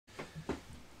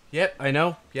Yep, I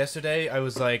know. Yesterday, I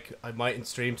was like, I mightn't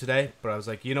stream today, but I was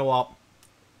like, you know what?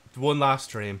 One last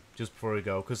stream, just before we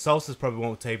go. Because Solstice probably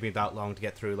won't take me that long to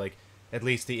get through, like, at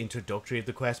least the introductory of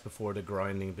the quest before the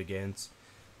grinding begins.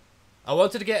 I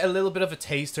wanted to get a little bit of a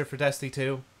taster for Destiny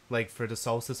 2, like, for the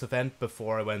Solstice event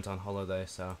before I went on holiday,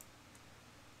 so...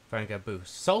 Trying to get a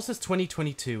boost. Solstice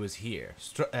 2022 is here.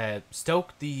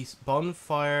 Stoke the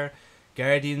bonfire,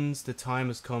 Guardians, the time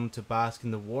has come to bask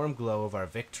in the warm glow of our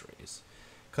victories.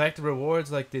 Collect the rewards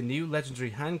like the new legendary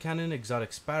hand cannon,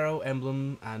 exotic sparrow,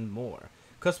 emblem, and more.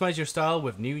 Customize your style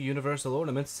with new universal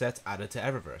ornaments sets added to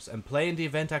Eververse. And play in the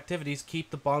event activities, keep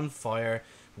the bonfire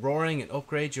roaring and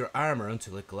upgrade your armor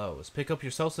until it glows. Pick up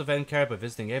your Solstice event card by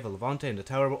visiting Ava Levante in the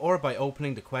tower or by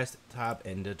opening the quest tab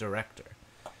in the director.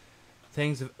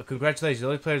 Congratulations, the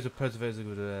only players with perseverance.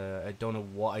 I don't know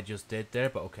what I just did there,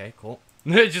 but okay, cool.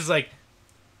 Just like,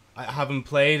 I haven't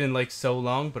played in like so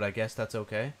long, but I guess that's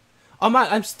okay. Oh man,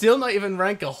 I'm still not even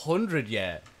rank 100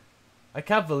 yet. I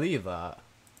can't believe that.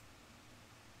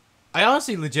 I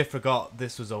honestly legit forgot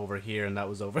this was over here and that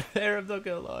was over there, I'm not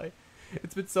gonna lie.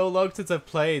 It's been so long since I've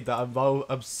played that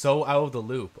I'm so out of the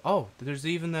loop. Oh, there's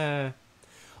even a...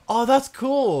 Oh, that's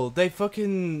cool. They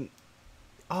fucking...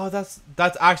 Oh, that's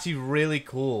actually really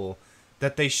cool.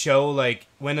 That they show, like,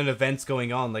 when an event's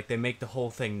going on, like, they make the whole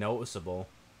thing noticeable.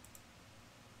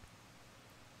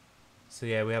 So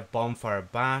yeah, we have Bonfire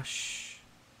Bash.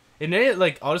 It,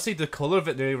 like, honestly, the color of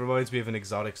it nearly reminds me of an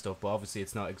exotic stuff, but obviously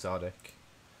it's not exotic.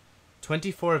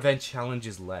 24 event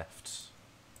challenges left.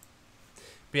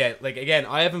 But yeah, like, again,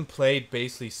 I haven't played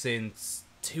basically since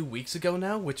 2 weeks ago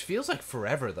now, which feels like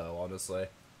forever, though, honestly.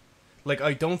 Like,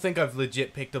 I don't think I've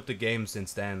legit picked up the game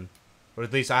since then. Or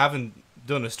at least I haven't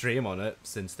done a stream on it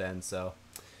since then, so...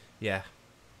 Yeah.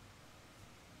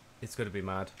 It's gonna be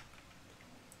mad.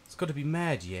 It's gonna be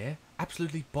mad, yeah?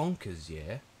 Absolutely bonkers,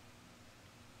 yeah?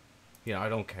 You know, I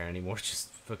don't care anymore. Just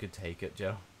fucking take it,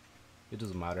 Joe. It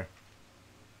doesn't matter.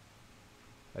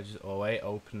 Oh wait,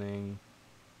 opening.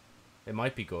 It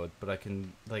might be good, but I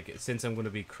can, like, since I'm going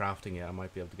to be crafting it, I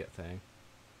might be able to get thing.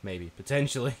 Maybe.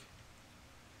 Potentially.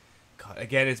 God,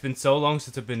 again, it's been so long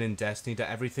since I've been in Destiny that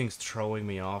everything's throwing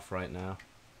me off right now.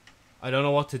 I don't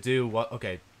know what to do.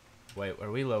 Okay. Wait,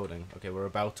 are we loading? Okay, we're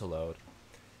about to load.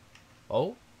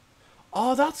 Oh?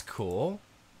 Oh, that's cool.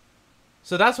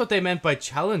 So that's what they meant by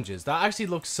challenges. That actually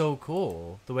looks so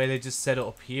cool. The way they just set it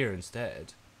up here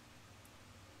instead.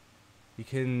 You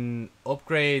can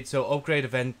upgrade, so upgrade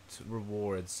event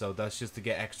rewards. So that's just to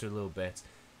get extra little bits.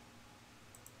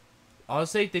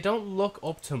 Honestly, they don't look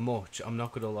up to much. I'm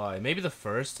not going to lie. Maybe the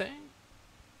first thing?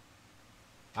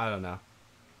 I don't know.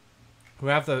 We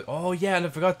have the... Oh, yeah, and I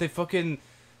forgot they fucking...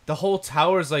 The whole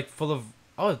tower's like full of...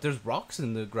 Oh, there's rocks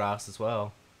in the grass as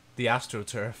well. The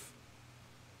AstroTurf.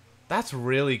 That's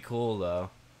really cool, though.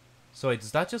 So wait,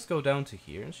 does that just go down to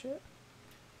here and shit?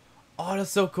 Oh,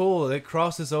 that's so cool. It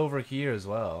crosses over here as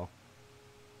well.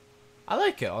 I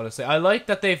like it, honestly. I like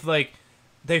that they've, like...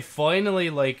 They finally,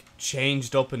 like,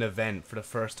 changed up an event for the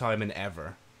first time in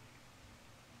ever.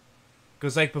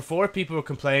 Because, like, before people were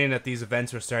complaining that these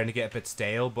events were starting to get a bit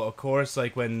stale, but of course,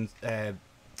 like, when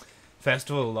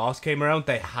Festival of Lost came around,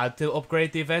 they had to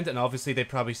upgrade the event, and obviously they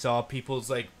probably saw people's,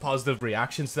 like, positive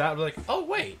reactions to that. They're like, oh,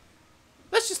 wait,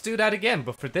 let's just do that again,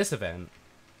 but for this event.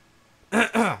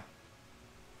 Yeah,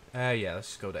 let's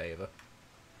just go to Ava.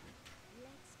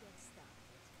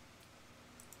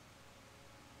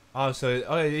 Oh, so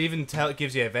it even it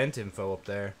gives you event info up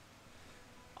there.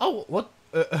 Oh, what?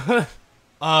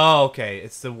 Oh, okay.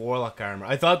 It's the Warlock armor.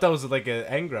 I thought that was like an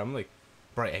engram. Like,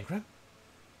 bright engram?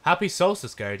 Happy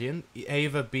Solstice, Guardian.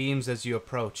 Ava beams as you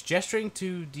approach, gesturing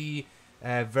to the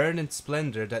verdant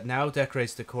splendor that now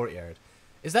decorates the courtyard.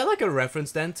 Is that like a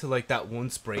reference then to like that one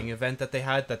spring event that they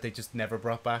had that they just never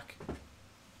brought back?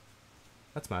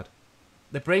 That's mad.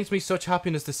 It brings me such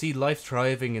happiness to see life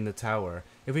thriving in the tower.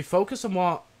 If we focus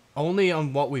on only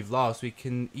on what we've lost, we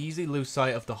can easily lose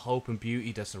sight of the hope and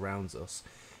beauty that surrounds us.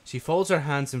 She folds her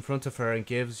hands in front of her and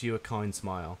gives you a kind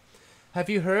smile. Have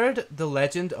you heard the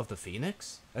legend of the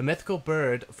Phoenix? A mythical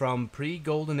bird from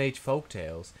pre-Golden Age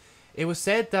folktales. It was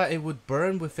said that it would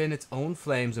burn within its own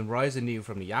flames and rise anew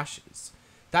from the ashes.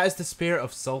 That is the spirit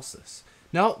of Solstice.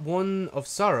 Not one of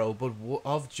sorrow, but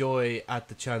of joy at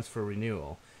the chance for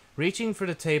renewal. Reaching for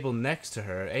the table next to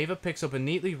her, Ava picks up a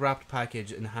neatly wrapped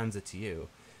package and hands it to you.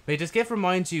 May this gift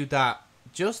remind you that,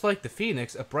 just like the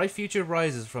Phoenix, a bright future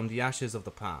rises from the ashes of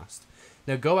the past.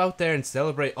 Now go out there and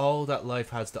celebrate all that life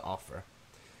has to offer.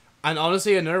 And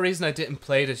honestly, another reason I didn't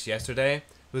play this yesterday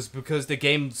was because the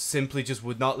game simply just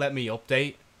would not let me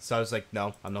update. So I was like,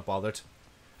 no, I'm not bothered.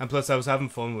 And plus I was having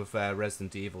fun with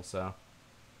Resident Evil, so...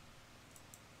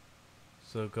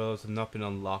 So goals have not been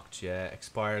unlocked yet.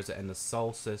 Expires at end of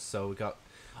Solstice. So we got...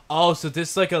 Oh, so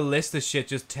this is like a list of shit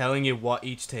just telling you what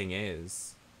each thing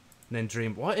is. And then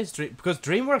Dream... What is Dream... Because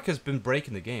DreamWorks has been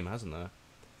breaking the game, hasn't it?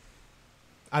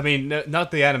 I mean,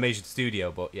 not the animation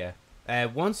studio, but yeah.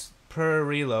 Once per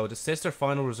reload, assist or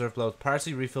final reserve blows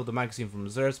partially refill the magazine from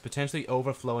reserves, potentially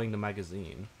overflowing the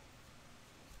magazine.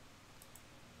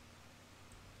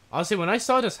 Honestly, when I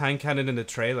saw this hand cannon in the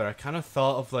trailer, I kind of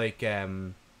thought of like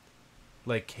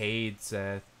Cade's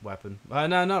weapon.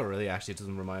 No, not really. Actually, it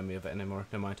doesn't remind me of it anymore.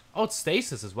 Never mind. Oh, it's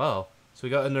stasis as well. So we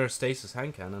got another stasis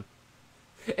hand cannon.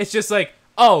 It's just like,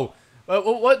 oh,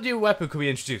 what new weapon could we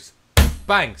introduce?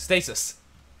 Bang, stasis.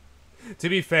 To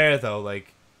be fair though,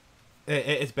 like,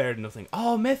 it's better than nothing.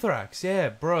 Oh, Mithrax, yeah,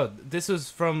 bro. This was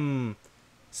from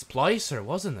Splicer,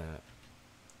 wasn't it?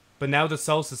 But now the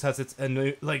Solstice has its a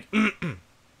new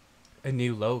a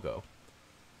new logo.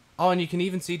 Oh, and you can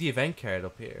even see the event card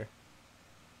up here.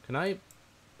 Can I?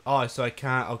 Oh, so I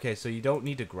can't. Okay, so you don't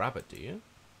need to grab it, do you?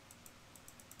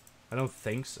 I don't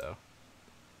think so.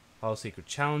 All secret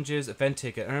challenges, event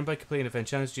ticket earned by completing event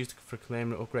challenges used for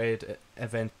claim upgrade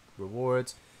event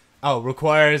rewards. Oh,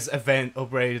 requires event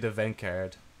upgraded event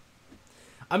card.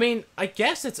 I mean, I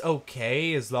guess it's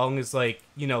okay as long as, like,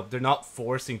 you know, they're not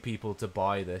forcing people to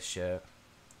buy this shit.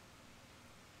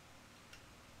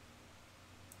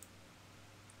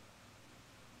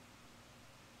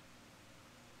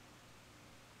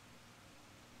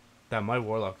 Damn, my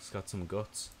Warlock's got some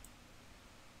guts.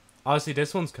 Honestly,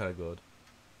 this one's kind of good.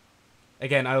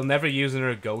 Again, I'll never use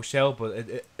another ghost shell,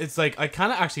 but it's like, I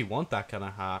kind of actually want that kind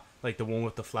of hat. Like the one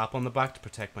with the flap on the back to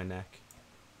protect my neck.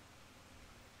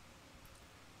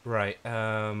 Right,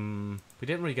 we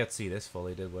didn't really get to see this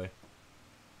fully, did we?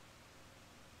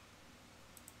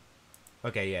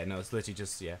 Okay, yeah, no, it's literally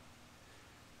just, yeah.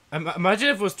 Imagine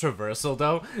if it was traversal,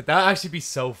 though. That'd actually be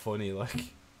so funny,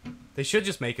 like. They should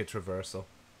just make it traversal.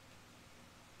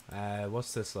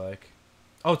 What's this like?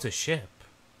 Oh, it's a ship.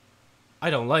 I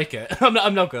don't like it.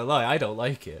 I'm not gonna lie, I don't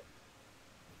like it.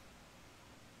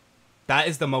 That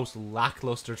is the most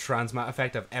lackluster transmat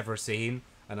effect I've ever seen,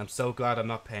 and I'm so glad I'm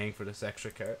not paying for this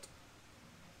extra card.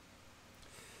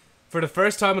 For the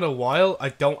first time in a while, I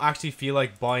don't actually feel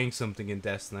like buying something in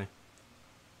Destiny.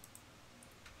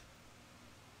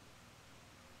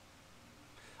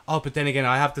 Oh, but then again,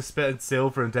 I have to spend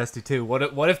silver in Destiny 2.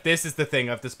 What if this is the thing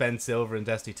I have to spend silver in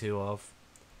Destiny 2 of?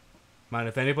 Man,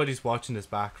 if anybody's watching this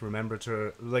back, remember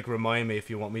to, like, remind me if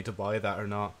you want me to buy that or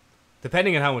not.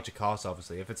 Depending on how much it costs,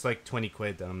 obviously. If it's like 20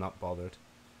 quid, then I'm not bothered.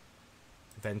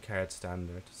 Event card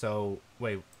standard. So,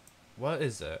 wait, what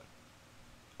is it?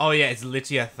 Oh yeah, it's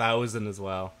literally 1,000 as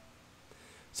well.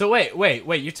 So wait,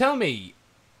 you're telling me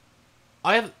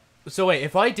so wait,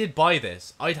 if I did buy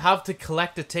this, I'd have to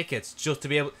collect the tickets just to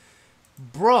be able...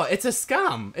 Bro, it's a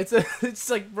scam. It's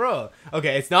like, bro.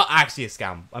 Okay, it's not actually a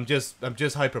scam. I'm just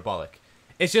hyperbolic.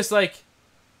 It's just like...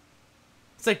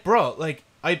 It's like, bro, like,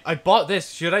 I bought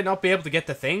this. Should I not be able to get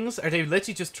the things? Are they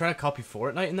literally just trying to copy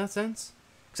Fortnite in that sense?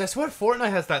 Because I swear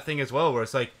Fortnite has that thing as well, where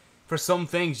it's like, for some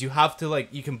things, you have to, like,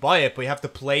 you can buy it, but you have to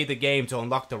play the game to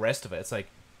unlock the rest of it. It's like,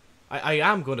 I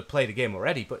am going to play the game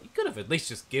already, but you could have at least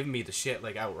just given me the shit,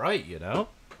 like, outright, you know?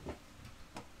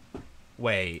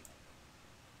 Wait.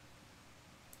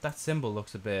 That symbol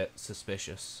looks a bit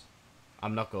suspicious.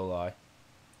 I'm not gonna lie.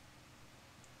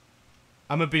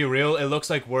 I'm gonna be real, it looks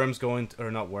like worms going,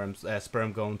 or not worms,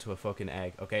 sperm going to a fucking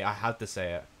egg. Okay, I had to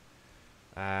say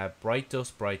it. Bright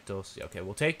dust. Yeah, okay,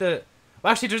 we'll take the...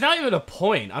 Well, actually, there's not even a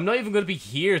point. I'm not even gonna be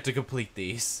here to complete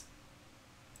these.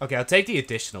 Okay, I'll take the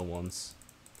additional ones.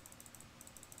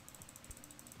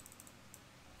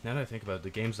 Now that I think about it,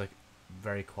 the game's, like,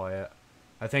 very quiet.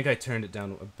 I think I turned it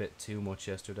down a bit too much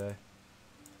yesterday.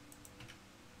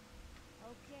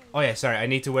 Oh yeah, sorry, I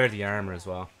need to wear the armor as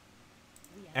well.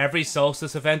 Every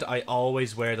Solstice event, I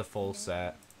always wear the full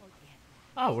set.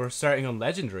 Oh, we're starting on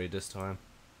Legendary this time.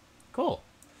 Cool.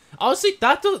 Honestly,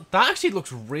 that actually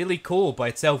looks really cool by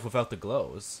itself without the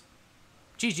glows.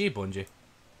 GG, Bungie.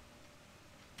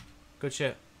 Good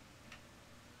shit.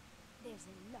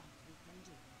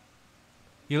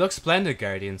 You look splendid,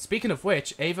 Guardian. Speaking of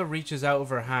which, Ava reaches out of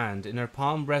her hand. In her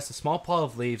palm rests a small pile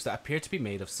of leaves that appear to be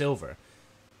made of silver.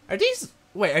 Are these...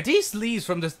 Wait, are these leaves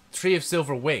from the Tree of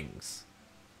Silver Wings?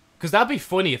 Because that'd be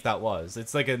funny if that was.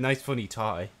 It's like a nice funny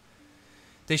tie.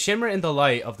 They shimmer in the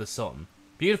light of the sun.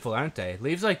 Beautiful, aren't they?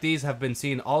 Leaves like these have been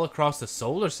seen all across the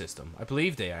solar system. I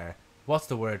believe they are. What's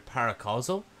the word?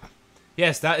 Paracausal?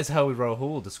 Yes, that is how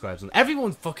Rahul describes them.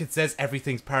 Everyone fucking says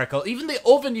everything's paracausal. Even the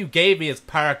oven you gave me is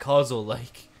paracausal,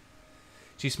 like.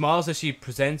 She smiles as she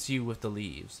presents you with the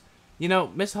leaves. You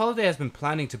know, Miss Holiday has been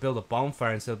planning to build a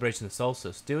bonfire in celebration of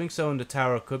Solstice. Doing so in the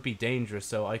tower could be dangerous,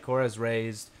 so Ikora has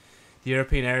raised the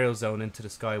European aerial zone into the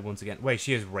sky once again. Wait,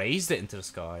 she has raised it into the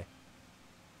sky?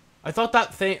 I thought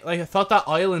that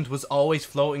island was always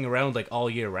floating around like all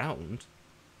year round.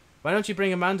 Why don't you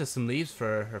bring Amanda some leaves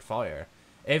for her fire?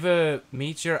 Ava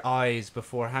meets your eyes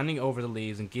before handing over the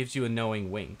leaves and gives you a knowing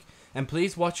wink. And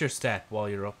please watch your step while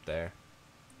you're up there.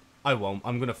 I won't.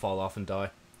 I'm gonna fall off and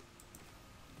die.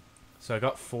 So I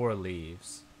got 4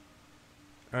 leaves.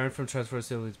 Earned from transfer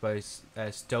facilities by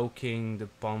stoking the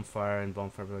bonfire, and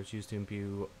bonfire was used to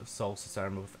imbue Solstice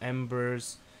armor with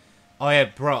embers. Oh yeah,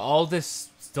 bro, all this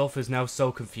stuff is now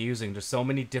so confusing. There's so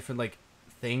many different, like,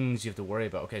 things you have to worry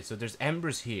about. Okay, so there's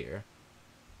embers here.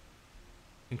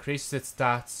 Increases its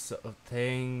stats of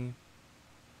thing.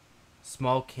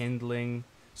 Small kindling.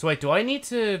 So wait, do I need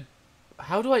to...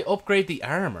 How do I upgrade the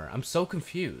armor? I'm so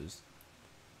confused.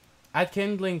 Add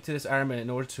kindling to this armor in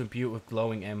order to imbue it with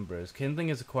glowing embers. Kindling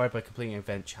is acquired by completing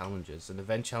event challenges. And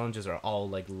event challenges are all,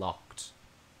 like, locked.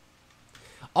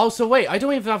 Oh, so wait, I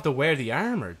don't even have to wear the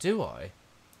armor, do I?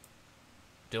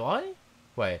 Do I?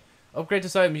 Wait. Upgrade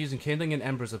this item using kindling and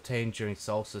embers obtained during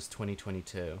Solstice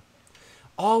 2022.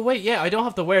 Oh, wait, yeah, I don't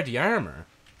have to wear the armor.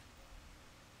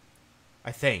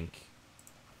 I think.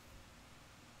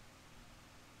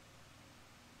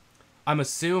 I'm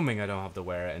assuming I don't have to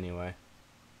wear it anyway.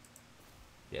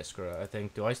 Yeah, screw it, I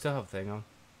think. Do I still have a thing on?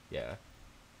 Yeah.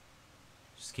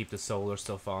 Just keep the solar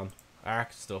stuff on.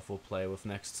 Arc stuff we'll play with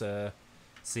next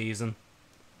season.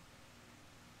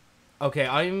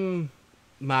 Okay,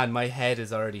 man, my head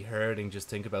is already hurting just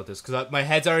think about this. Because my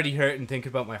head's already hurting thinking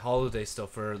about my holiday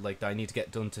stuff for, like, that I need to get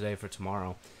done today for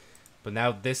tomorrow. But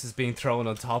now this is being thrown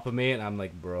on top of me and I'm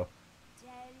like, bro.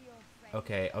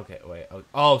 Okay, wait.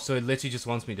 Oh, so it literally just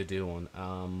wants me to do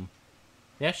one.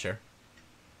 Yeah, sure.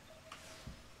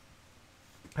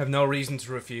 I have no reason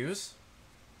to refuse.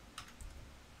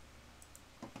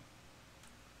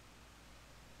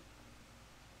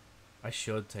 I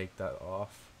should take that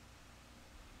off.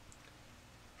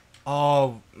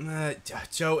 Oh,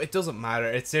 Joe, it doesn't matter.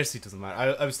 It seriously doesn't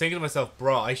matter. I was thinking to myself,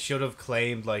 bro, I should have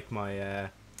claimed, like, my,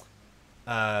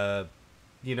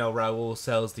 you know, Raoul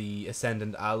sells the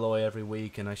Ascendant Alloy every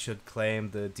week, and I should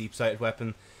claim the Deep-Sighted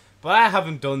Weapon. But I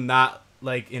haven't done that,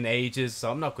 like, in ages,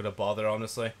 so I'm not going to bother,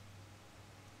 honestly.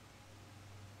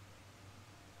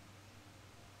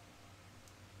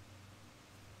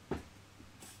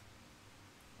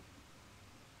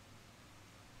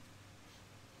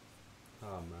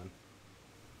 Oh, man.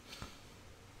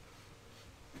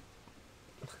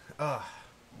 Ugh.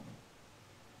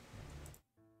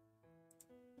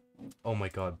 Oh my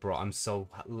god, bro, I'm so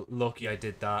lucky I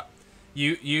did that.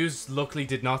 You luckily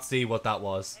did not see what that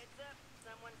was. Heads up,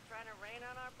 someone's trying to rain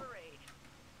on our parade.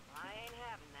 I ain't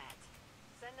having that.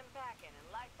 Send them packing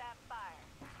and light that fire.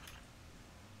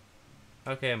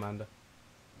 Okay, Amanda.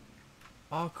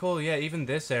 Oh, cool, yeah, even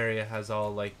this area has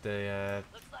all, like, the,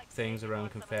 Like things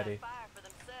around confetti. Fire for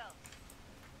themselves.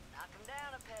 Knock them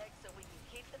down a peg so we can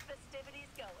keep the festivities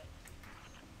going.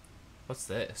 What's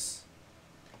this?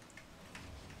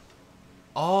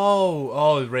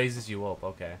 Oh, it raises you up,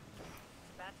 okay.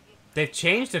 They've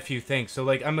changed a few things, so,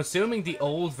 like, I'm assuming the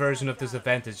old version of this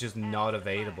event is just not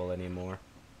available anymore.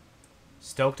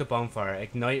 Stoke the bonfire,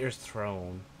 Igniter's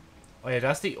Throne. Oh yeah,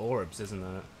 that's the orbs, isn't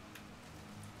it?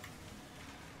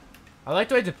 I like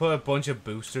the way they put a bunch of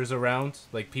boosters around.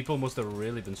 Like, people must have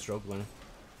really been struggling.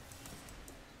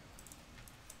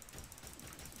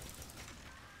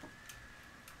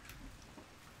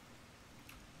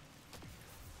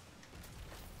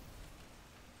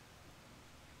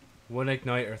 One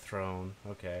Igniter Throne.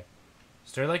 Okay.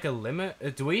 Is there, like, a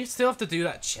limit? Do we still have to do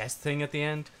that chest thing at the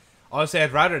end? Honestly,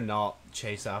 I'd rather not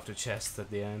chase after chests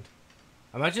at the end.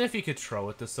 Imagine if you could throw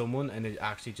it to someone and it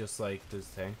actually just, like, this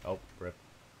thing. Oh, rip.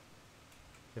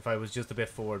 If I was just a bit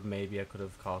forward, maybe I could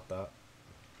have caught that.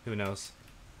 Who knows?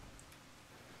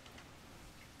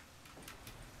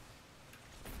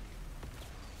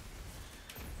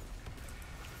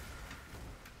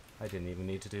 I didn't even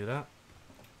need to do that.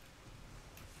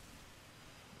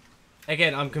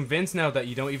 Again, I'm convinced now that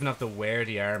you don't even have to wear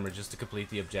the armor just to complete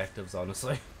the objectives,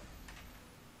 honestly.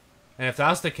 And if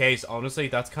that's the case, honestly,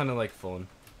 that's kind of like fun.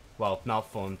 Well, not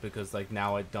fun, because like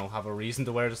now I don't have a reason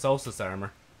to wear the Solstice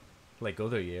armor. Like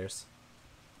other years.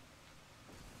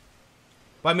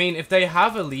 But I mean, if they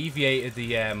have alleviated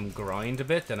the grind a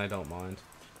bit, then I don't mind.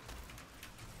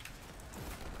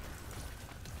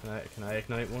 Can I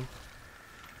ignite one?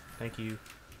 Thank you.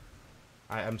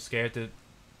 I'm scared to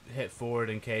hit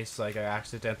forward in case like I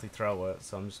accidentally throw it,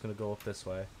 so I'm just gonna go up this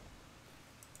way.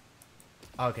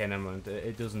 Okay, never mind.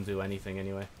 It doesn't do anything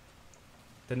anyway.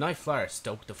 The Night Flyer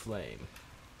stoked the flame.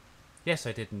 Yes,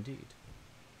 I did indeed.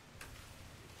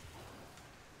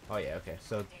 Oh yeah, okay.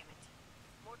 So Damn it.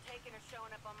 More taken are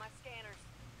showing up on my scanners.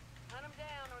 Hunt them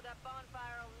down or that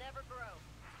bonfire will never grow.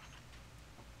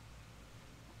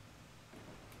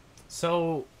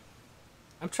 So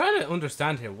I'm trying to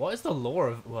understand here. What is the lore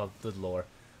of, well, the lore.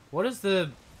 What is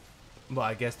the, well,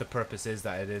 I guess the purpose is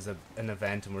that it is an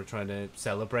event and we're trying to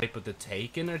celebrate, but the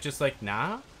Taken are just like,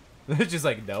 nah. They're just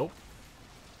like, nope.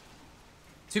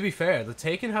 To be fair, the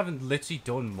Taken haven't literally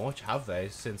done much, have they,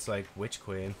 since like Witch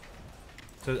Queen.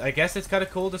 So I guess it's kind of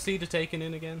cool to see the Taken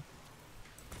in again.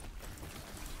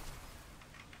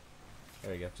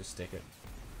 There we go, just stick it.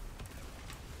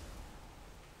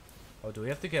 Oh, do we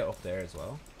have to get up there as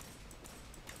well?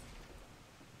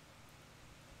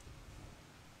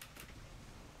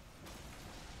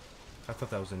 I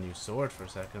thought that was a new sword for a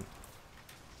second.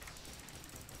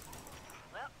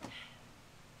 Well,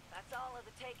 that's all of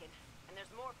the taken, and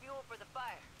there's more fuel for the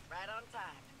fire, right on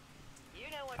time. You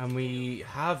know what And to we do.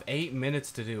 have 8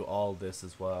 minutes to do all this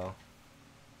as well.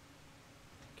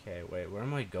 Okay, wait, where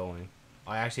am I going?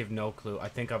 I actually have no clue. I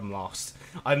think I'm lost.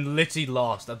 I'm literally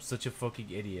lost. I'm such a fucking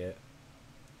idiot.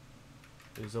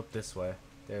 It was up this way.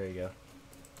 There you go.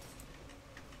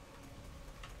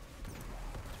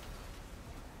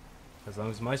 As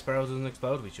long as my sparrow doesn't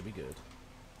explode, we should be good.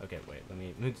 Okay, wait, let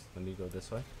me go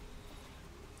this way.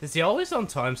 Is he always on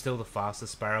time still the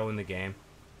fastest sparrow in the game?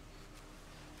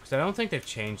 Because I don't think they've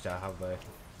changed that, have they?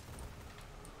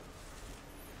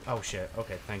 Oh shit,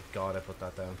 okay, thank God I put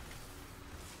that down.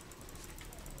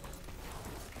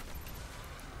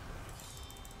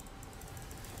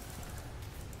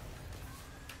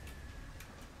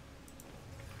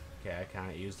 Okay, I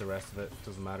can't use the rest of it,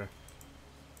 doesn't matter.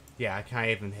 Yeah, I can't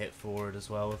even hit forward as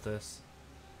well with this.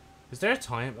 Is there a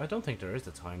time? I don't think there is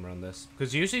a timer on this.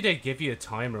 Because usually they give you a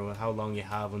timer with how long you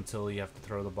have until you have to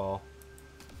throw the ball.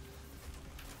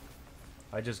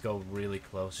 I just go really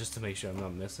close just to make sure I'm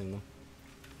not missing them.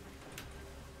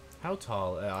 How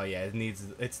tall? Oh yeah,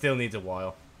 it still needs a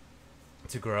while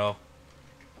to grow.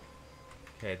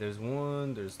 Okay, there's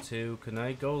one, there's two. Can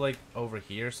I go like over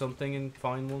here or something and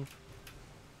find one?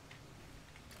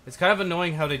 It's kind of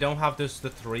annoying how they don't have the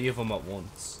 3 of them at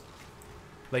once.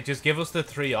 Like, just give us the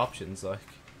 3 options, like.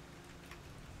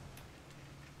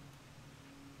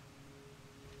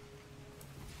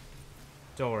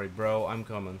 Don't worry, bro, I'm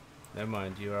coming. Never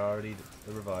mind, you are already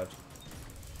revived.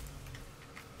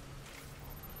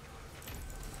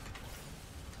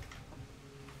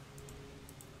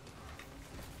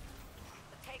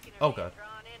 The taken are Oh, being God.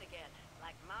 drawn in again,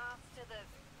 like moths to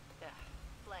the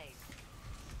flames.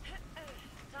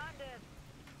 Time to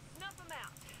snuff them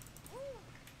out. Woo,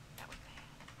 that was bad.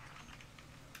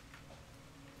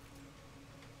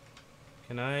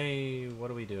 Can I...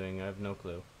 What are we doing? I have no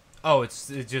clue. Oh, it's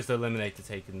just eliminate the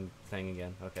taken thing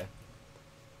again. Okay.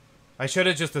 I should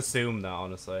have just assumed that,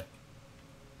 honestly.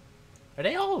 Are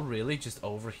they all really just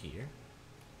over here?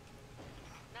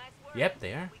 Nice work. Yep,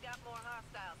 they are. We got more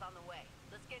hostiles on the way.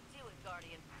 Let's get to it,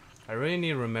 Guardian. I really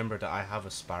need to remember that I have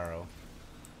a sparrow.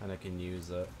 And I can use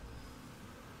it.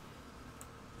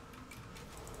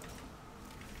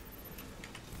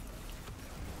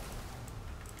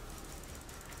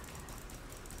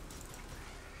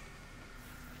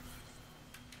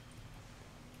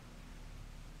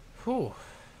 Whew.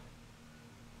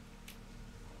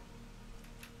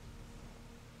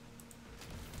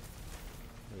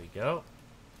 There we go.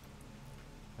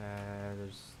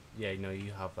 There's... Yeah, no,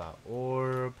 you have that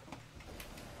orb.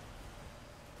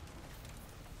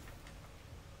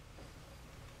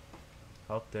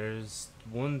 Oh, there's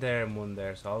one there and one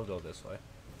there, so I'll go this way.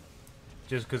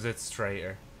 Just because it's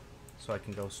straighter. So I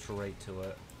can go straight to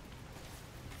it.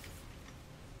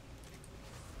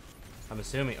 I'm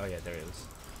assuming... Oh yeah, there it is.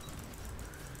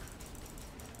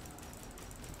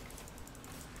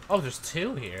 Oh, there's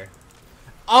 2 here.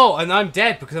 Oh, and I'm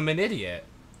dead because I'm an idiot.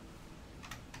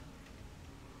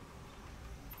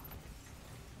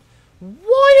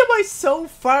 Why am I so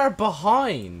far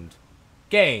behind?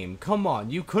 Game, come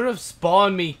on. You could have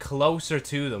spawned me closer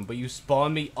to them, but you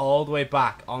spawned me all the way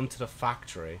back onto the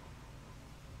factory.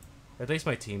 At least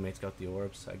my teammates got the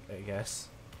orbs, I guess.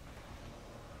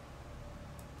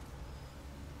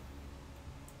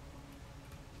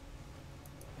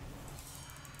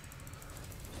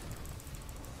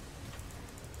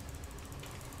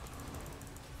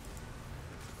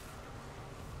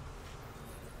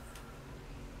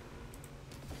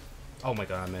 Oh my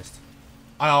god, I missed.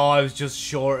 Oh, I was just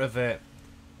short of it.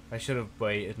 I should have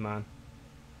waited, man.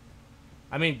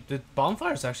 I mean, the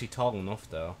bonfire's actually tall enough,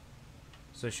 though.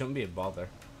 So it shouldn't be a bother.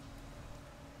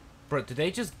 Bro, did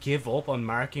they just give up on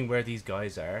marking where these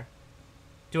guys are?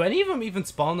 Do any of them even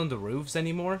spawn on the roofs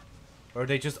anymore? Or are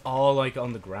they just all, like,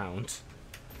 on the ground?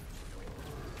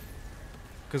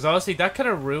 Because honestly, that kind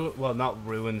of well, not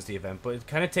ruins the event, but it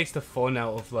kind of takes the fun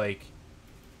out of, like,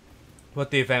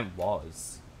 what the event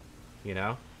was. You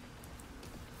know?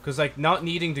 Because, like, not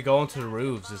needing to go onto the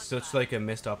roofs is such, like, a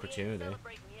missed opportunity.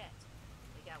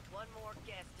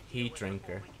 Heat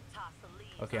drinker.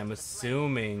 Okay, I'm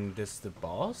assuming this is the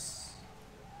boss?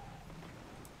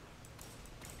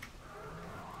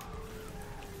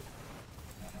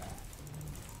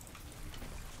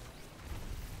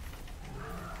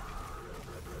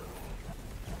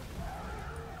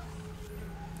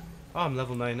 Oh, I'm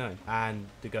level 99. And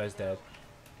the guy's dead.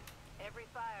 Every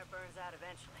fire burns out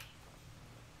eventually.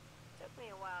 Took me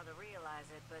a while to realize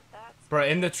it, but that's... Bro,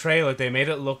 in the trailer, they made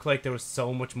it look like there was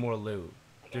so much more loot.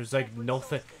 There's, like,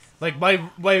 nothing... Like,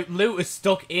 my loot is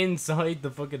stuck inside the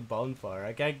fucking bonfire.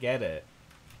 I can't get it.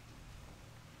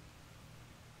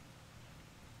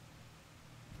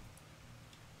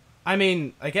 I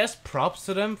mean, I guess props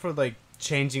to them for, like,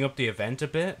 changing up the event a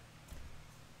bit.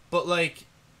 But, like,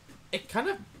 it kind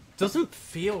of doesn't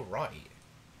feel right.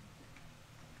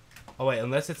 Oh, wait,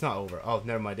 unless it's not over. Oh,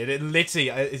 never mind. It literally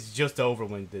is just over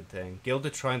when it did thing.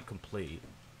 Gilded Triumph complete.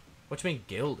 What do you mean,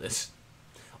 gilded?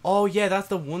 Oh, yeah, that's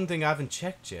the one thing I haven't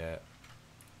checked yet.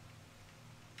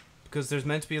 Because there's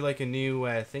meant to be, like, a new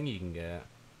thing you can get.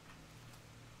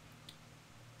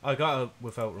 I got it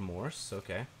without remorse.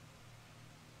 Okay.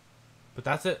 But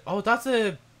that's it. Oh, that's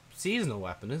a seasonal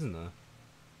weapon, isn't it?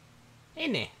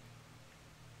 Ain't it?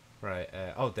 Right.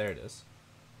 Oh, there it is.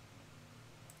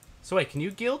 So wait, can you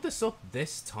guild this up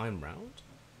this time round?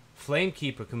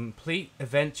 Flamekeeper, complete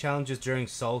event challenges during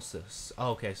Solstice.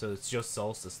 Oh, okay, so it's just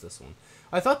Solstice, this one.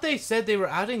 I thought they said they were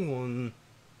adding one.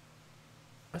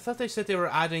 I thought they said they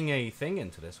were adding a thing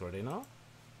into this, were they not?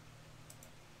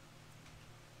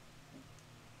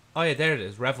 Oh yeah, there it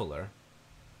is, Reveler.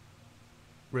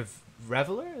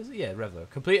 Reveler? Is it? Yeah, Reveler.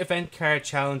 Complete event card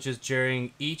challenges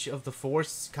during each of the 4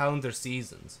 calendar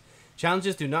seasons.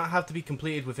 Challenges do not have to be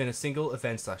completed within a single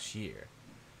event/year.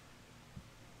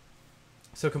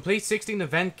 So complete 16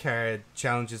 event card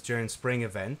challenges during spring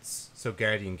events, so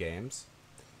Guardian games.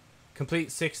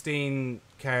 Complete 16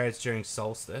 cards during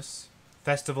Solstice,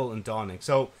 Festival, and Dawning.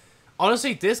 So,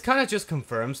 honestly, this kind of just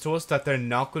confirms to us that they're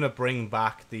not going to bring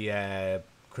back the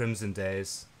Crimson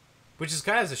Days. Which is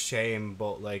kind of a shame,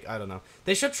 but, like, I don't know.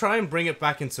 They should try and bring it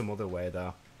back in some other way,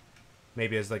 though.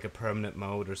 Maybe as, like, a permanent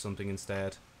mode or something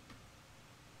instead.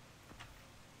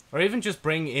 Or even just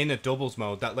bring in a doubles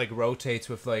mode that, like, rotates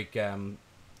with, like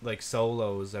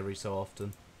solos every so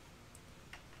often.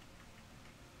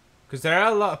 Because there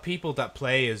are a lot of people that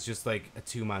play as just, like, a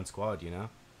 2-man squad, you know?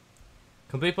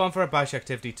 Complete bonfire bash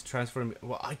activity to transform...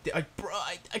 Well, I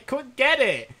couldn't get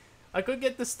it! I couldn't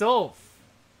get the stuff!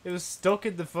 It was stuck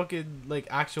in the fucking, like,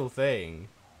 actual thing.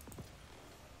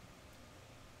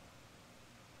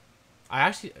 I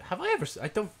actually... Have I ever...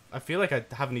 I feel like I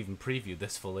haven't even previewed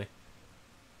this fully.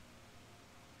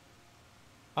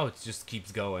 Oh, it just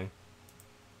keeps going.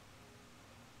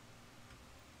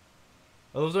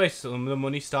 I love the way some of the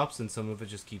money stops and some of it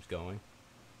just keeps going.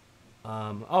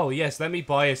 Oh, yes, let me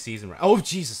buy a season... Oh,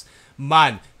 Jesus!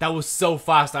 Man, that was so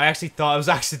fast. I actually thought I was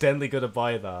accidentally going to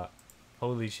buy that.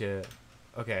 Holy shit.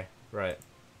 Okay, right.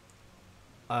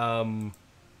 Oh,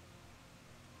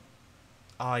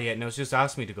 yeah, no, it's just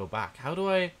asked me to go back. How do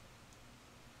I...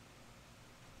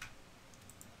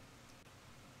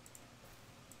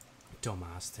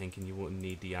 Dumbass thinking you wouldn't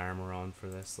need the armor on for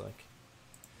this, like.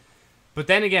 But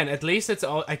then again, at least it's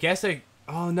all... I guess I...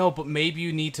 Oh, no, but maybe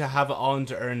you need to have it on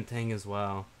to earn thing as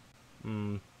well.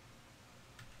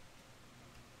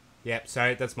 Yep,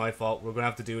 sorry, that's my fault. We're gonna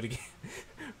have to do it again.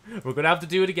 We're gonna have to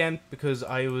do it again because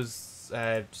I was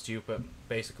stupid,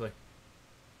 basically.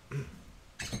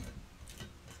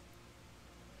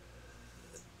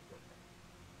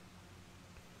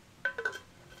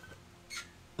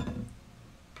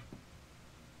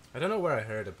 I don't know where I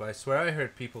heard it, but I swear I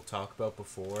heard people talk about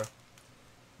before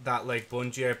that, like,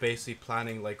 Bungie are basically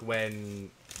planning, like,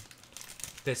 when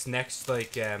this next,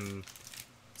 like,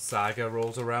 saga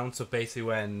rolls around, so basically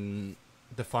when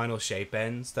the final shape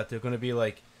ends, that they're going to be,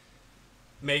 like,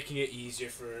 making it easier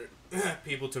for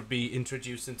people to be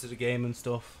introduced into the game and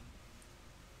stuff.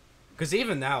 Because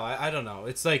even now, I don't know,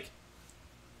 it's like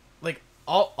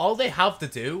all they have to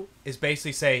do is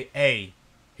basically say, hey,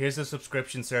 here's a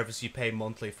subscription service you pay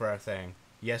monthly for our thing.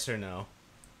 Yes or no?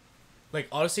 Like,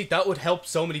 honestly, that would help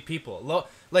so many people.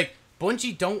 Like,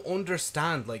 Bungie don't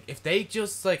understand. Like, if they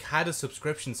just, like, had a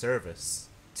subscription service,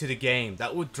 to the game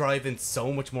that would drive in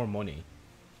so much more money.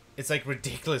 It's like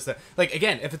ridiculous that, like,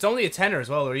 again, if it's only a tenner as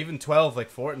well, or even 12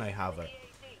 like Fortnite have it,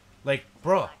 like,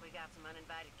 bruh. Like we got some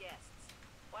uninvited guests.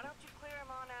 Why don't you clear 'em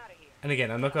on out of here? And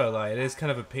again, I'm not gonna lie, it is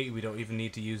kind of a pity we don't even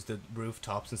need to use the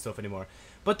rooftops and stuff anymore.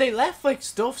 But they left like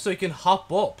stuff so you can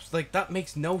hop up. Like, that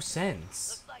makes no sense.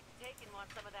 Looks like the Taken want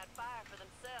some of that fire for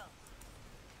themselves.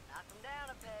 Knock 'em down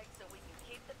a peg so we can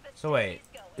keep the festivities So wait,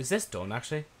 going. is this done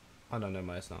actually? Oh no, never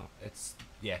mind, it's not. It's,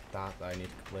 yeah, that I need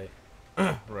to complete.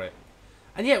 Right.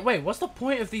 And yeah, wait, what's the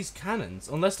point of these cannons?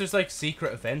 Unless there's like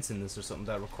secret events in this or something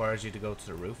that requires you to go to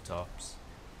the rooftops.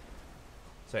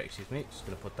 Sorry, excuse me, just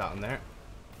gonna put that on there.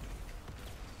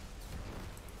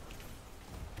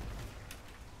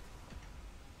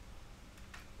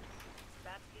 It's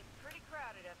about to get pretty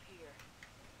crowded up here.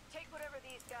 Take whatever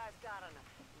these guys got on them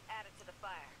and add it to the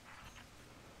fire.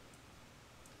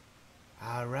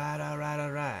 Alright, alright,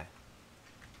 alright.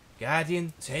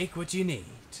 Guardian, take what you need.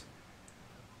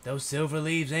 Those silver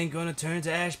leaves ain't gonna turn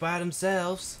to ash by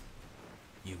themselves.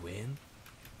 You win.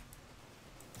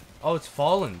 Oh, it's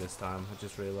fallen this time, I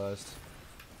just realized.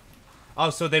 Oh,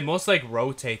 so they must like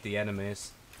rotate the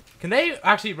enemies. Can they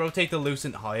actually rotate the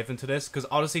Lucent Hive into this? Because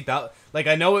honestly, that, like,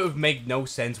 I know it would make no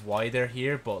sense why they're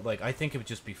here, but like, I think it would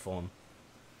just be fun.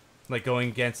 Like going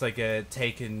against like a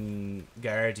Taken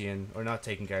Guardian, or not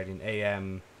Taken Guardian,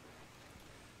 a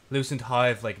Lucent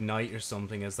Hive like Knight or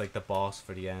something as like the boss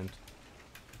for the end.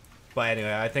 But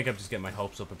anyway, I think I'm just getting my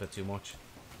hopes up a bit too much.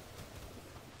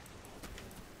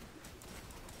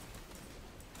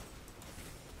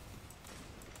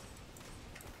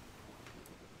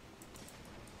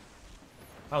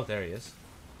 Oh, there he is.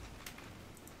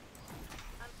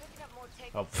 I'm picking up more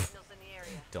Taken Oh, signals in the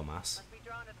area. dumbass. Must be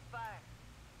drawn to the fire.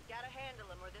 You gotta handle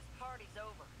them or this party's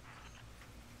over.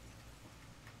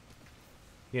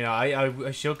 You know,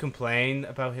 I should complain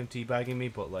about him teabagging me,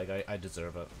 but like, I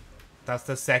deserve it. That's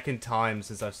the second time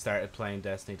since I've started playing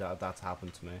Destiny that that's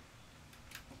happened to me.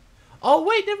 Oh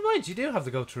wait, never mind, you do have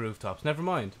to go to rooftops, never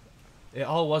mind. It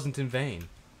all wasn't in vain.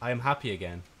 I am happy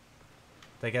again.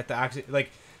 They get to actually,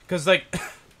 like, because like,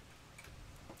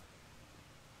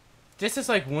 this is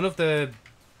like one of the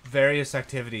various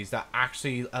activities that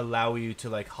actually allow you to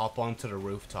like hop onto the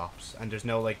rooftops, and there's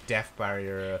no like death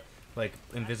barrier, like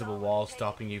invisible wall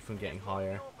stopping you from getting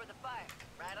higher. Fuel for the fire,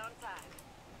 right on time.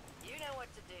 You know what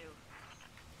to do.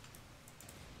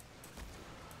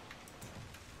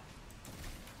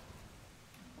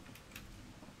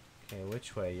 Okay,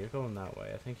 which way? You're going that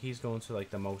way. I think he's going to like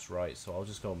the most right, so I'll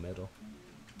just go middle.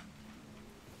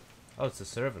 Oh, it's a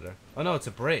servitor. Oh no, it's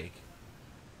a brig.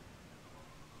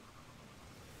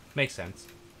 Makes sense.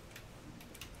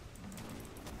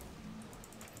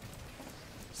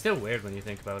 Still weird when you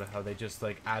think about it, how they just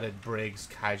like added brigs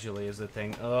casually as a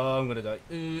thing. Oh, I'm gonna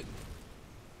die.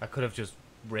 I could have just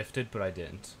rifted, but I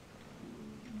didn't.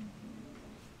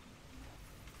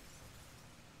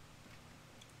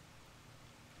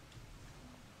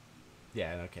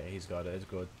 Yeah, okay, he's got it. It's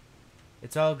good.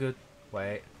 It's all good.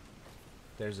 Wait.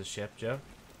 There's a ship, Joe.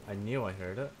 I knew I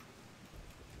heard it.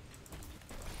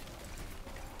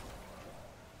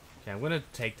 Okay, I'm gonna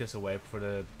take this away before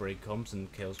the brig comes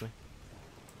and kills me.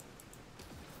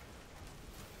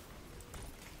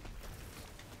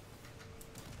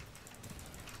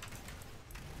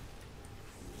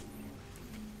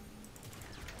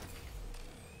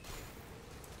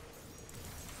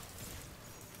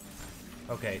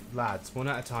 Okay, lads, one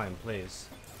at a time, please.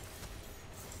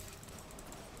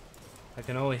 I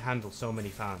can only handle so many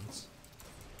fans.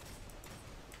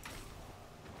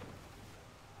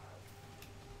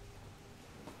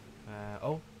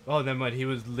 Oh, never mind. He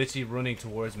was literally running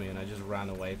towards me and I just ran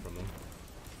away from him.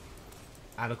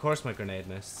 And of course my grenade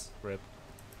missed. Rip.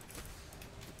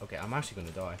 Okay, I'm actually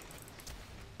gonna die.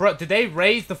 Bro, did they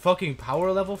raise the fucking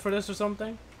power level for this or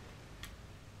something?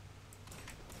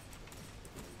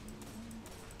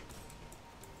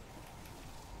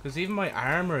 Because even my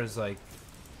armor is like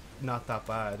not that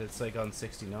bad. It's like on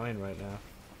 69 right now.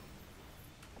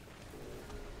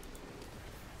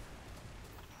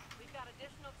 We've got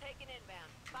additional Taken inbound.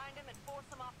 Find them and force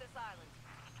them off this island.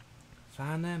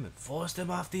 Find them and force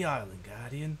them off the island,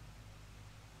 Guardian.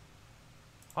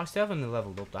 I still haven't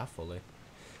leveled up that fully.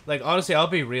 Like, honestly, I'll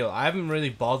be real. I haven't really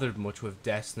bothered much with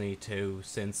Destiny 2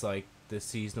 since, like, the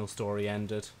seasonal story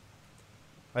ended.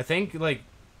 I think, like,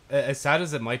 as sad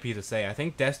as it might be to say, I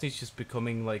think Destiny's just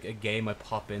becoming, like, a game I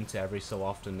pop into every so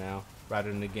often now,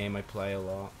 rather than a game I play a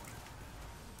lot.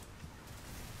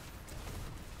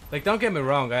 Like, don't get me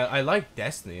wrong, I like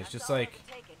Destiny. It's just, like,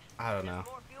 I don't know.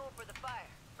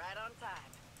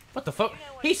 What the fuck?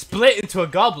 He split into a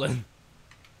goblin!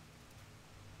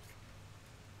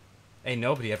 Ain't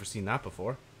nobody ever seen that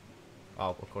before.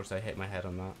 Oh, of course I hit my head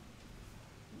on that.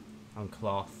 On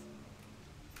cloth.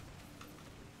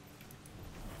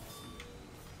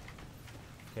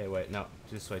 Okay, wait, no.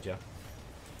 This way, Joe.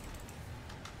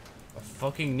 I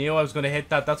fucking knew I was gonna hit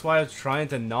that. That's why I was trying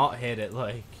to not hit it,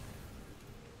 like.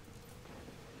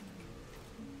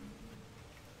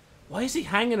 Why is he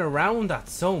hanging around that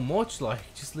so much,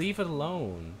 like? Just leave it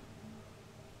alone.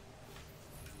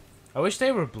 I wish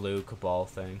they were blue Cabal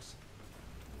things.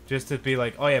 Just to be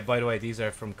like, oh yeah, by the way, these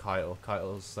are from Kyle.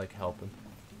 Kyle's, like, helping.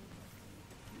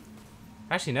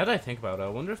 Actually, now that I think about it, I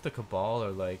wonder if the Cabal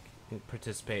are, like,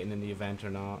 participating in the event or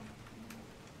not.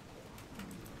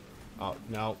 Oh,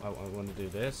 no, I want to do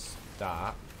this.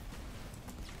 That.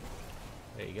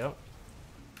 There you go.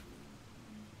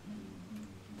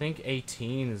 I think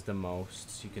 18 is the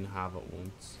most you can have at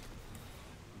once.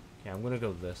 Okay, I'm going to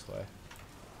go this way.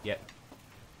 Yep.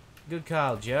 Good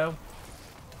call, Joe.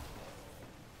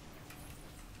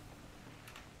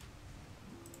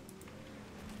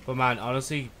 But man,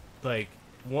 honestly, like,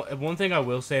 one thing I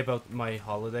will say about my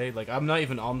holiday, like, I'm not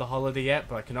even on the holiday yet,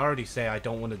 but I can already say I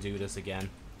don't want to do this again.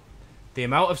 The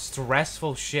amount of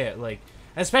stressful shit, like,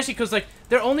 especially because, like,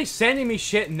 they're only sending me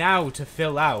shit now to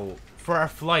fill out for our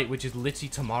flight, which is literally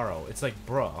tomorrow. It's like,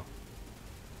 bruh.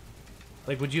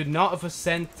 Like, would you not have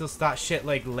sent us that shit,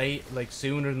 like,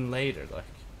 sooner than later? Like,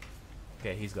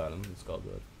 okay, he's got him. It's all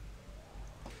good.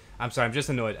 I'm sorry, I'm just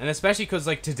annoyed. And especially because,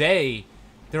 like, today,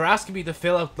 they're asking me to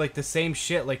fill out, like, the same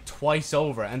shit, like, twice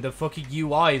over. And the fucking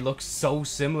UI looks so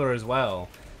similar as well.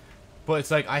 But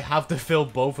it's like, I have to fill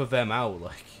both of them out,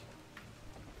 like.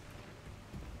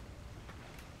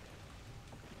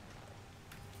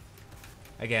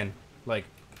 Again, like,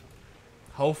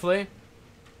 hopefully,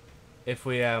 if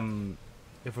we're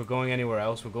going anywhere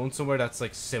else, we're going somewhere that's,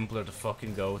 like, simpler to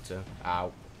fucking go to.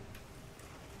 Ow.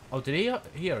 Oh, did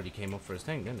he already came up for his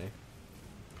thing, didn't he?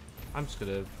 I'm just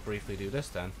gonna briefly do this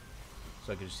then,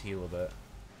 so I can just heal a bit.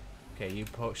 Okay, you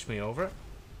pushed me over.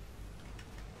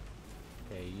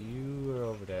 Okay, you are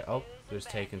over there. Oh, there's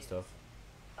taking stuff.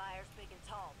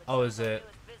 Oh, is it?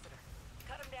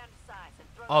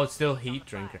 Oh, it's still heat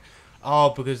drinker.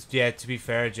 Oh, because, yeah, to be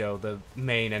fair, Joe, the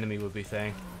main enemy would be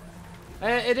Thing.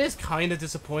 It is kind of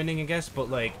disappointing, I guess, but,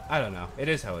 like, I don't know. It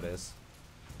is how it is.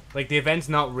 Like, the event's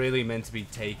not really meant to be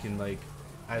taken, like,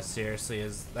 as seriously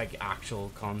as, like,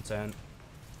 actual content.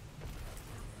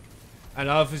 And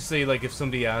obviously, like, if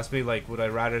somebody asked me, like, would I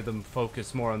rather them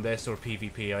focus more on this or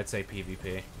PvP, I'd say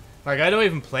PvP. Like, I don't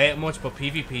even play it much, but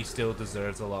PvP still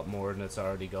deserves a lot more than it's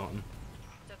already gotten.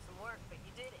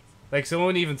 Like,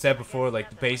 someone even said before,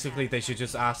 like, basically they should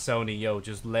just ask Sony, yo,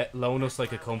 just loan us,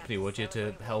 like, a company, would you,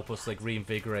 to help us, like,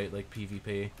 reinvigorate, like,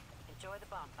 PvP. Enjoy the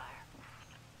bonfire.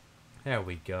 There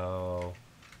we go.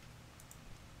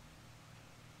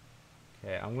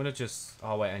 Okay, I'm gonna just...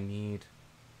 Oh, wait, I need...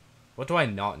 What do I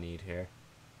not need here?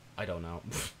 I don't know.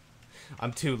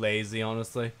 I'm too lazy,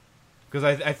 honestly. Because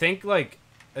I think, like,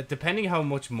 depending how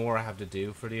much more I have to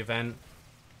do for the event,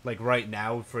 like, right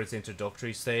now, for its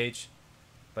introductory stage...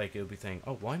 Like, it'll be thinking,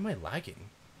 oh, why am I lagging?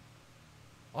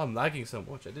 Oh, I'm lagging so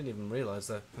much. I didn't even realize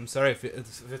that. I'm sorry if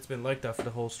it's been like that for the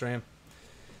whole stream.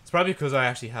 It's probably because I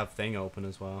actually have Thing open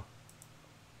as well.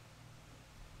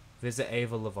 Visit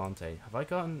Ava Levante. Have I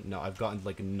gotten... No, I've gotten,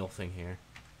 like, nothing here.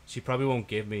 She probably won't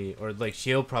give me... Or, like,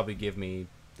 she'll probably give me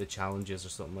the challenges or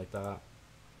something like that.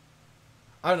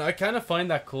 I don't know. I kind of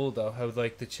find that cool, though, how,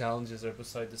 like, the challenges are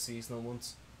beside the seasonal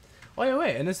ones. Oh yeah,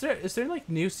 wait, and is there like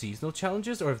new seasonal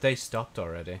challenges, or have they stopped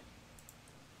already?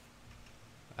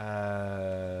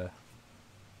 I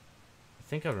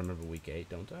think I remember week 8,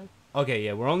 don't I? Okay,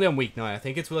 yeah, we're only on week 9. I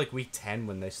think it's like week 10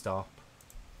 when they stop.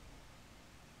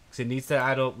 Because it needs to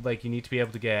add up, like, you need to be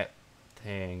able to get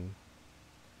Thing.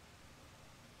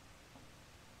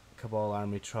 Cabal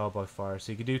Army Trial by Fire.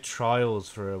 So you can do trials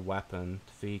for a weapon,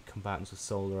 defeat combatants with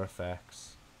solar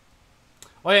effects.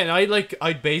 Oh yeah, and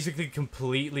I basically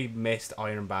completely missed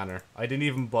Iron Banner. I didn't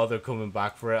even bother coming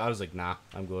back for it. I was like, nah,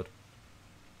 I'm good.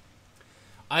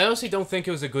 I honestly don't think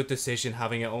it was a good decision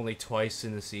having it only twice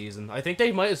in the season. I think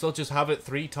they might as well just have it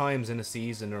 3 times in a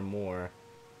season or more.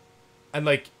 And,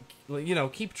 like, you know,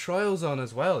 keep trials on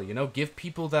as well, you know? Give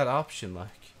people that option,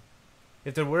 like.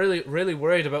 If they're really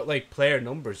worried about, like, player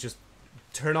numbers, just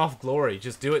turn off Glory.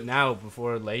 Just do it now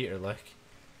before later, like.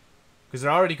 Because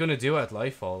they're already going to do it at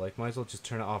Lightfall. Like, might as well just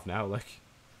turn it off now, like.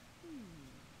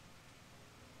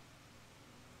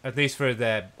 At least for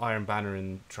the Iron Banner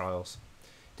and Trials.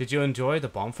 Did you enjoy the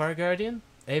Bonfire Guardian?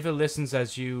 Ava listens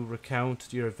as you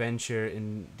recount your adventure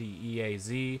in the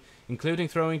EAZ, including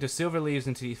throwing the silver leaves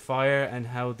into the fire and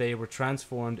how they were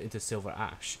transformed into silver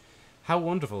ash. How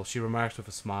wonderful, she remarked with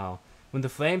a smile. When the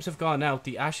flames have gone out,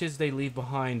 the ashes they leave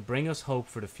behind bring us hope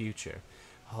for the future.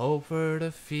 Hope for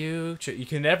the future. You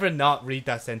can never not read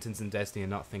that sentence in Destiny and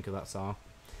not think of that song.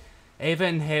 Ava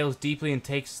inhales deeply and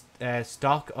takes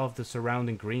stock of the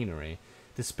surrounding greenery.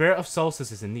 The spirit of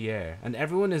Solstice is in the air, and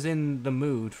everyone is in the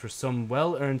mood for some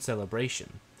well-earned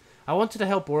celebration. I wanted to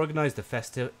help organize the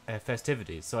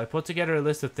festivities, so I put together a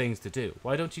list of things to do.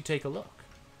 Why don't you take a look?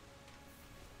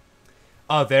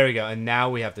 Oh, there we go. And now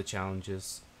we have the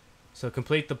challenges. So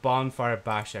complete the bonfire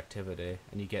bash activity,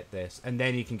 and you get this. And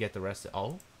then you can get the rest of...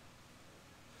 Oh?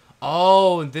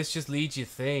 Oh, and this just leads you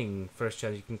thing. First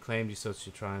challenge, you can claim you such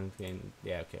to try and gain...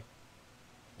 Yeah, okay.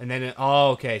 And then... oh,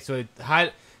 okay. So it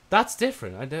had... That's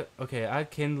different. Okay,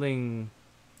 add kindling...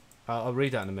 I'll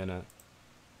read that in a minute.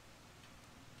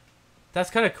 That's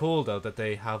kind of cool, though, that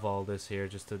they have all this here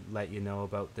just to let you know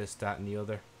about this, that, and the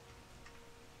other.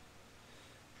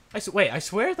 Wait, I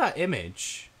swear that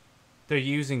image they're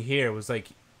using here was,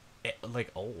 like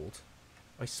old.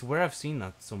 I swear I've seen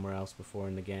that somewhere else before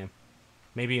in the game.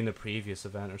 Maybe in the previous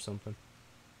event or something.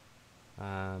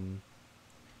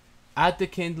 Add the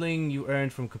kindling you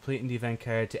earned from completing the event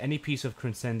card to any piece of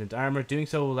transcendent armor. Doing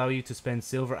so will allow you to spend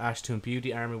silver ash to imbue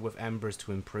the armor with embers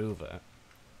to improve it.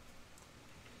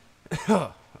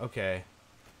 Okay.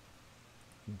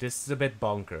 This is a bit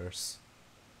bonkers.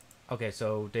 Okay,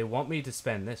 so they want me to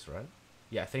spend this, right?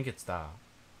 Yeah, I think it's that.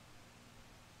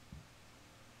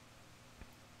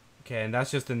 Okay, and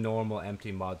that's just the normal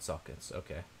empty mod sockets.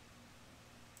 Okay.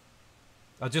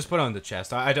 I'll just put on the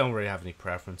chest. I don't really have any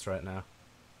preference right now.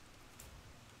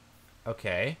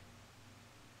 Okay.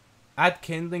 Add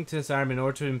kindling to this arm in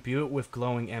order to imbue it with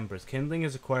glowing embers. Kindling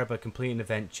is acquired by completing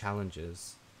event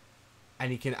challenges.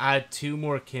 And you can add 2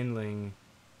 more kindling.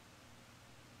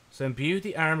 So imbue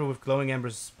the armor with glowing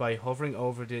embers by hovering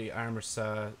over the armor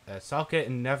socket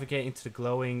and navigating to the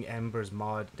glowing embers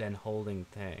mod, then holding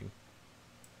thing.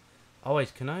 Oh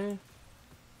wait, can I?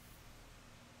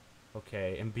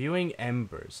 Okay, imbuing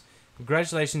embers.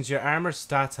 Congratulations, your armor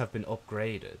stats have been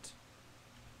upgraded.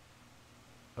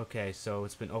 Okay, so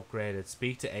it's been upgraded.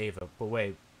 Speak to Ava. But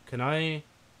wait, can I...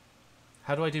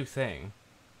 How do I do thing?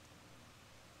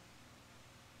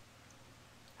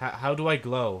 How do I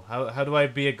glow? How do I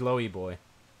be a glowy boy?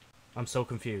 I'm so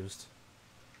confused.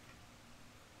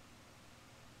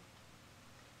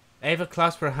 Ava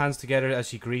clasps her hands together as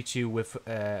she greets you with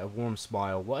a warm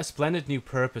smile. What a splendid new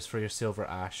purpose for your silver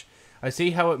ash. I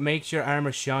see how it makes your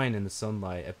armor shine in the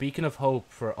sunlight, a beacon of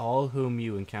hope for all whom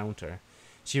you encounter.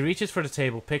 She reaches for the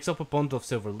table, picks up a bundle of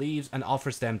silver leaves, and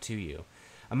offers them to you.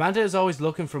 Amanda is always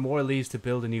looking for more leaves to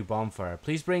build a new bonfire.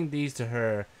 Please bring these to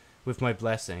her with my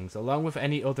blessings, along with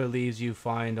any other leaves you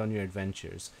find on your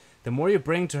adventures. The more you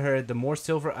bring to her, the more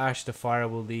silver ash the fire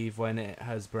will leave when it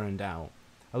has burned out.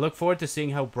 I look forward to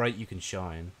seeing how bright you can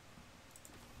shine.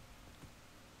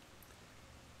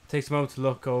 Takes a moment to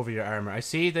look over your armor. I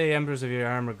see the embers of your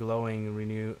armor glowing,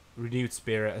 renewed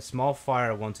spirit. A small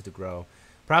fire wanted to grow.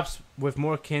 Perhaps with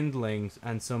more kindlings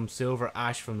and some silver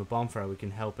ash from the bonfire, we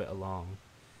can help it along.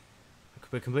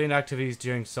 By completing activities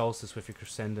during Solstice with your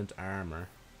transcendent armor.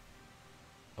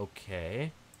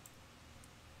 Okay.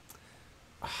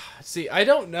 See, I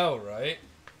don't know, right?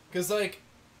 Because, like,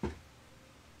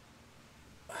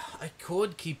 I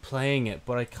could keep playing it,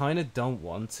 but I kind of don't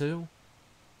want to.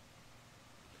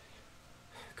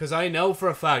 Because I know for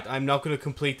a fact I'm not going to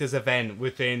complete this event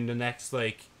within the next,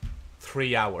 like,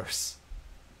 3 hours.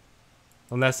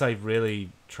 Unless I really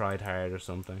tried hard or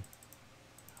something.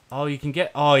 Oh, you can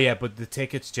get... Oh, yeah, but the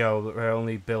tickets, Joe, are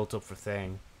only built up for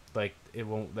thing. Like, it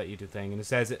won't let you do thing. And it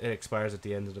says it expires at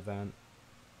the end of the event.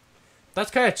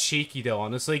 That's kind of cheeky, though,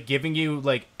 honestly. Giving you,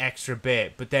 like, extra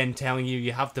bit, but then telling you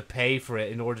you have to pay for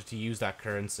it in order to use that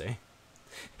currency.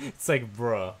 It's like,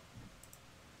 bruh.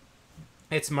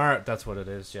 It's smart, that's what it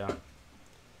is, yeah.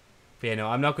 But yeah, no,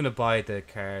 I'm not going to buy the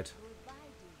card.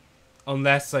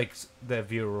 Unless, like, the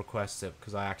viewer requests it,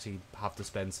 because I actually have to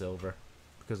spend silver.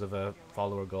 Because of a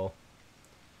follower goal.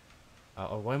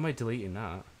 Oh, why am I deleting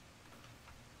that?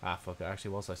 Ah, fuck it.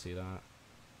 Actually, whilst I see that.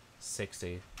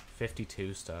 60.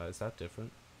 52 star. Is that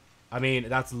different? I mean,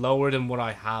 that's lower than what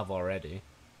I have already.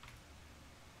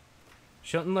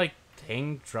 Shouldn't, like,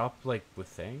 thing drop, like, with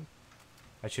thing?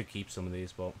 I should keep some of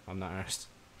these, but I'm not arsed.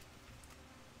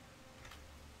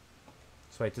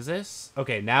 So wait, does this?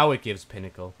 Okay, now it gives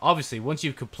pinnacle. Obviously, once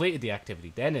you've completed the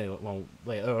activity, then it won't,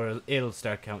 like, or it'll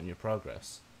start counting your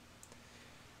progress.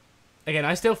 Again,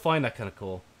 I still find that kind of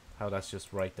cool. How that's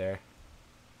just right there.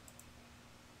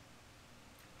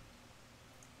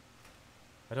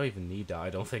 I don't even need that, I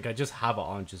don't think. I just have it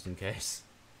on just in case.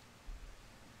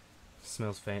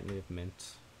 Smells faintly of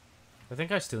mint. I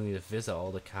think I still need to visit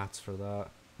all the cats for that.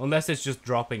 Unless it's just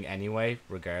dropping anyway,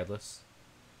 regardless.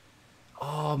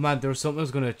 Oh man, there was something I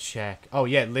was gonna check. Oh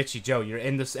yeah, literally, Joe, you're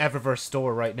in this Eververse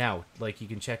store right now. Like, you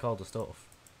can check all the stuff.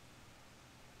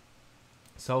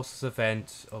 Solstice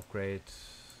event, upgrade.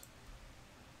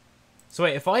 So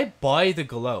wait, if I buy the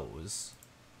glows...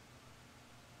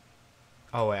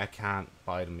 Oh wait, I can't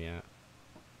buy them yet.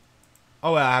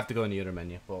 Oh wait, I have to go in the other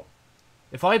menu, but...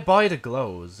 If I buy the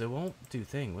glows, it won't do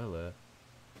thing, will it?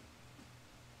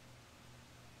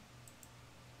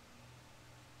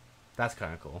 That's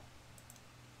kind of cool.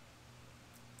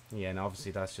 Yeah, and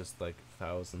obviously that's just like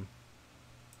 1,000.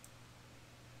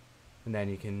 And then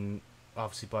you can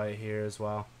obviously buy it here as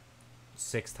well.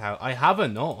 6,000. I have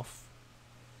enough.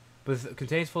 But it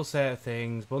contains full set of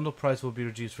things. Bundle price will be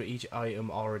reduced for each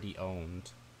item already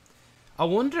owned. I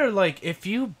wonder, like, if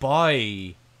you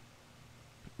buy,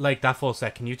 like, that full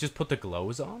set, can you just put the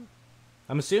glows on?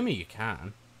 I'm assuming you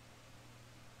can.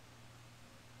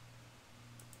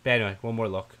 But anyway, one more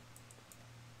look.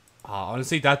 Oh,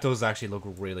 honestly, that does actually look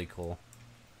really cool.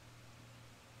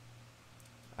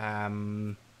 Yeah,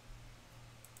 and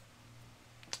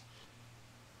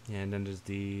then there's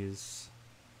these.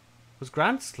 Was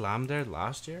Grand Slam there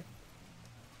last year?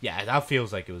 Yeah, that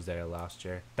feels like it was there last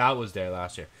year. That was there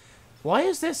last year. Why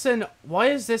is this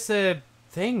a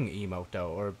thing emote though,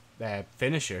 or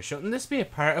finisher? Shouldn't this be a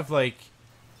part of like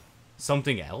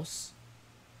something else?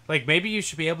 Like maybe you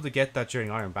should be able to get that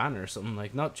during Iron Banner or something,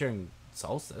 like not during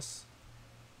Solstice.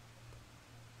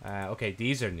 Okay,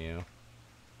 these are new.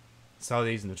 Saw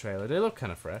these in the trailer. They look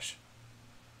kind of fresh.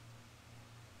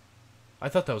 I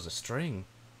thought that was a string.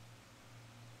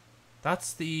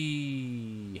 That's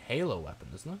the Halo weapon,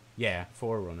 isn't it? Yeah,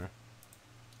 Forerunner.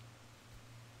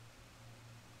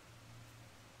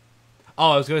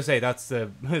 Oh, I was gonna say that's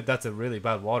the that's a really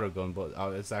bad water gun, but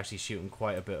it's actually shooting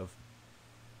quite a bit of.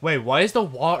 Wait, why is the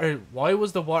water? Why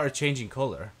was the water changing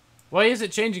color? Why is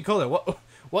it changing color?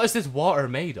 What is this water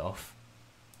made of?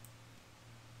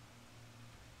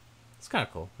 It's kind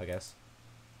of cool, I guess.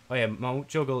 Oh yeah,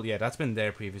 Juggle. Yeah, that's been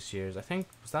there previous years. I think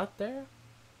was that there?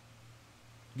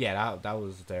 Yeah, that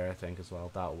was there. I think as well.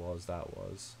 That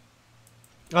was.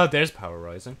 Oh, there's Power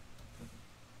Rising.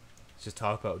 Let's just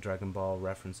talk about Dragon Ball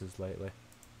references lately.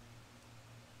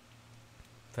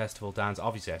 Festival Dance.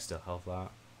 Obviously, I still have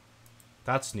that.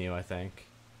 That's new, I think.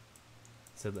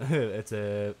 So it's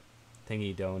a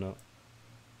thingy donut.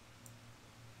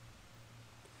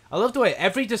 I love the way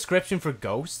every description for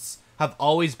ghosts have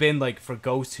always been like for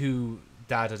ghosts who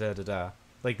da da da da da.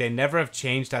 Like they never have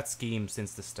changed that scheme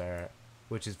since the start,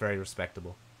 which is very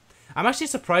respectable. I'm actually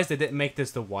surprised they didn't make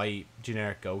this the white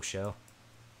generic ghost shell,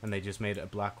 and they just made it a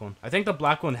black one. I think the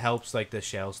black one helps like the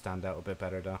shell stand out a bit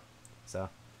better though. So,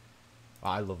 oh,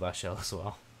 I love that shell as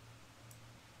well.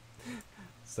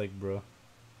 It's like, bro.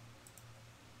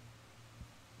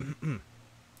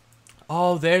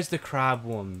 Oh, there's the crab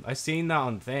one. I seen that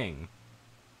on thing.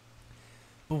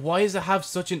 But why does it have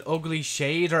such an ugly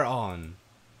shader on?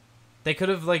 They could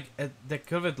have like they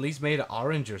could have at least made it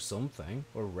orange or something,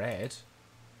 or red.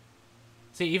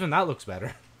 See, even that looks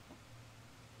better.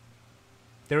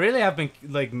 They really have been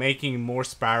like making more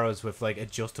sparrows with like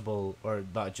adjustable, or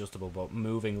not adjustable, but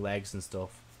moving legs and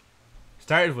stuff.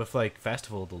 Started with like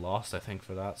Festival of the Lost, I think,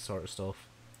 for that sort of stuff.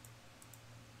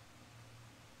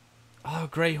 Oh,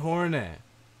 Grey Hornet.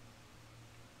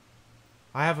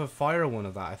 I have a fire one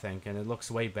of that, I think, and it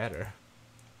looks way better.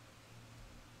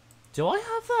 Do I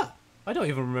have that? I don't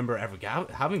even remember ever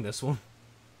having this one.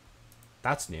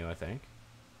 That's new, I think.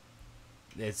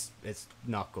 It's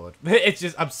not good. It's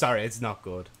just, I'm sorry, it's not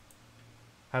good.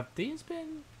 Have these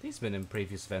been in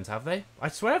previous events, have they? I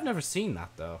swear I've never seen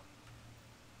that, though.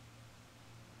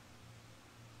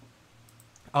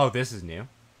 Oh, this is new.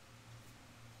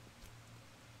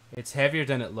 It's heavier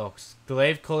than it looks.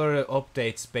 Glaive color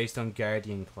updates based on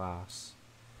Guardian class.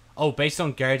 Oh, based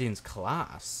on Guardian's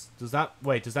class? Does that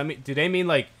mean, do they mean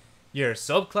like your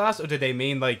subclass, or do they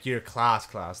mean like your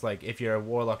class? Like if you're a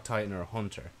Warlock, Titan, or a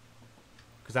Hunter?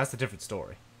 Because that's a different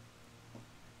story.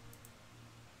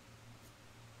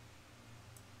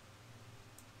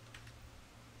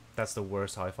 That's the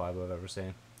worst high five I've ever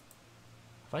seen.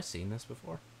 Have I seen this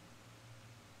before?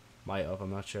 Might have, I'm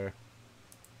not sure.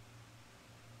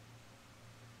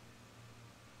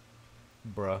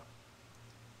 Bruh.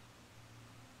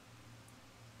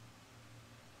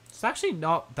 It's actually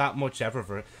not that much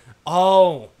Eververse.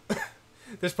 Oh!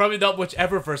 There's probably not much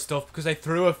Eververse stuff because I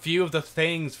threw a few of the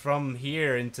things from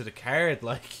here into the card,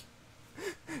 like...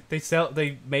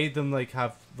 they made them, like,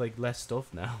 have, like, less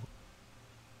stuff now.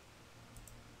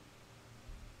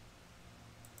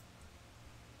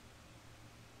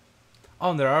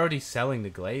 Oh, and they're already selling the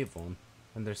Glaive one.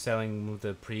 And they're selling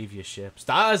the previous ships.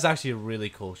 That is actually a really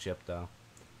cool ship, though.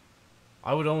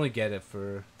 I would only get it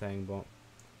for thing, but...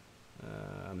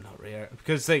 I'm not rare.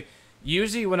 Because, like,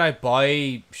 usually when I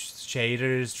buy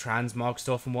shaders, transmog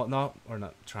stuff and whatnot, or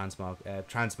not transmog,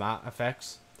 transmat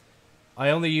effects, I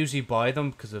only usually buy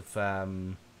them because of,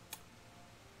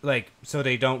 like, so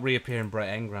they don't reappear in bright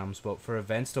engrams, but for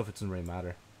event stuff it doesn't really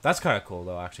matter. That's kind of cool,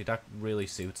 though, actually. That really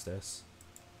suits this.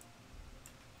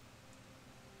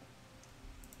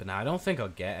 But nah, I don't think I'll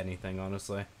get anything,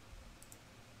 honestly.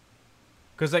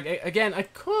 Because, like, again, I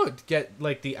could get,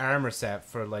 like, the armor set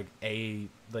for, like, a,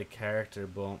 like, character,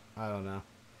 but I don't know.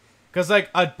 Because, like,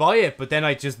 I'd buy it, but then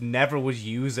I just never would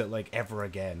use it, like, ever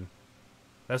again.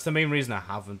 That's the main reason I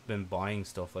haven't been buying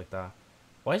stuff like that.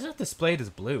 Why is that displayed as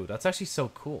blue? That's actually so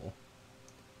cool.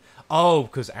 Oh,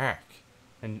 because Ark.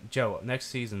 And, Joe, next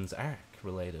season's Ark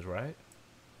related, right?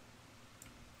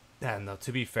 Yeah, no,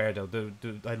 to be fair, though,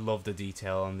 I love the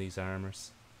detail on these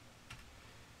armors.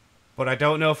 But I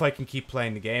don't know if I can keep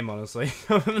playing the game, honestly.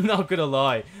 I'm not gonna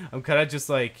lie. I'm kind of just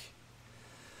like...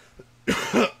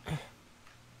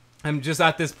 I'm just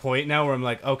at this point now where I'm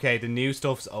like, okay, the new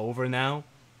stuff's over now.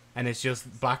 And it's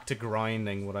just back to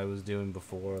grinding what I was doing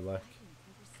before, like.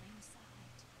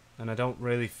 And I don't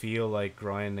really feel like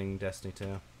grinding Destiny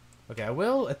 2. Okay, I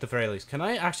will, at the very least. Can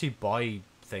I actually buy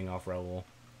thing off Raoul?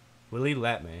 Will he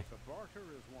let me? The barter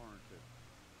is warranted.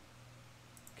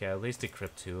 Okay, at least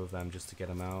decrypt 2 of them just to get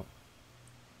them out.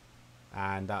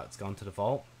 And that's gone to the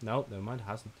vault. No, never mind, it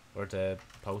hasn't. Or the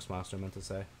postmaster, I meant to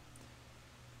say.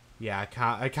 Yeah,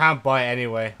 I can't buy it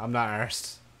anyway. I'm not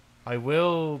arsed. I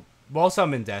will... Whilst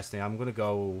I'm in Destiny, I'm gonna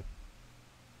go...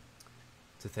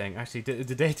 to thing. Actually, did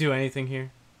they do anything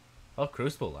here? Oh,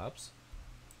 Crucible Labs.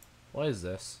 What is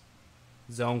this?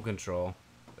 Zone control.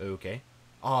 Okay.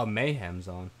 Oh, Mayhem's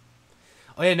on.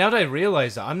 Oh yeah, now that I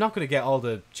realise that, I'm not going to get all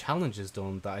the challenges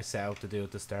done that I set out to do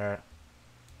at the start.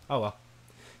 Oh well.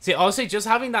 See, honestly, just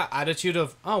having that attitude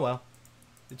of, oh well,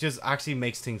 it just actually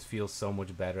makes things feel so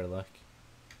much better, like.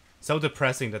 So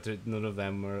depressing that none of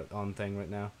them are on thing right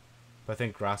now. But I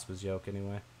think Grasp is a joke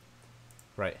anyway.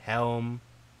 Right, Helm.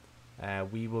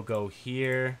 We will go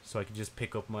here, so I can just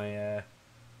pick up my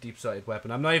deep-sighted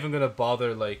weapon. I'm not even going to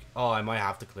bother, like, oh, I might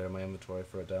have to clear my inventory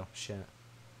for it, though. Shit.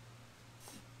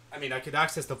 I mean, I could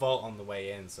access the vault on the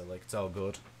way in, so, like, it's all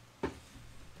good.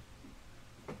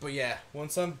 But, yeah,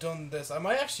 once I'm done this, I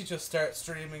might actually just start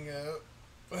streaming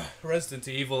Resident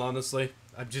Evil, honestly.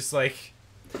 I'm just, like,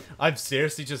 I'm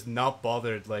seriously just not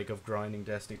bothered, like, of grinding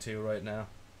Destiny 2 right now.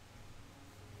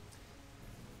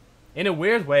 In a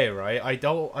weird way, right?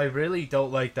 I really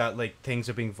don't like that, like, things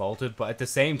are being vaulted, but at the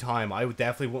same time, I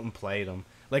definitely wouldn't play them.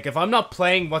 Like, if I'm not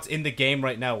playing what's in the game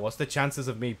right now, what's the chances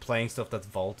of me playing stuff that's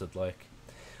vaulted, like?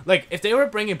 Like, if they were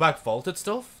bringing back vaulted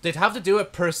stuff, they'd have to do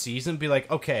it per season, be like,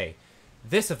 okay,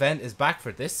 this event is back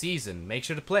for this season, make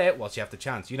sure to play it whilst you have the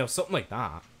chance. You know, something like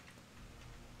that.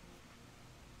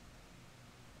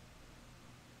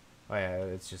 Oh yeah,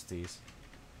 it's just these.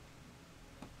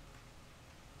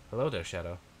 Hello there,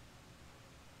 Shadow.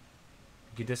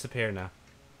 You can disappear now.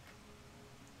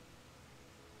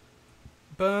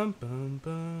 Bum bum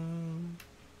bum.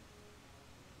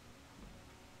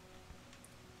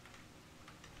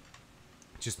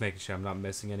 Just making sure I'm not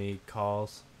missing any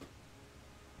calls.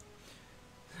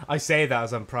 I say that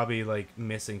as I'm probably like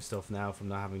missing stuff now from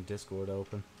not having Discord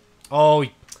open. Oh,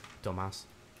 dumbass.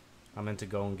 I meant to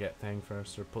go and get thing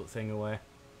first, or put thing away.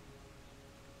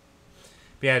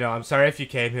 But yeah, no, I'm sorry if you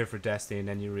came here for Destiny and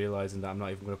then you're realizing that I'm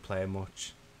not even going to play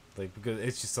much. Like, because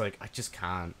it's just like, I just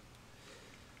can't.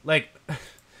 Like,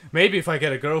 maybe if I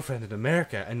get a girlfriend in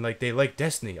America and like they like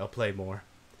Destiny, I'll play more.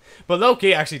 But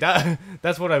low-key, actually,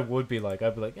 that's what I would be like.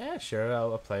 I'd be like, yeah, sure,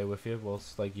 I'll play with you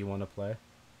whilst like you want to play.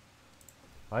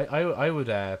 I would,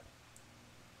 I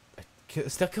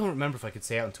still can't remember if I could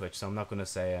say it on Twitch, so I'm not going to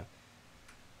say it.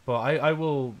 But I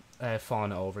will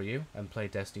fawn over you and play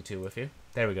Destiny 2 with you.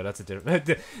 There we go, that's a different...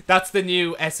 That's the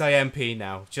new SIMP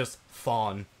now, just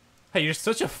fawn. Hey, you're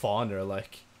such a fawner,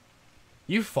 like...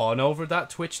 You fawn over that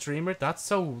Twitch streamer? That's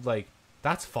so, like...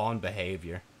 That's fawn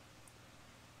behavior.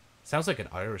 Sounds like an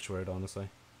Irish word, honestly.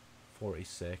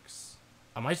 46.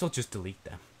 I might as well just delete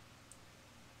them.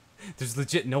 There's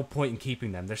legit no point in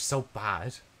keeping them. They're so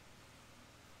bad.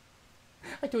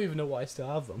 I don't even know why I still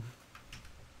have them.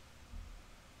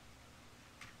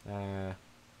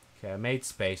 Okay, I made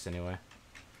space anyway.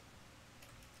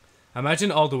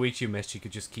 Imagine all the weeks you missed, you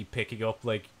could just keep picking up,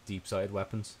 like, deep-sighted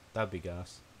weapons. That'd be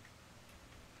gas.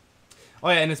 Oh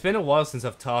yeah, and it's been a while since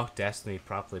I've talked Destiny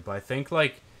properly, but I think,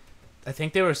 like... I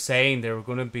think they were saying they were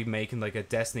going to be making, like, a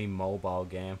Destiny mobile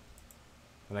game.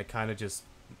 And I kind of just...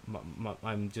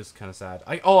 I'm just kind of sad.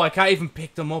 I can't even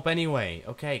pick them up anyway.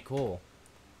 Okay, cool.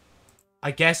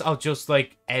 I guess I'll just,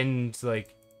 like, end,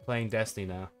 like, playing Destiny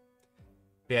now.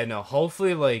 But yeah, no,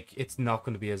 hopefully, like, it's not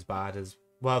going to be as bad as...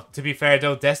 Well, to be fair,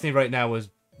 though, Destiny right now is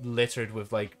littered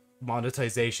with, like,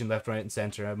 monetization left, right, and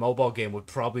center. A mobile game would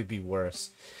probably be worse.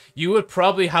 You would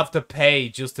probably have to pay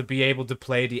just to be able to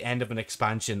play the end of an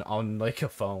expansion on, like, a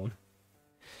phone.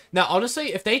 Now,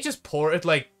 honestly, if they just ported,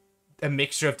 like, a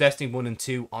mixture of Destiny 1 and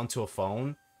 2 onto a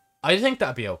phone, I think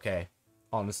that'd be okay,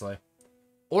 honestly.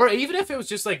 Or even if it was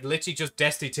just, like, literally just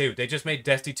Destiny 2. They just made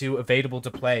Destiny 2 available to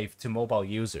play to mobile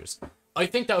users. I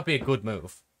think that would be a good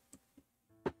move.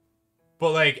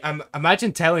 But, like,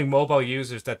 imagine telling mobile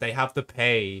users that they have to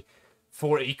pay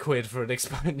 40 quid for an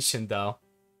expansion, though.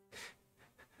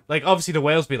 Like, obviously the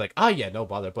whales be like, ah, yeah, no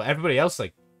bother. But everybody else,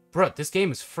 like, bro, this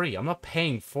game is free. I'm not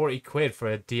paying 40 quid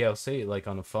for a DLC, like,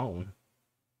 on a phone.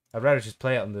 I'd rather just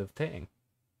play it on the thing.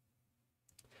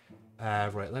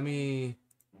 Right, let me...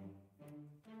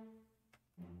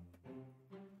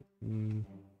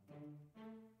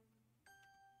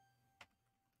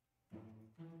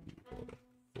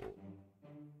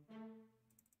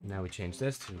 Now we change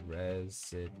this to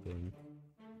Resident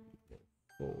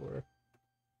 4.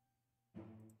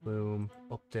 Boom.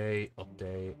 Update,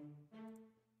 update.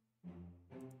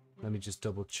 Let me just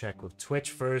double check with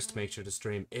Twitch first, make sure the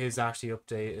stream is actually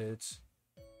updated.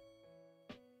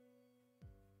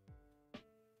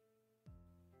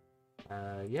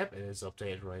 Yep, it is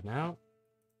updated right now.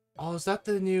 Oh, is that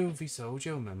the new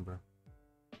Visojo member?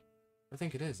 I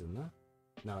think it is, isn't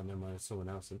it? No, never mind, it's someone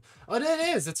else. Oh, it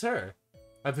is, it's her.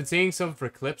 I've been seeing some of her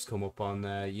clips come up on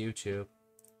YouTube.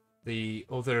 The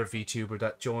other VTuber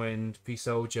that joined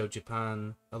Visojo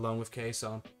Japan along with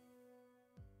K-Son.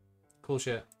 Cool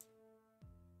shit.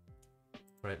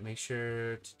 Right, make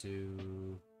sure to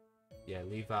do... Yeah,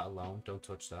 leave that alone. Don't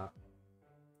touch that.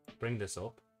 Bring this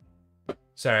up.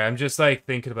 Sorry, I'm just, like,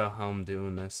 thinking about how I'm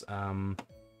doing this.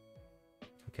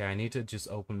 Okay, I need to just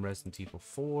open Resident Evil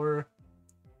 4.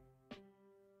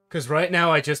 Because right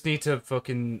now I just need to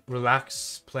fucking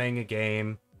relax playing a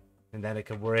game. And then I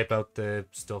can worry about the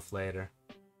stuff later.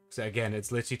 So again,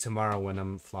 it's literally tomorrow when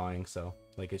I'm flying, so,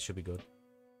 like, it should be good.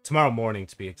 Tomorrow morning,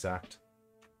 to be exact.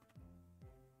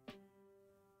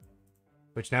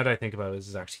 Which, now that I think about it, this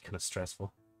is actually kind of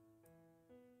stressful.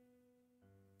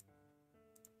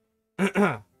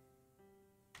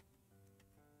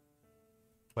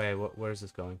 Wait, where's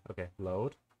this going? Okay,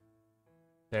 load.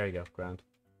 There you go, grand.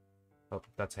 Oh,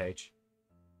 that's H.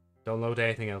 Don't load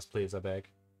anything else, please, I beg.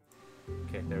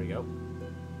 Okay, there we go.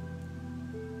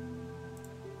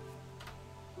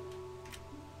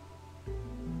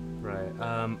 Right,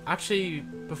 actually,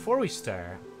 before we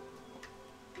start,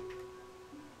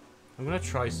 I'm gonna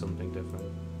try something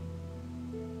different.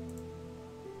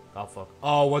 Oh, fuck.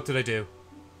 Oh, what did I do?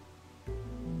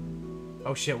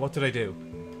 Oh, shit, what did I do?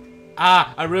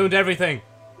 Ah, I ruined everything!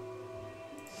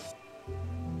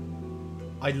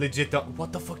 I legit don't...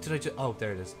 What the fuck did I just... Oh,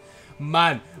 there it is.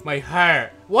 Man, my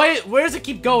heart. Why? Where does it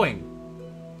keep going?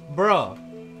 Bruh.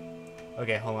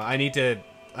 Okay, hold on. I need to...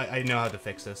 I know how to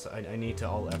fix this. I need to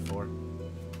Alt F4.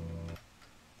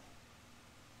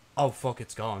 Oh, fuck,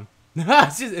 it's gone.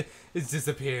 It's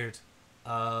disappeared.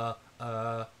 Okay,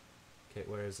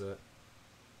 where is it?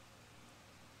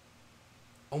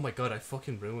 Oh my god, I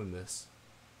fucking ruined this.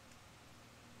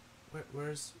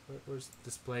 Where's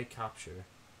display capture?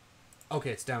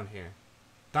 Okay, it's down here.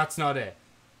 That's not it.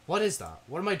 What is that?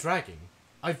 What am I dragging?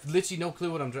 I've literally no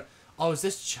clue what I'm dragging. Oh, is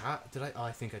this chat? Did I? Oh,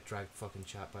 I think I dragged fucking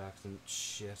chat by accident.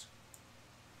 Shit.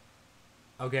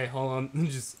 Okay, hold on.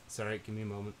 Just... Sorry, give me a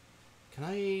moment. Can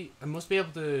I must be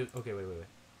able to... Okay, wait.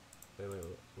 Wait.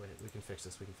 We can fix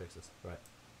this. We can fix this. Right.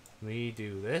 Let me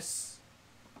do this.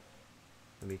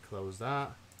 Let me close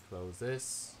that. Close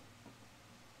this.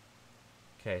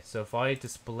 Okay, so if I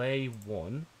display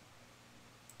 1...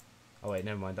 Oh wait,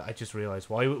 never mind. I just realized.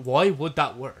 Why would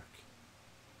that work?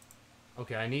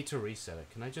 Okay, I need to reset it.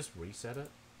 Can I just reset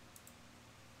it?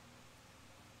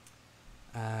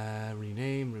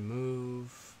 Rename,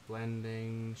 remove,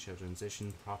 blending, show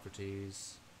transition,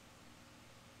 properties.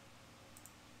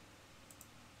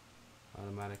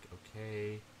 Automatic,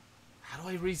 okay. How do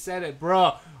I reset it?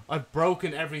 Bro, I've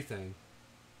broken everything.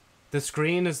 The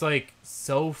screen is like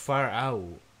so far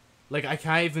out. Like, I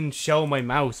can't even show my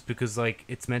mouse because, like,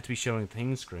 it's meant to be showing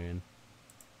thing screen.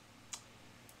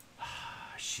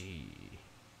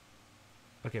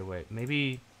 Okay, wait.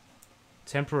 Maybe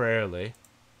temporarily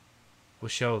we'll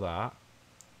show that.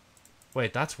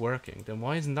 Wait, that's working. Then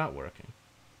why isn't that working?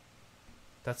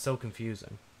 That's so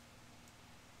confusing.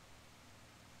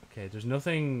 Okay, there's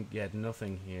nothing... Yeah,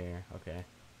 nothing here. Okay.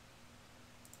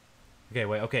 Okay,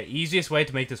 wait. Okay, easiest way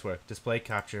to make this work. Display,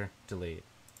 capture, delete.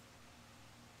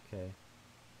 Okay.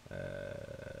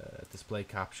 Display,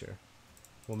 capture.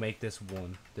 We'll make this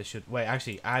 1. This should... Wait,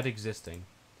 actually, add existing.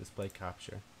 Display,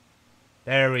 capture.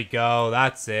 There we go.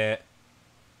 That's it.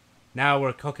 Now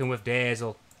we're cooking with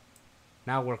Dazzle.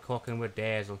 Now we're cooking with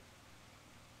Dazzle.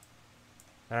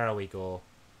 There we go.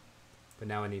 But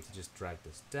now I need to just drag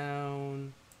this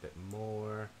down. A bit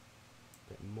more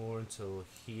until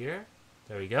here.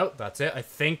 There we go. That's it. I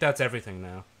think that's everything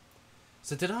now.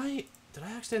 So did I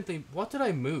accidentally... What did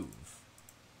I move?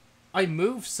 I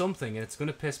moved something and it's going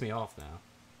to piss me off now.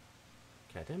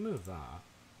 Okay, I didn't move that.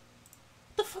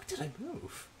 What the fuck did I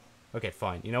move? Okay,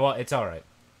 fine. You know what? It's alright.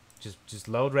 Just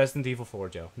load Resident Evil 4,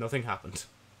 Joe. Nothing happened.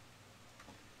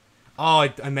 Oh,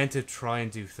 I meant to try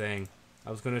and do thing. I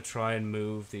was going to try and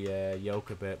move the yoke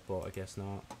a bit, but I guess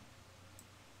not.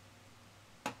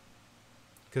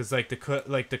 Because, like,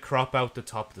 the crop out the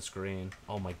top of the screen.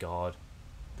 Oh my god.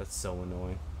 That's so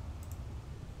annoying.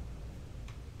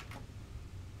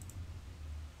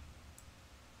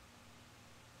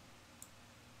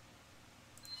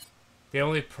 The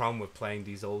only problem with playing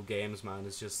these old games, man,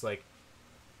 is just, like,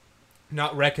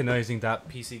 not recognizing that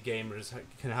PC gamers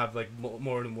can have, like,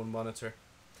 more than one monitor.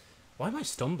 Why am I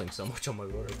stumbling so much on my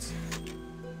words?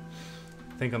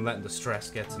 I think I'm letting the stress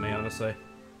get to me, honestly.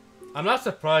 I'm not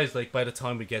surprised, like, by the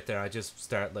time we get there, I just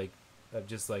start, like, I'm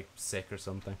just, like, sick or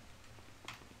something.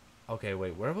 Okay,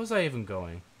 wait, where was I even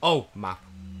going? Oh, map.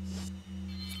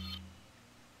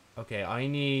 Okay, I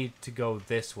need to go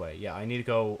this way. Yeah, I need to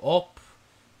go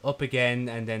up again,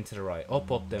 and then to the right.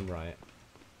 Up, then right.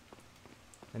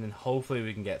 And then hopefully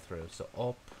we can get through. So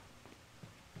up.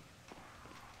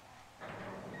 I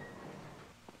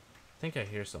think I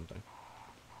hear something.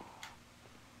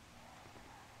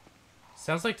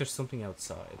 Sounds like there's something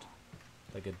outside.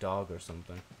 Like a dog or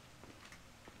something.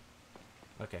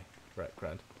 Okay, right,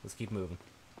 grand. Let's keep moving.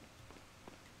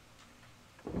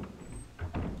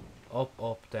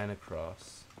 Up, then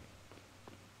across.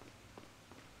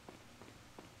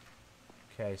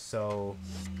 Okay, so...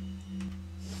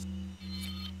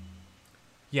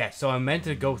 Yeah, so I'm meant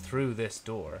to go through this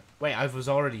door. Wait, I was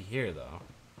already here, though.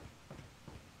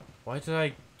 Why did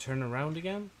I turn around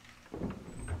again?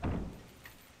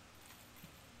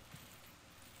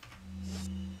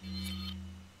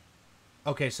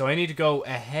 Okay, so I need to go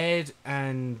ahead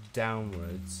and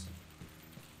downwards.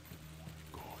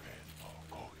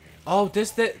 Oh,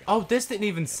 this didn't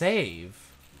even save.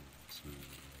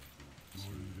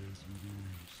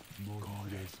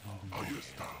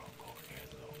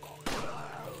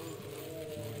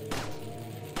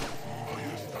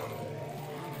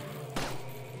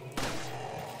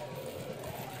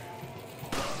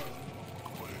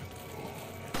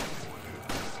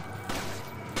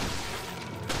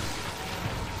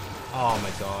 Oh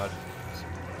my god.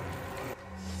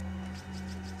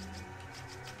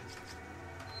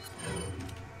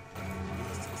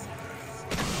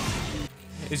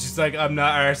 It's just like, I'm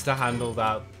not arsed to handle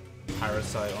that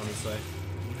parasite, honestly.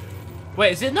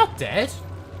 Wait, is it not dead?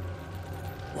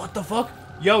 What the fuck?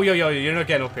 Yo, you're not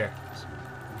getting up here.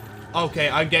 Okay,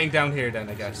 I'm getting down here then,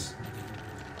 I guess.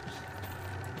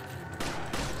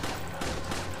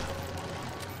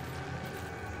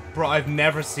 Bro, I've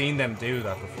never seen them do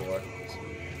that before.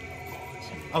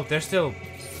 Oh, they're still...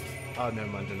 Oh, never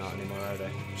mind, they're not anymore, are they?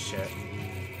 Shit.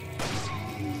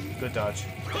 Good dodge.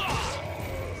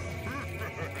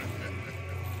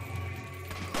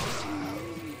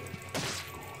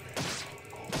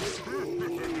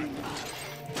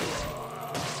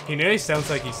 He nearly sounds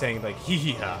like he's saying, like,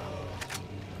 hee-hee-ha.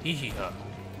 Hee-hee-ha.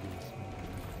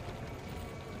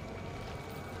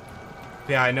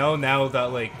 Yeah, I know now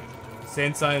that, like,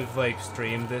 since I've, like,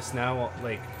 streamed this now,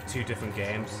 like, 2 different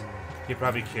games, you're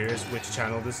probably curious which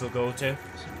channel this will go to.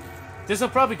 This will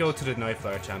probably go to the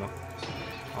JosephniteFlyer channel,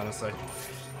 honestly.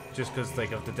 Just because,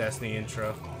 like, of the Destiny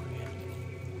intro.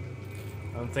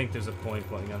 I don't think there's a point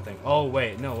putting on thing. Oh,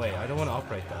 wait, no, wait, I don't want to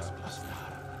operate that.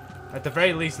 At the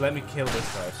very least, let me kill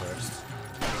this guy first.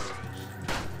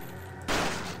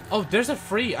 Oh, there's a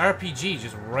free RPG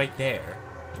just right there.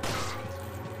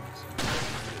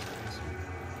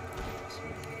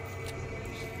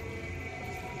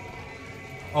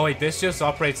 Oh wait, this just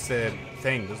operates the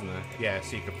thing, doesn't it? Yeah,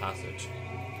 secret passage.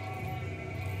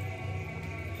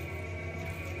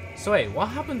 So wait, what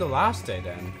happened the last day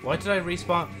then? Why did I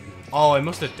respawn? Oh, I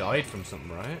must have died from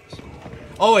something, right?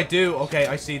 Oh, I do. Okay,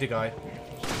 I see the guy.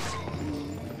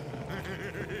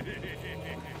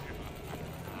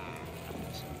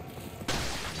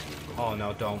 Oh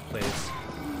no, don't, please.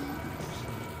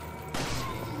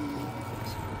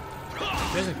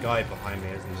 There's a guy behind me,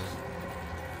 isn't there?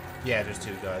 Yeah, there's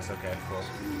two guys. Okay, cool.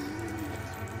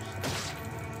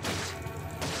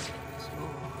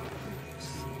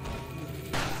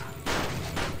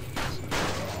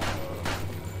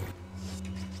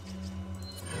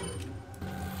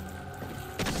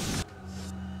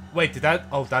 Wait, did that...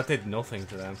 Oh, that did nothing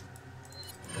to them.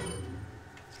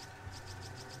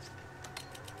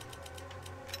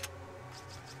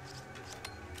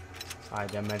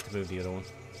 Alright, I meant to move the other one.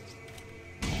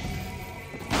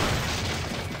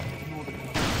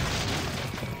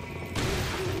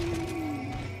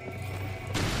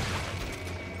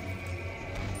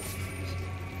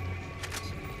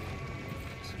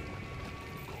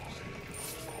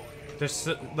 There's,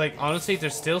 like, honestly,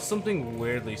 there's still something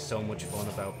weirdly so much fun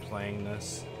about playing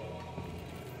this.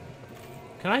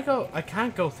 Can I go? I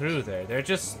can't go through there. They're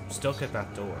just stuck at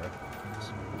that door.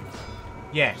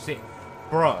 Yeah, see?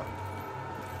 Bruh.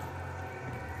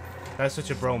 That's such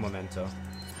a bro memento.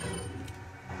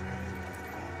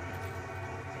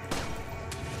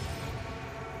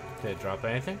 Did it drop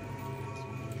anything?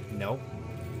 Nope.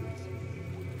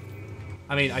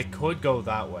 I mean, I could go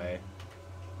that way.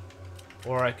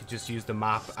 Or I could just use the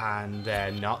map and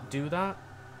not do that.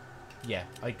 Yeah,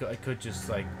 I could just,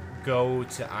 like, go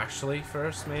to Ashley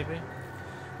first, maybe.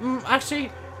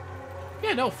 Actually,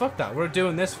 yeah, no, fuck that. We're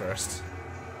doing this first.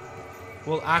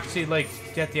 We'll actually, like,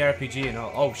 get the RPG and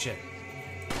all. Oh, shit.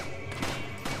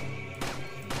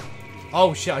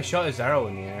 Oh, shit, I shot his arrow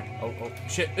in the air. Oh,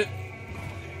 shit.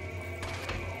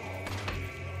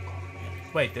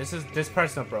 Wait, this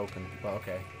part's not broken. But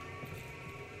okay.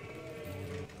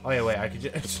 Oh, yeah, wait, I could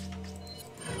just...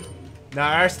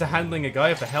 Now, arse to handling a guy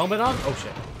with a helmet on? Oh,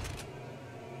 shit.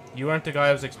 You weren't the guy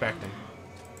I was expecting.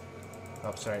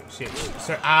 Oh, sorry. Shit.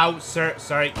 Sir, ow, sir.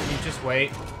 Sorry, can you just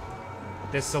wait?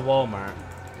 This is a Walmart.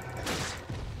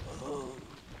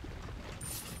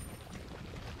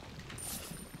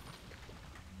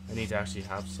 I need to actually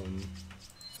have some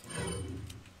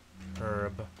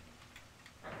herb.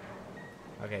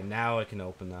 Okay, now I can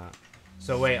open that.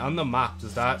 So wait, on the map,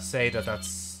 does that say that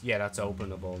that's... Yeah, that's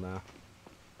openable now.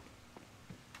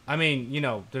 I mean, you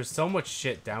know, there's so much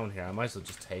shit down here. I might as well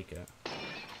just take it.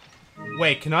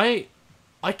 Wait, can I...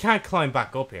 I can't climb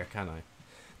back up here, can I?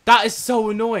 That is so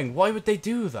annoying. Why would they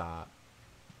do that?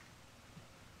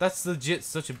 That's legit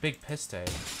such a big piss take.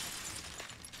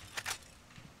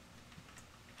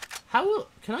 How will...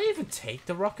 Can I even take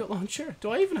the rocket launcher?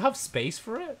 Do I even have space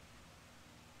for it?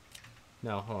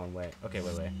 No, hold on, wait. Okay,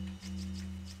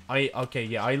 wait. Okay,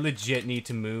 yeah, I legit need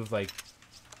to move, like,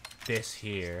 this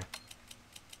here.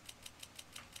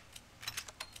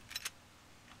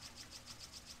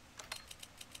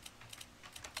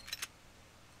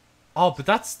 Oh, but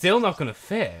that's still not gonna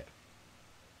fit.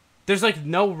 There's, like,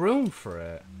 no room for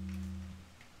it.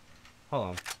 Hold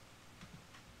on.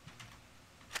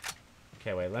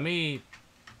 Okay, wait, let me...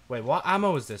 Wait, what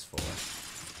ammo is this for?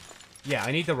 Yeah,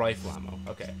 I need the rifle ammo.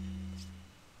 Okay.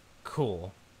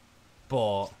 Cool.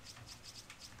 But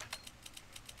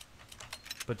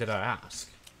did I ask?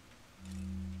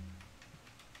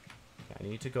 Okay, I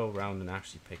need to go around and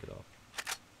actually pick it up.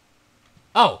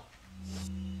 Oh!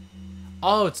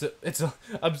 Oh, it's a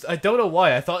I don't know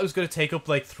why. I thought it was going to take up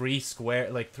like 3 square,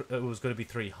 like it was going to be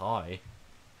 3 high.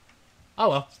 Oh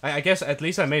well, I guess at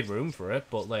least I made room for it,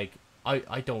 but like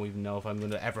I don't even know if I'm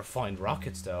going to ever find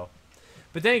rockets though.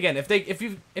 But then again, if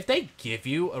they give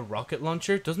you a rocket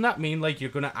launcher, doesn't that mean like you're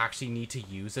going to actually need to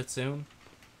use it soon?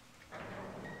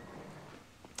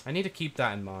 I need to keep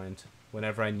that in mind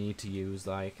whenever I need to use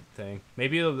like thing.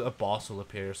 Maybe a boss will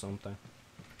appear or something.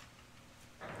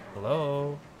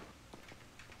 Hello?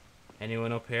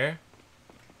 Anyone up here?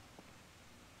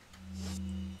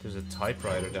 There's a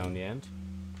typewriter down the end.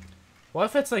 What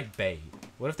if it's like bait?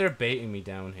 What if they're baiting me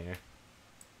down here?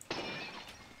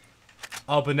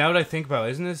 Oh, but now that I think about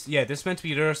it, isn't this... Yeah, this is meant to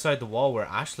be the other side of the wall where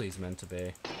Ashley's meant to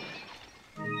be.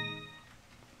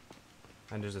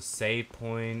 And there's a save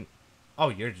point. Oh,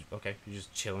 you're... Okay, you're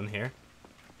just chilling here.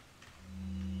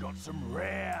 Got some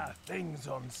rare things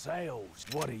on sale.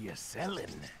 What are you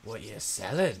selling? What you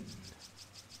selling?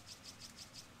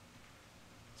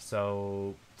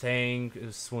 So, thing,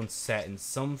 this one's set in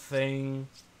something.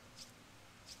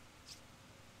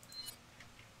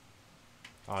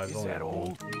 Oh, Is that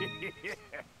all?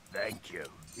 Thank you.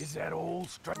 Is that all?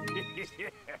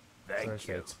 Thank First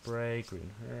you. aid spray,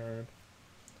 green herb.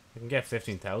 I can get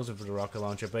 15,000 for the rocket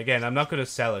launcher, but again, I'm not going to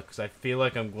sell it because I feel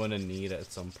like I'm going to need it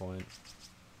at some point.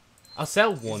 I'll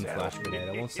sell one flash grenade.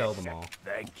 I won't sell them all.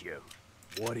 Thank you.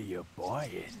 What are you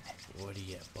buying? What are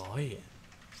you buying?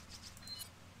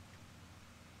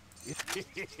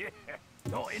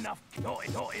 Not enough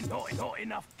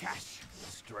cash,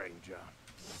 stranger.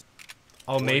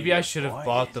 Oh, maybe are I you should have buying?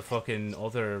 bought the fucking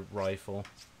other rifle.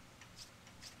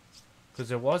 Because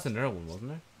there was another one, wasn't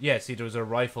there? Yeah, see, there was a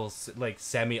rifle, like,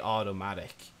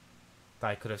 semi-automatic that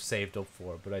I could have saved up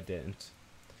for, but I didn't.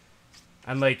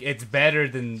 And, like, it's better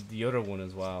than the other one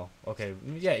as well. Okay,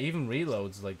 yeah, even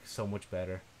reload's, like, so much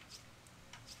better.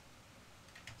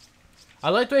 I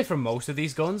like the way for most of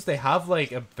these guns, they have,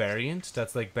 like, a variant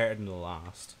that's, like, better than the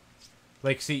last.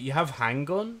 Like, see, you have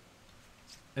handgun,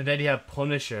 and then you have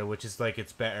Punisher, which is, like,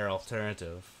 its better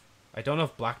alternative. I don't know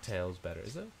if Blacktail's better,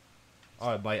 is it?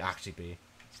 Oh, it might actually be.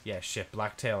 Yeah, shit,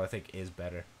 Blacktail, I think, is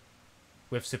better.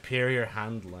 With superior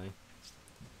handling.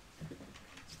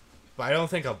 But I don't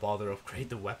think I'll bother to upgrade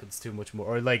the weapons too much more.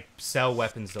 Or, like, sell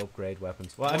weapons to upgrade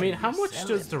weapons. Well, I mean, how much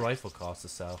does the rifle cost to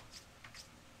sell?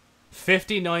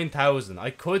 59,000.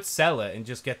 I could sell it and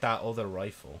just get that other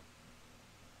rifle.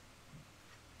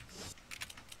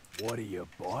 What are you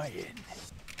buying?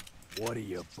 What are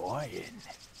you buying?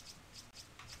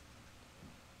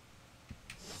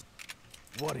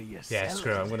 What are you Yeah, selling?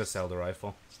 screw it. I'm going to sell the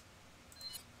rifle.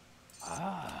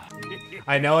 Ah.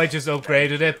 I know I just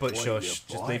upgraded it, but What are you shush.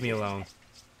 Just leave me buying? alone.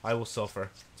 I will suffer.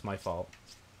 It's my fault.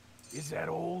 Is that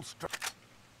all?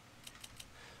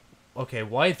 Okay,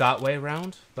 why that way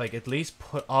around? Like, at least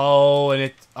put... Oh, and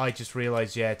it... I just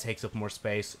realized, yeah, it takes up more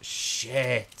space.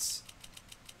 Shit.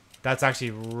 That's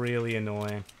actually really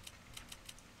annoying.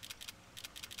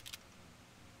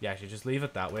 Yeah, actually, just leave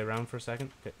it that way around for a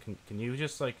second. Can you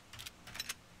just, like...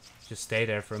 Just stay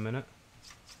there for a minute?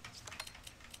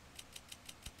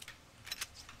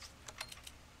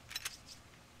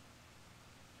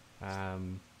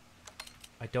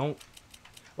 I don't...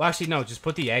 Well, actually, no. Just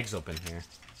put the eggs up in here.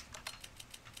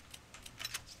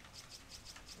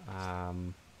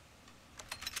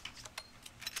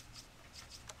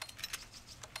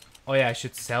 Oh yeah, I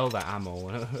should sell the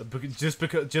ammo.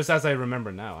 just as I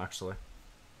remember now, actually.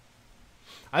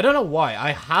 I don't know why.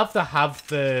 I have to have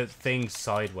the thing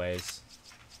sideways.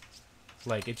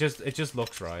 Like, it just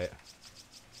looks right.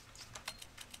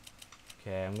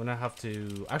 Okay, I'm gonna have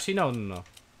to... Actually, no.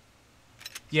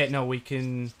 Yeah, no, we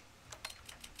can...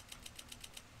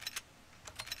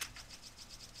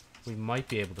 We might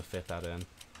be able to fit that in.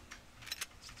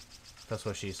 That's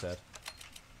what she said.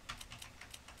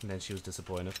 And then she was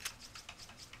disappointed.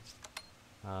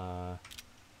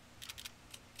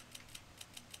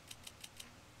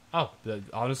 Oh,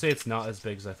 honestly, it's not as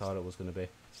big as I thought it was going to be.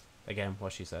 Again,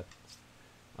 what she said.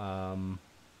 Right.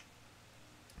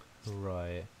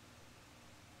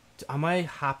 Am I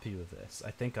happy with this?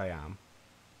 I think I am.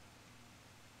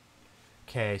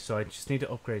 Okay, so I just need to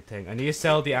upgrade thing. I need to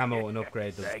sell the ammo and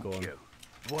upgrade this Thank gun. you.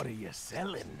 What are you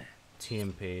selling?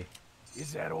 TMP.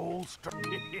 Is that all?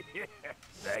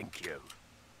 Thank you.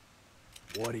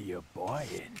 What are you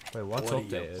buying? Wait, what's what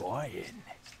updated? Are you buying?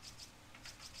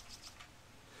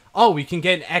 Oh, we can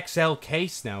get an XL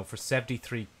case now for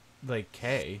 73, like,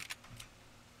 K.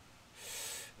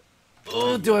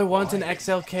 Oh, do I want an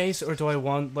XL case or do I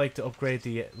want, like, to upgrade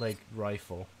the, like,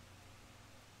 rifle?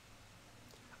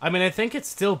 I mean, I think it's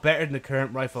still better than the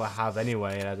current rifle I have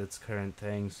anyway at its current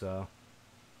thing, so...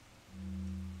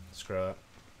 Screw it.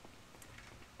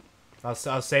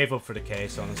 I'll save up for the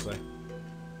case, honestly.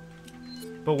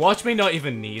 But watch me not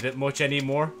even need it much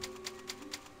anymore.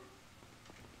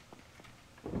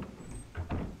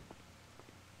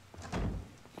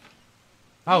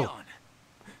 Oh. Leon,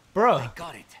 Bruh. I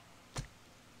got it.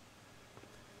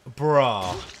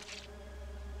 Bruh.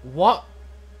 What?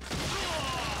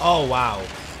 Oh, wow.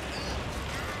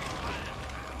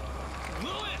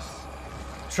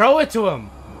 Throw it to him.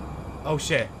 Oh,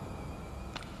 shit.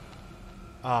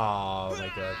 Oh,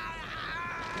 my God.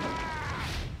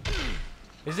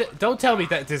 Is it? Don't tell me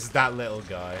that this is that little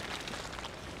guy.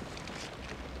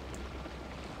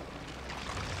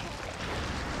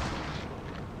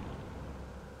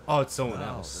 Oh, it's someone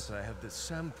else. Now that I have the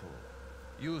sample,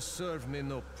 you serve me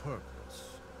no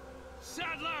purpose.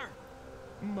 Sadler!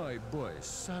 My boy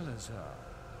Salazar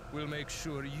will make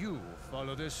sure you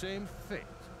follow the same fate.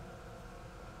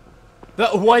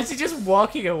 Why is he just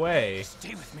walking away?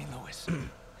 Stay with me, Louis.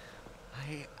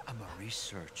 I am a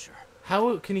researcher.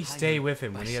 How can he stay Hired with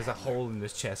him by when he has a Sadler. hole in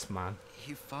his chest, man?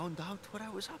 He found out what I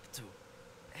was up to.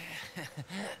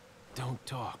 Don't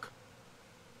talk.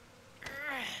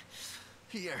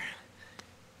 Here.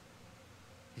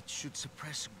 It should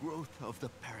suppress growth of the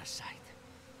parasite.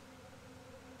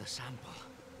 The sample.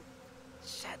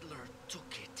 Sadler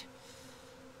took it.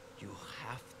 You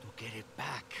have to get it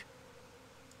back.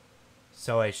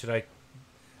 So, should I...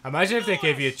 Imagine if they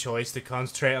gave you a choice to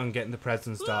concentrate on getting the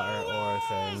president's daughter or a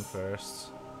thing first.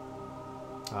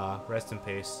 Ah, rest in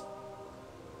peace.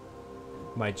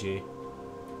 My G.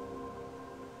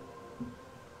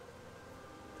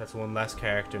 That's one less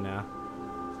character now.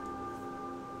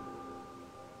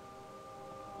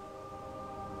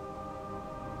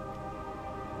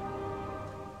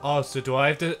 Oh, so do I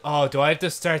have to... Oh, do I have to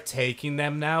start taking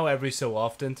them now every so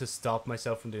often to stop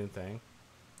myself from doing thing?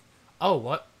 Oh,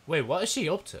 what? Wait, what is she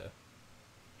up to?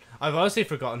 I've honestly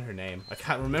forgotten her name. I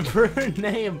can't remember her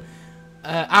name.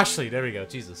 Ashley, there we go.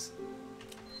 Jesus.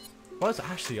 What is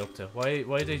Ashley up to? Why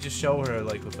did they just show her,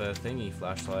 like, with a thingy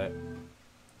flashlight?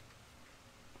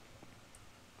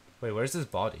 Wait, where's his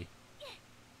body?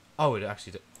 Oh, it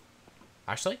actually did.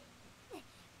 Ashley?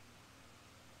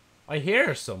 I hear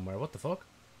her somewhere. What the fuck?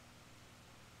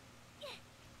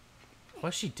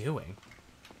 What's she doing?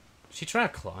 Is she trying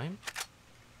to climb?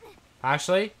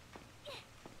 Ashley?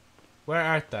 Where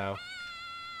art thou?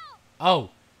 Oh!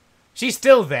 She's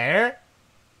still there?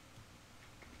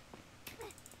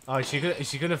 Oh, is she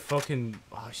gonna fucking...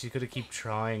 Oh, she's gonna keep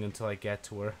trying until I get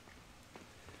to her.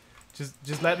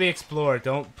 Just let me explore.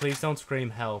 Please don't scream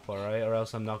help, alright? Or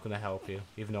else I'm not gonna help you.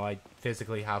 Even though I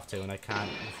physically have to and I can't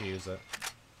refuse it.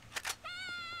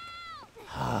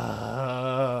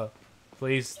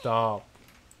 Please stop.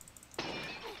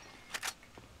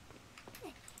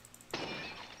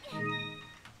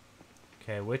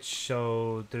 Okay,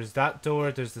 there's that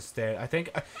door, there's the stair. I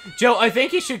think, Joe, I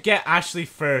think you should get Ashley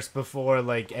first before,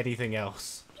 like, anything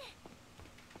else.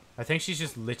 I think she's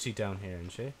just literally down here,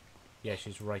 isn't she? Yeah,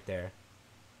 she's right there.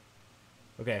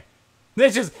 Okay.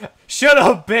 Shut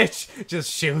up, bitch!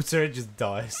 Just shoots her, just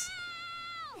dies.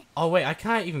 Oh, wait, I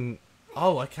can't even,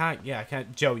 I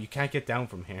can't, Joe, you can't get down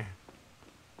from here.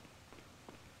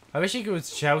 I wish you could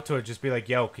shout to her, just be like,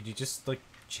 yo, could you just, like,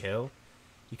 chill?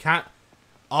 You can't.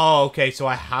 Oh, okay, so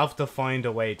I have to find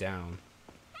a way down.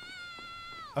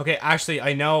 Okay, actually,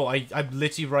 I know. I'm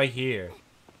literally right here.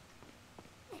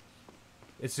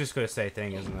 It's just gonna say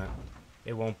thing, isn't it?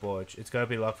 It won't budge. It's gotta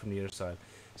be locked from the other side.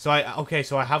 So okay,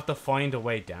 so I have to find a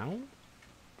way down?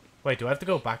 Wait, do I have to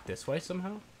go back this way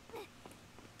somehow?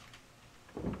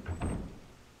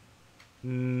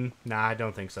 Nah, I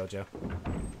don't think so, Joe.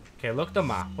 Okay, look at the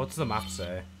map. What's the map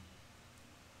say?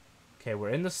 Okay,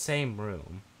 we're in the same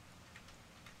room.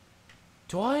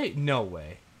 No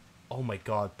way. Oh my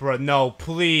god, bro. No,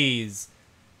 please.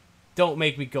 Don't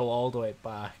make me go all the way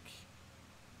back.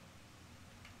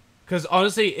 Because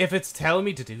honestly, if it's telling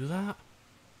me to do that.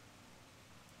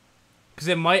 Because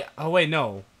it might. Oh, wait,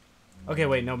 no. Okay,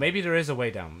 wait, no. Maybe there is a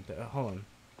way down. Hold on.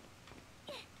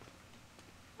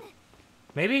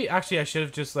 Maybe, actually, I should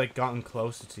have just, like, gotten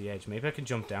closer to the edge. Maybe I can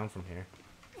jump down from here.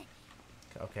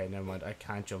 Okay, never mind. I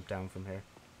can't jump down from here.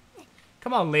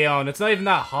 Come on, Leon. It's not even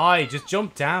that high. Just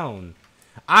jump down.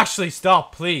 Ashley,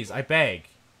 stop, please. I beg.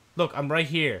 Look, I'm right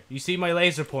here. You see my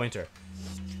laser pointer?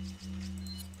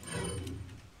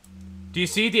 Do you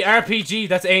see the RPG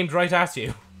that's aimed right at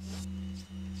you?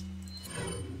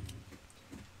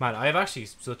 Man, I have actually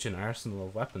such an arsenal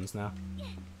of weapons now.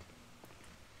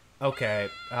 Okay,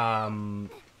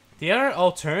 the other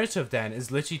alternative then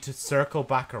is literally to circle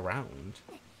back around.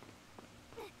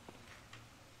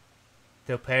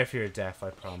 They'll pay for your death,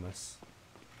 I promise.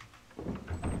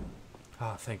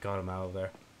 Oh, thank God I'm out of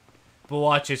there. But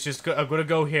watch, it's just, I'm gonna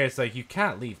go here. It's like, you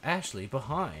can't leave Ashley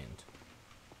behind.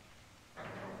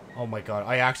 Oh my God,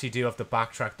 I actually do have to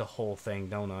backtrack the whole thing,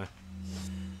 don't I?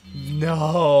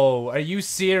 No, are you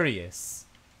serious?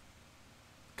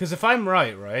 Because if I'm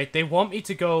right, they want me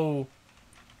to go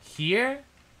here,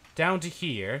 down to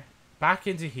here, back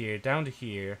into here, down to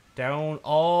here, down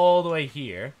all the way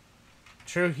here,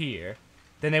 through here.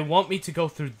 Then they want me to go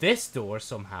through this door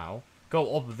somehow,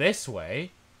 go up this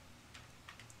way.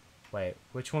 Wait,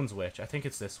 which one's which? I think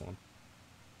it's this one.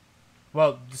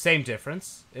 Well, the same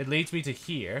difference. It leads me to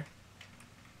here.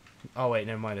 Oh wait,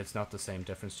 never mind. It's not the same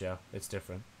difference, Joe. It's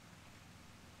different.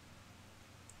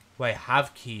 Wait,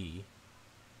 have key.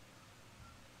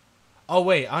 Oh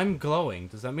wait, I'm glowing.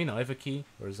 Does that mean I have a key?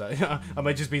 Or is that... I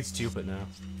might just be stupid now.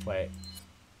 Wait.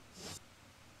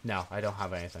 No, I don't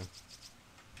have anything.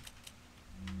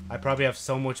 I probably have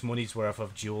so much money's worth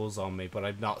of jewels on me, but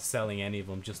I'm not selling any of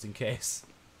them just in case.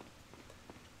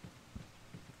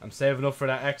 I'm saving up for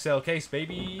that XL case,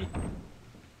 baby.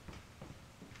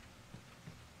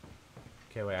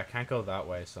 Okay, wait, I can't go that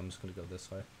way, so I'm just gonna go this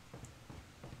way.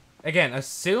 Again,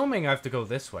 assuming I have to go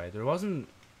this way, there wasn't...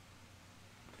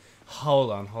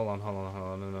 Hold on,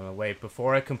 no, wait,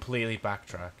 before I completely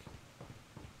backtrack.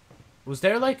 Was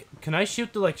there, like, can I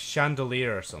shoot the, like,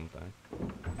 chandelier or something?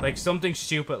 Like, something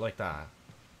stupid like that.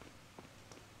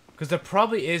 Because there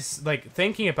probably is, like,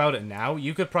 thinking about it now,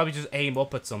 you could probably just aim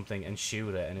up at something and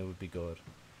shoot it and it would be good.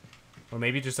 Or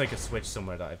maybe just like a switch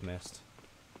somewhere that I've missed.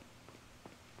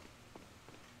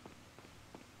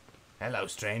 Hello,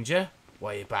 stranger.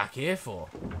 What are you back here for?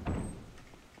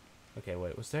 Okay,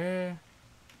 wait, was there...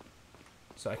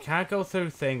 So I can't go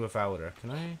through thing without her, can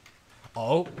I?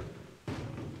 Oh!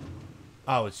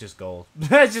 Oh, it's just gold.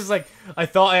 It's just like, I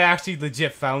thought I actually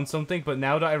legit found something, but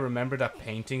now that I remember that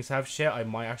paintings have shit, I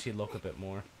might actually look a bit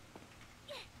more.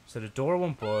 So the door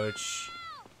won't budge.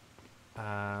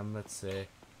 Let's see.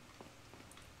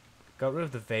 Got rid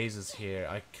of the vases here.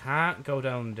 I can't go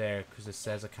down there because it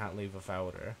says I can't leave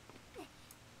without her.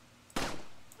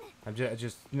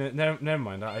 Never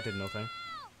mind that. I did nothing.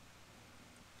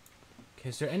 Okay,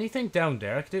 is there anything down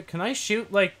there I could do? Can I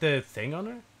shoot, like, the thing on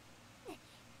her?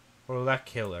 Or will that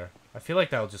kill her? I feel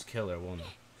like that'll just kill her, won't it?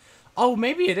 Oh,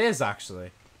 maybe it is,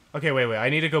 actually. Okay, wait. I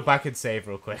need to go back and save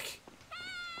real quick.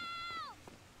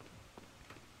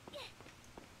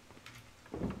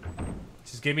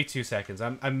 Just give me 2 seconds.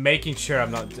 I'm making sure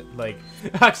I'm not, like,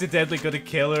 accidentally gonna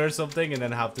kill her or something and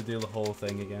then have to do the whole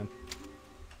thing again.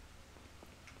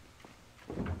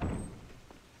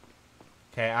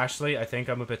 Okay, Ashley, I think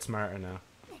I'm a bit smarter now.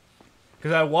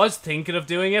 Because I was thinking of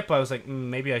doing it, but I was like,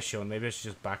 maybe I shouldn't. Maybe I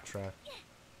should just backtrack.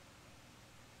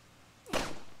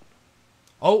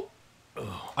 Oh!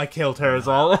 I killed her as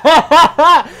well.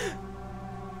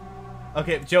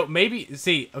 Okay, Joe, maybe...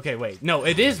 See, okay, wait. No,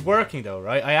 it is working though,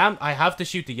 right? I have to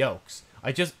shoot the yolks.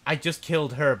 I just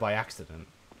killed her by accident.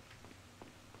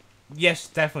 Yes,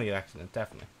 definitely an accident.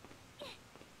 Definitely.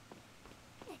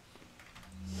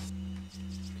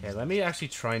 Okay, let me actually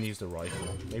try and use the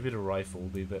rifle. Maybe the rifle will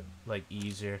be a bit, like,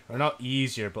 easier. Or not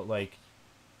easier, but, like...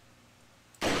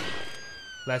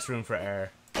 less room for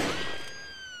error.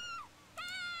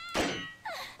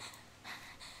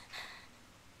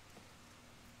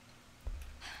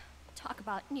 Talk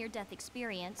about near-death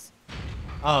experience.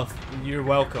 Oh, you're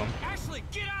welcome. Ashley,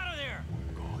 get out of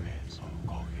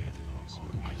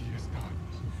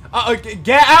there!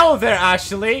 Get out of there,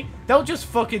 Ashley! Don't just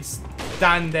fucking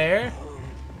stand there.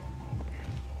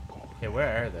 Okay,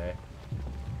 where are they?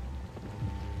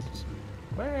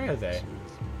 Where are they?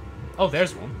 Oh,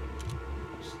 there's one.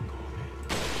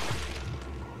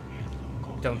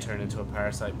 Don't turn into a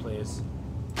parasite, please.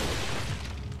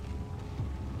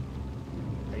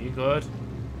 Are you good?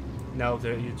 No,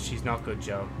 she's not good,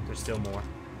 Joe. There's still more.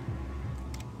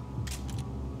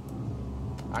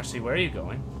 Ashley, where are you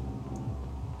going?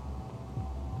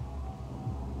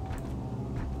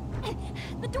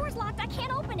 The door's locked. I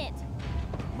can't open it.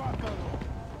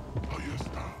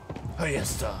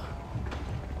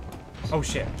 Oh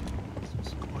shit.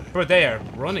 Bro, they are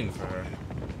running for her.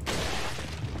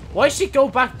 Why she go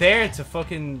back there to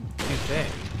fucking do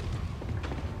thing?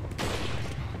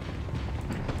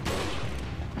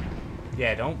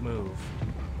 Yeah, don't move.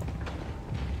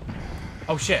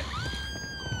 Oh shit.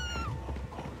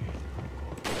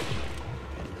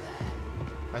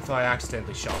 I thought I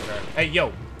accidentally shot her. Hey,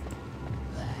 yo.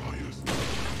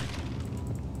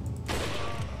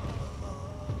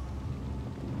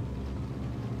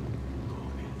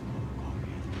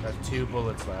 I have 2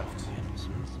 bullets left.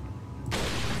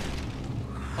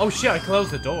 Oh shit, I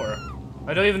closed the door.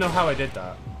 I don't even know how I did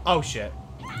that. Oh shit.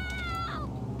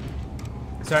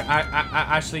 Sorry,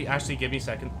 Ashley, give me a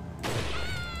second.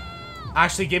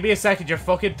 Ashley, give me a second. You're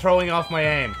fucking throwing off my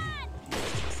aim.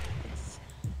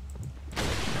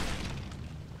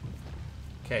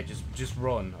 Okay, just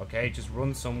run, okay? Just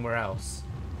run somewhere else.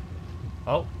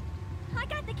 Oh. I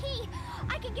got the key.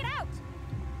 I can get out.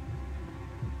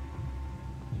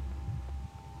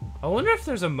 I wonder if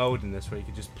there's a mode in this where you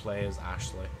could just play as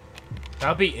Ashley.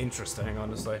 That'd be interesting,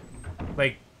 honestly.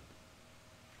 Like...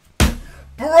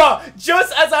 Bruh!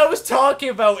 Just as I was talking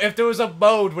about if there was a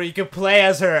mode where you could play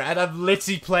as her, and I'm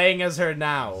literally playing as her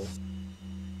now.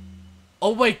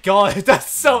 Oh my god, that's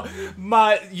so...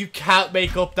 Man, you can't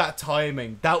make up that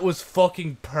timing. That was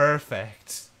fucking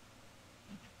perfect.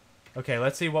 Okay,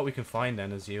 let's see what we can find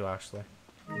then as you, Ashley.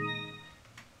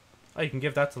 Oh, you can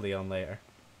give that to Leon later.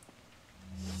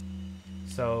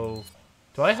 So,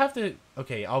 do I have to...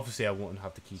 Okay, obviously I wouldn't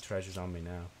have the key treasures on me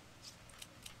now.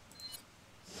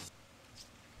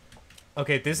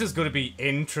 Okay, this is going to be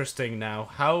interesting now.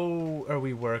 How are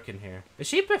we working here? Is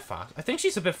she a bit fast? I think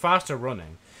she's a bit faster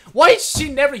running. Why did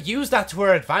she never use that to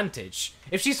her advantage?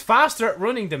 If she's faster at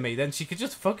running than me, then she could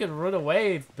just fucking run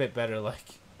away a bit better,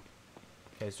 like.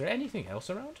 Okay, is there anything else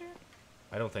around here?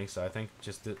 I don't think so. I think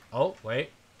just the... Oh,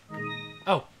 wait.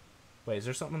 Oh. Wait, is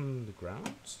there something on the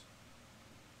ground?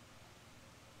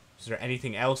 Is there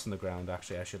anything else on the ground,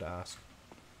 actually, I should ask?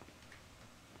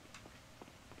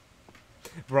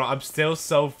 Bro, I'm still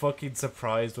so fucking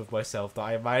surprised with myself that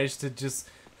I managed to just...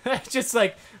 just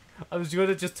like... I was going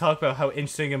to just talk about how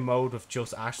interesting a mode with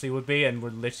just Ashley would be, and we're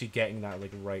literally getting that,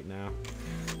 like, right now.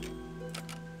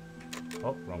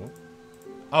 Oh, wrong one.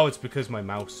 Oh, it's because my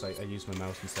mouse. I use my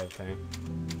mouse instead of thing.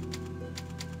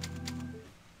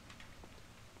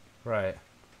 Right.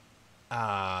 Can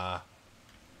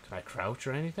I crouch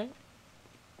or anything?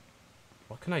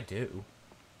 What can I do?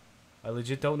 I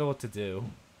legit don't know what to do.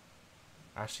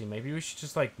 Actually, maybe we should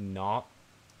just, like, not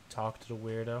talk to the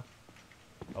weirdo.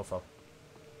 Oh, fuck.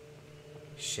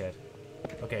 Shit.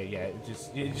 Okay, yeah,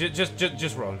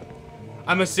 just run.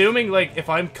 I'm assuming, like, if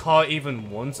I'm caught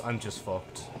even once, I'm just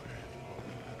fucked.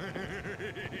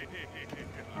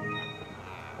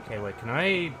 Okay, wait, can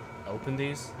I open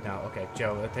these? No, okay,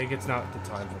 Joe, I think it's not the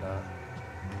time for that.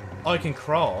 Oh, I can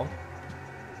crawl.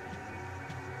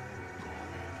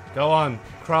 Go on,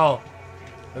 crawl.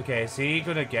 Okay, is he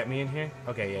gonna get me in here?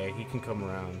 Okay, yeah, he can come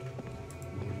around.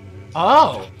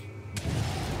 Oh!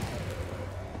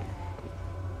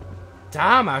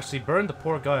 Damn, actually, burn the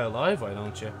poor guy alive, why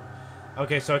don't you?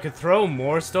 Okay, so I can throw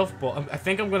more stuff, but I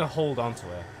think I'm gonna hold on to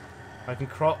it. I can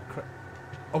crawl...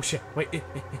 Oh, shit, wait.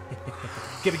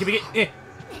 Give me.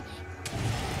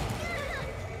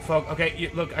 Fuck, okay,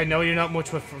 look, I know you're not much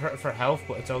for health,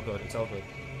 but it's all good, it's all good.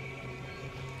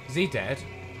 Is he dead?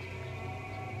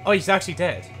 Oh, he's actually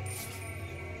dead.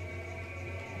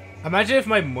 Imagine if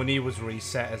my money was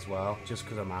reset as well, just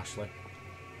because I'm Ashley.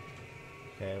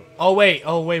 Okay. Oh, wait,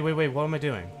 what am I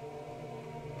doing?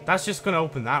 That's just gonna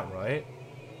open that, right?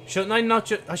 Shouldn't I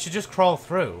not I should just crawl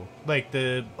through, like,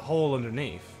 the hole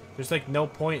underneath. There's, like, no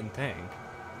point in thing.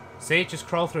 See? Just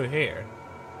crawl through here.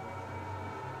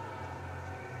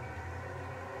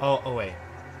 Oh, wait.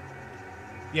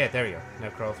 Yeah, there you go. Now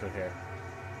crawl through here.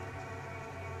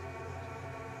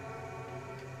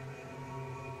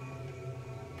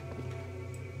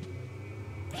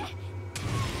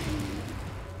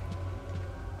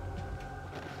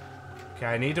 Okay,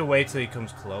 I need to wait till he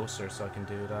comes closer so I can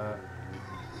do that.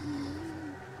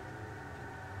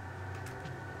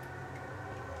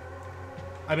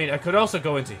 I mean, I could also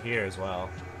go into here as well.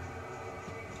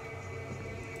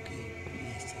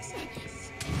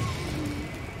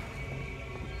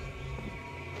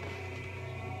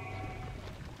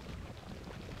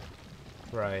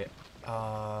 Right.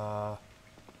 Can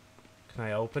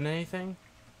I open anything?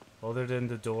 Other than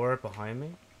the door behind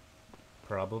me?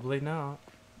 Probably not.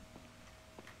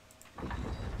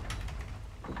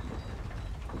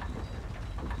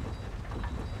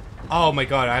 Oh my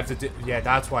god, I have to do... Yeah,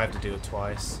 that's why I have to do it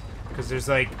twice. Because there's,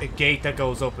 like, a gate that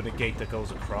goes up and a gate that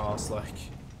goes across, like...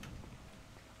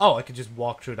 Oh, I could just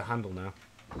walk through the handle now.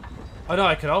 Oh no,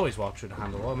 I could always walk through the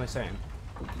handle. What am I saying?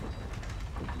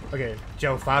 Okay,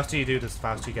 Joe, faster you do this,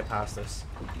 faster you get past this.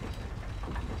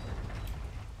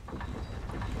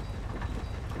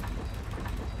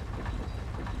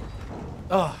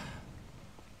 Oh.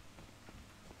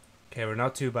 Okay, we're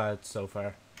not too bad so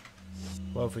far.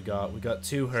 What have we got? We got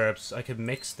 2 herbs. I could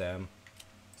mix them.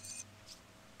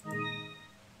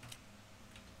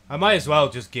 I might as well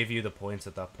just give you the points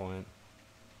at that point.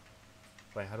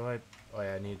 Wait, how do I... Oh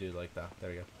yeah, I need to do like that. There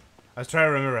we go. I was trying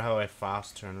to remember how I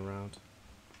fast turn around.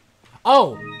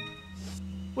 Oh!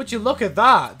 Would you look at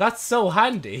that? That's so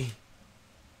handy.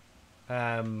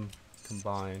 Combine.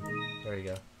 There you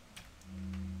go.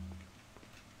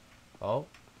 Oh.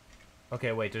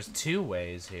 Okay, wait, there's 2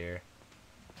 ways here.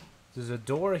 There's a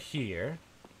door here.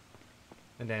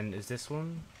 And then, is this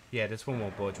one? Yeah, this one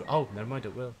won't budge. Oh, never mind,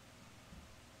 it will.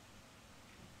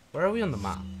 Where are we on the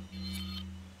map?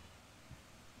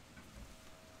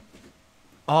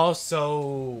 Oh,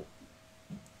 so...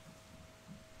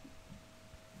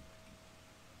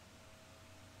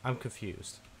 I'm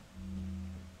confused.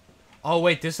 Oh,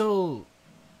 wait, this'll...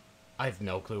 I have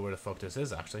no clue where the fuck this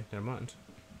is, actually. Never mind.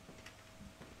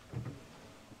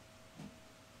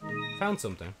 Found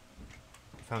something.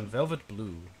 Found velvet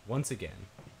blue once again.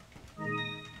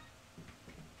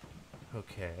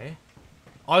 Okay.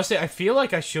 Honestly, I feel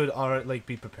like I should alright, like,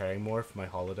 be preparing more for my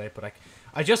holiday, but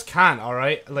I just can't. All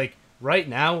right, like right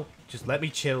now, just let me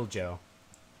chill, Joe.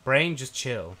 Brain, just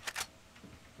chill.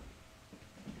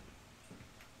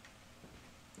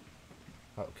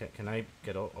 Oh, okay, can I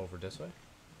get over this way?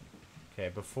 Okay,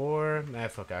 before... Nah,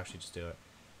 fuck, actually just do it.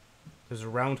 There's a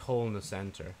round hole in the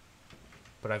center.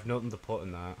 But I've nothing to put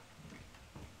in that.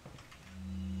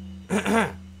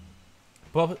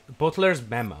 Butler's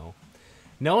memo.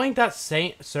 Knowing that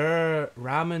Sir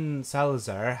Ramon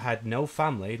Salazar had no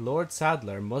family, Lord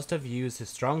Sadler must have used his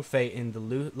strong faith in the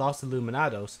Los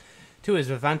Illuminados to his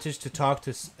advantage to talk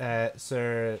to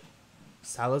Sir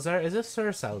Salazar? Is it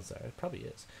Sir Salazar? It probably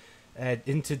is.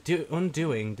 Into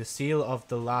undoing the seal of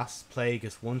the last plague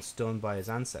as once done by his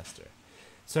ancestor.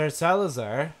 Sir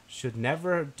Salazar should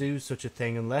never do such a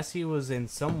thing unless he was in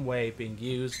some way being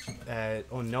used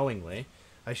unknowingly.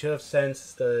 I should have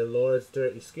sensed the Lord's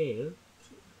dirty scheme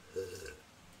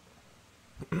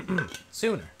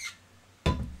sooner.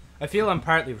 I feel I'm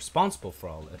partly responsible for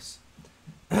all this.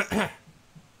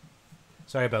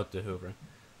 Sorry about the hoovering.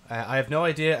 I have no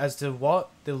idea as to what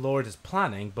the Lord is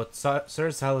planning, but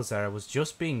Sir Salazar was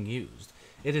just being used.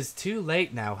 It is too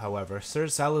late now, however. Sir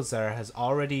Salazar has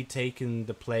already taken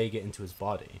the plague into his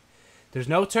body. There's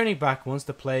no turning back once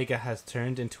the plague has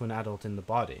turned into an adult in the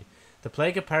body. The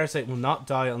plague parasite will not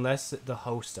die unless the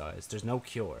host dies. There's no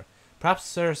cure. Perhaps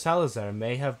Sir Salazar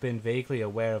may have been vaguely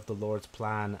aware of the Lord's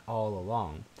plan all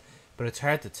along, but it's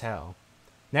hard to tell.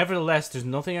 Nevertheless, there's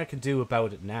nothing I can do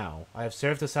about it now. I have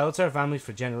served the Salazar family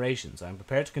for generations. I am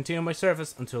prepared to continue my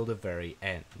service until the very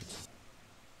end.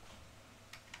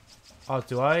 Oh,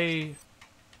 do I...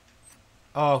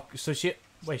 Oh, so she...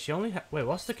 Wait, she only wait,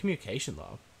 what's the communication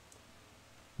log?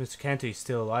 Mr. Kenty's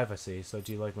still alive, I see. So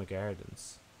do you like my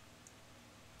gardens?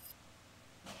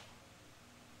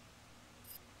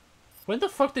 When the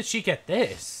fuck did she get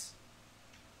this?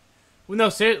 Well,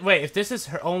 no, wait, if this is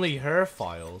only her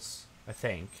files... I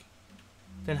think.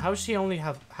 Then how does she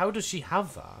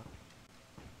have that?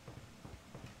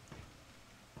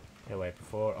 Okay, wait,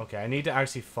 before... Okay, I need to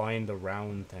actually find the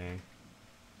round thing.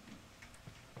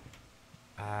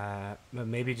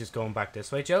 Maybe just going back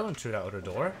this way, Joe, and through that other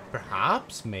door?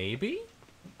 Perhaps? Maybe?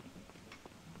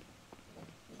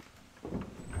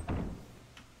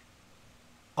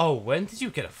 Oh, when did you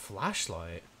get a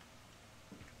flashlight?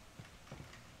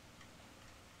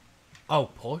 Oh,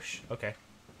 push? Okay.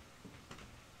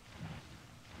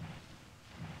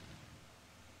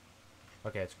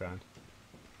 Okay, it's grand.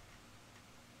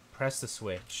 Press the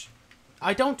switch.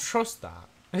 I don't trust that.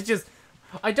 It's just...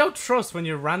 I don't trust when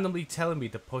you're randomly telling me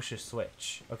to push a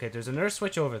switch. Okay, there's another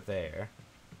switch over there.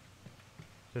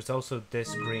 There's also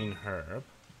this green herb.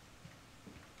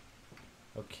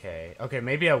 Okay. Okay,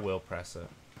 maybe I will press it.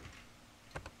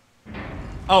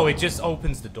 Oh, it just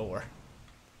opens the door.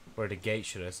 Or the gate,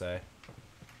 should I say.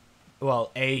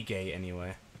 Well, a gate,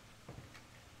 anyway.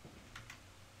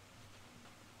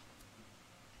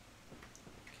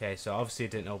 Okay, so obviously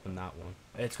it didn't open that one.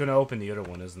 It's going to open the other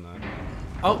one, isn't it?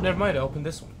 Oh, never mind. It opened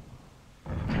this one.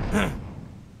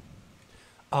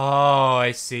 Oh,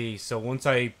 I see. So once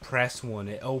I press one,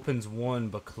 it opens one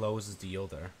but closes the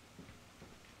other.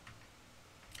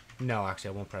 No, actually,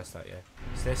 I won't press that yet.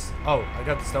 Is this? Oh, I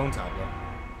got the stone tablet.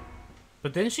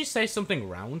 But didn't she say something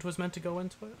round was meant to go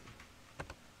into it?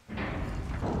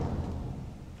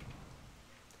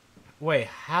 Wait,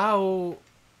 how...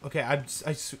 Okay,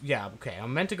 yeah, okay,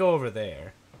 I'm meant to go over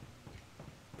there.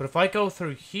 But if I go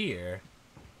through here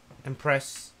and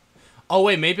press... Oh,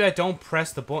 wait, maybe I don't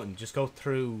press the button. Just go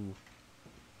through...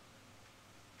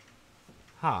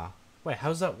 Huh. Wait,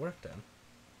 how's that work then?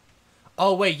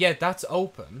 Oh, wait, yeah, that's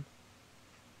open.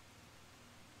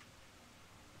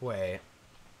 Wait.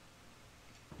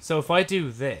 So if I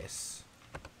do this...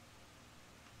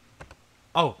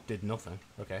 Oh, did nothing.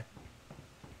 Okay.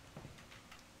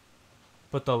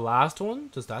 But the last one,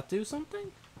 does that do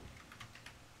something?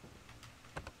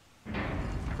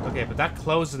 Okay, but that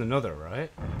closes another, right?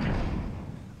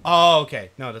 Oh,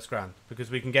 okay. No, that's grand.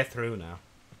 Because we can get through now.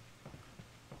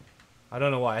 I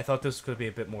don't know why. I thought this could be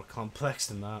a bit more complex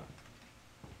than that.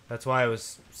 That's why I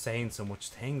was saying so much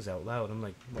things out loud. I'm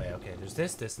like, wait, okay, there's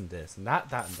this, this, and this. And that,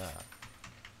 and that.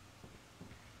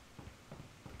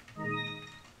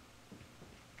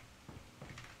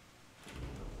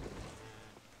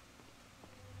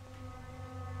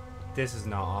 This is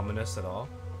not ominous at all.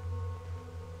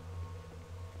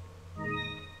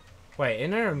 Wait,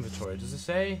 in her inventory, does it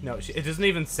say? No, it doesn't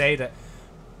even say that.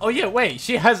 Oh yeah, wait,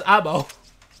 she has ammo.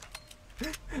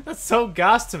 That's so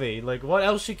gas to me. Like, what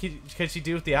else can she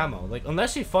do with the ammo? Like,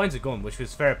 unless she finds a gun, which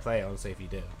was fair play, honestly, if you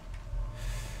do.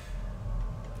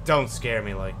 Don't scare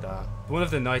me like that. One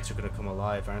of the knights are gonna come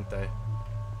alive, aren't they?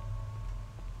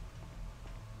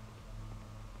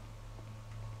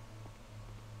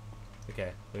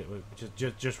 Okay, wait,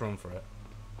 just run for it.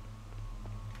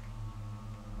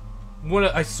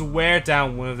 I swear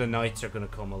down, one of the knights are gonna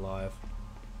come alive.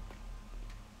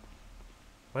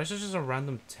 Why is there just a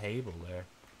random table there?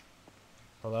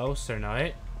 Hello, Sir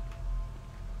Knight?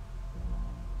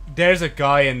 There's a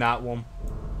guy in that one.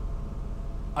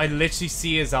 I literally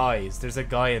see his eyes. There's a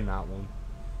guy in that one.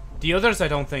 The others I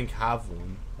don't think have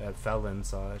one. Fell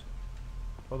inside.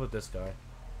 What about this guy?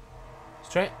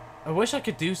 I wish I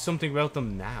could do something about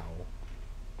them now.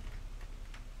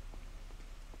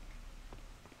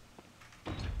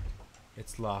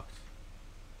 It's locked.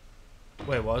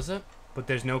 Wait, was it? But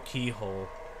there's no keyhole.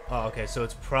 Oh, okay, so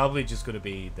it's probably just gonna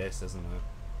be this, isn't it?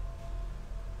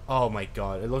 Oh my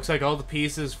god, it looks like all the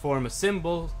pieces form a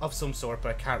symbol of some sort, but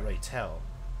I can't really tell.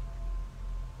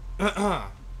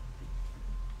 How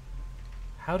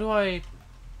do I...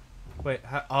 Wait,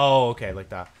 oh, okay, like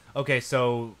that. Okay,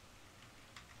 so...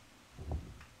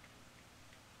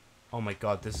 Oh my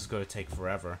god, this is gonna take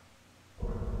forever.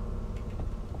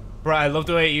 Bro, I love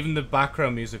the way even the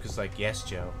background music is like, yes,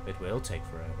 Joe, it will take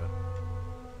forever.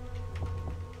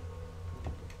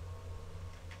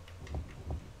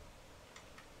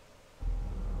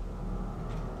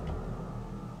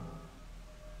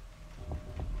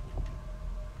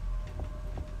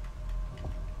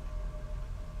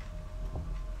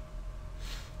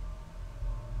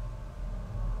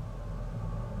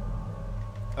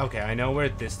 Okay, I know where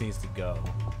this needs to go.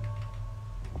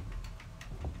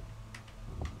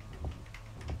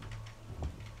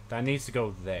 That needs to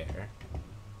go there.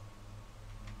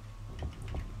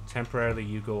 Temporarily,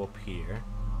 you go up here.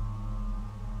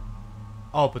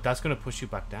 Oh, but that's gonna push you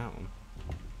back down.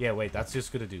 Yeah, wait, that's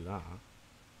just gonna do that.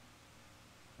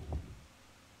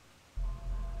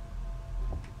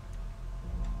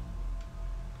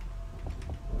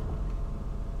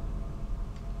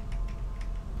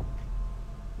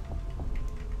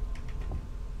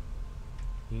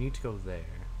 You need to go there.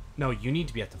 No, you need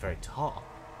to be at the very top.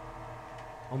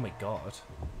 Oh my god.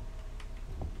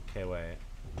 Okay, wait.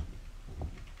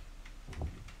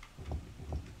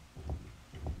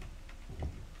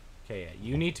 Okay, yeah,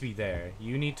 you need to be there.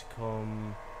 You need to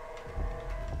come...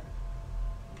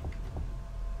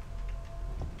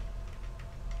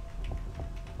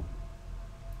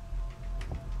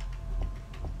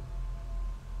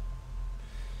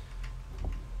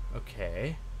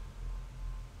 Okay.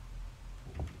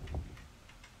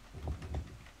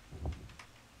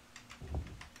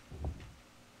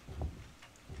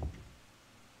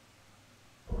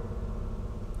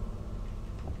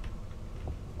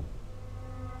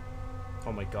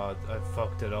 Oh my god, I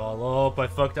fucked it all up. I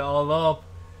fucked it all up.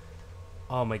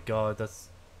 Oh my god, that's...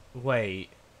 Wait.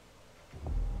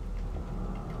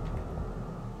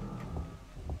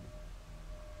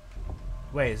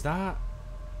 Wait, is that...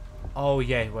 Oh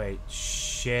yeah, wait.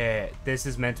 Shit. This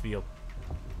is meant to be up.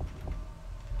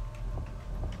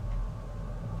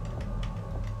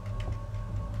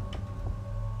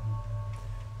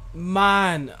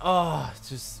 Man! Oh, it's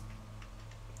just...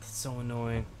 It's so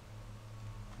annoying.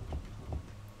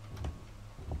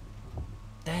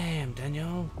 Damn,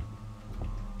 Daniel.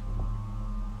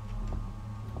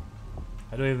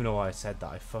 I don't even know why I said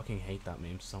that. I fucking hate that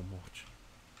meme so much.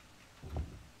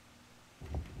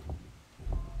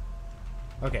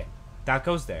 Okay, that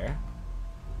goes there.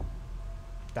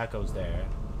 That goes there.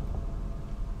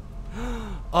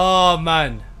 Oh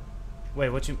man. Wait,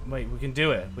 wait, we can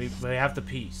do it. We have the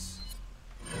piece.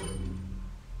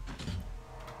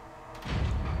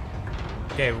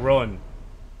 Okay, run.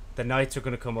 The knights are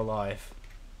gonna come alive.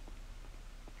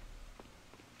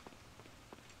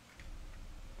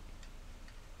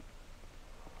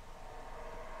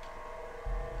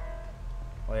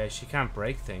 Oh yeah, she can't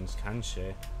break things, can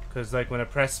she? Because like when I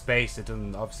press space, it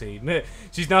doesn't obviously...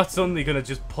 She's not suddenly gonna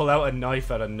just pull out a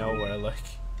knife out of nowhere, like...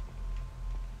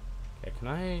 Okay, can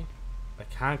I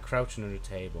can't crouch under the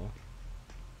table.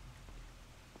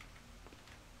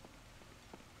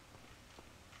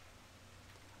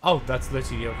 Oh, that's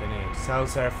literally the open name.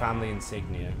 Salazar family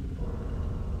insignia.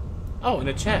 Oh, and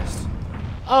a chest.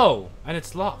 Oh, and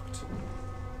it's locked.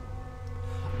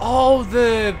 Oh,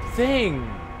 the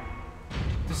thing.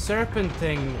 The serpent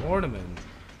thing ornament.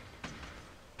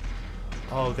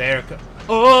 Oh, they're...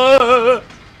 Oh!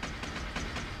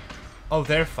 Oh,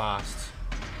 they're fast.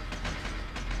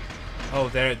 Oh,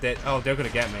 they're gonna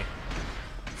get me.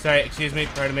 Sorry, excuse me,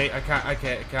 pardon me. I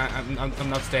can't. I'm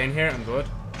not staying here. I'm good.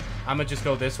 I'm gonna just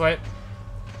go this way.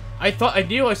 I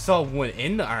knew I saw one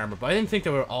in the armor, but I didn't think they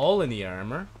were all in the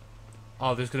armor.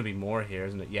 Oh, there's gonna be more here,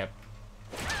 isn't it? Yep.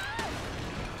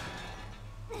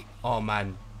 Oh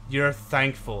man, you're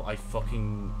thankful I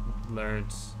fucking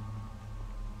learned.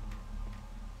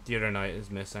 The other knight is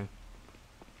missing.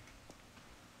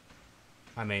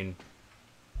 I mean,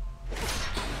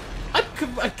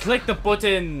 I clicked the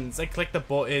buttons. I clicked the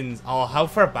buttons. Oh, how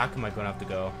far back am I gonna have to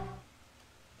go?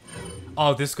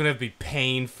 Oh, this is gonna be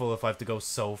painful if I have to go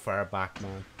so far back,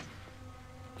 man.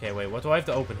 Okay, wait. What do I have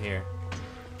to open here?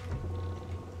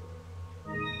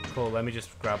 Cool. Let me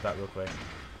just grab that real quick.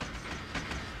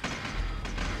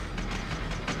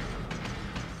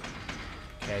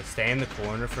 Okay, stay in the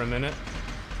corner for a minute.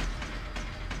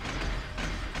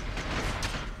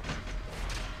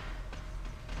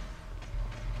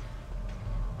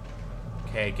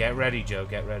 Okay, get ready, Joe.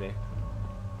 Get ready.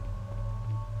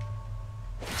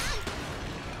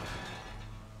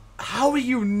 How are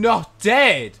you not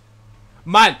dead?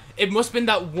 Man, it must have been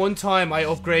that one time I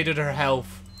upgraded her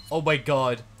health. Oh my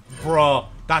god. Bruh,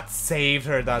 that saved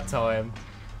her that time.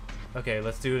 Okay,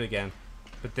 let's do it again.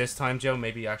 But this time, Joe,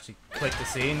 maybe actually click the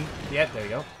scene. Yeah, there you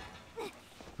go.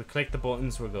 We click the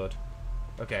buttons, we're good.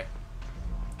 Okay.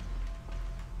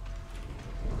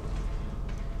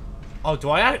 Oh,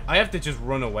 do I have to just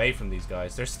run away from these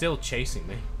guys? They're still chasing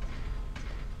me.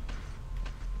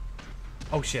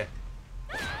 Oh, shit.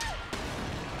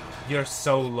 You're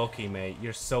so lucky, mate.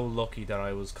 You're so lucky that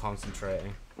I was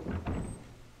concentrating.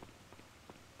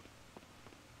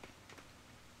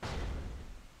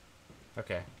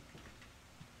 Okay.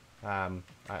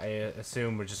 I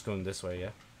assume we're just going this way,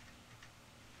 yeah?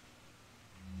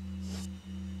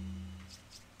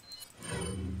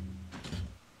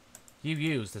 You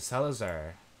used the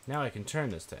Salazar. Now I can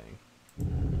turn this thing.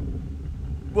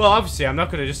 Well, obviously, I'm not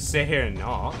going to just sit here and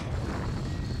not.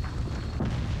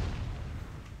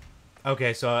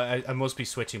 Okay, so I must be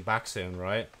switching back soon,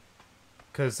 right?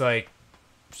 Because, like,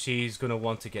 she's going to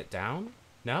want to get down?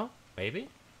 No? Maybe?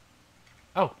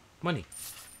 Oh, money.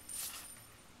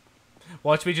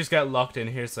 Watch me just get locked in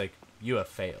here. It's like, you have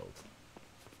failed.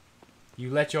 You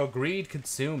let your greed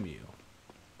consume you,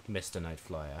 Mr.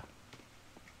 JosephniteFlyer.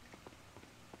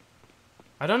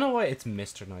 I don't know why it's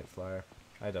Mr. JosephniteFlyer.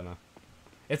 I don't know.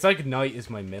 It's like Knight is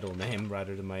my middle name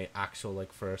rather than my actual,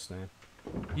 like, first name.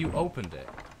 You opened it.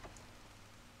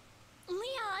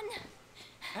 Leon!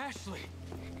 Ashley!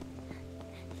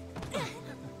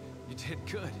 You did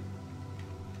good.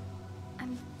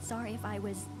 I'm sorry if I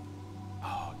was...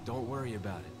 Oh, don't worry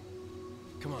about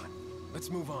it. Come on,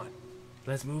 let's move on.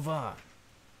 Let's move on.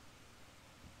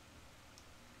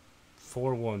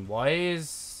 4-1. Why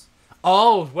is...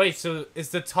 Oh, wait, so is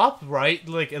the top right,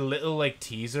 like, a little, like,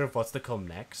 teaser of what's to come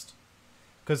next?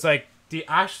 Because, like, the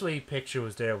Ashley picture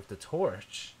was there with the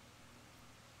torch.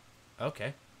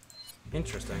 Okay.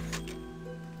 Interesting.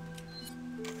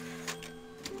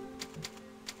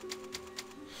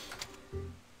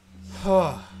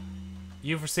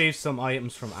 You've received some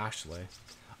items from Ashley.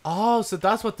 Oh, so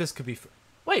that's what this could be for.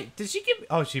 Wait, did she give...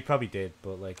 Oh, she probably did,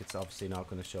 but, like, it's obviously not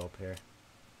going to show up here.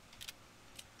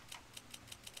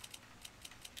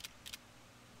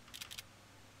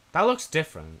 That looks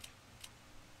different.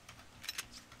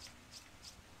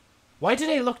 Why do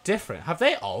they look different? Have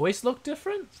they always looked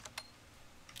different?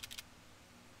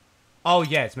 Oh,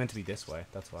 yeah, it's meant to be this way.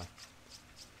 That's why.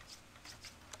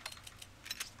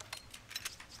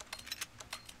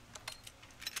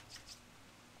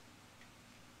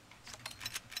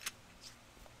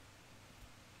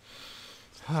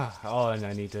 Oh, and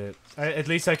I need to... At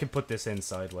least I can put this in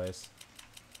sideways.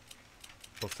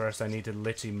 But first I need to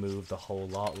literally move the whole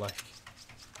lot, like...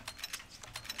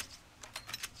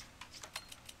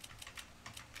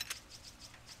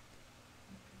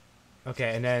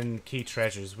 Okay, and then key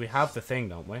treasures. We have the thing,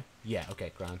 don't we? Yeah,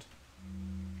 okay, grand.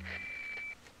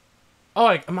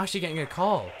 Oh, I'm actually getting a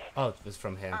call. Oh, it's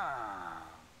from him. Ah,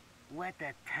 what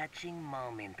a touching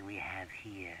moment we have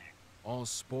here. All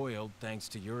spoiled thanks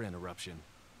to your interruption.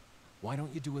 Why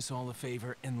don't you do us all a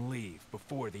favor and leave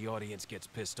before the audience gets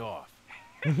pissed off?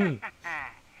 You're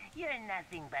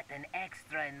nothing but an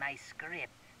extra in my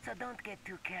script, so don't get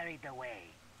too carried away.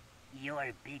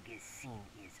 Your biggest scene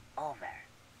is over.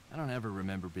 I don't ever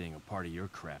remember being a part of your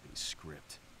crappy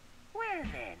script. Well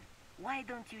then, why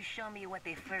don't you show me what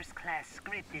a first-class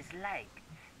script is like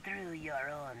through your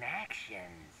own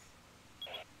actions?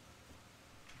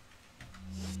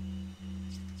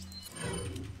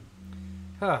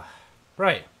 Huh.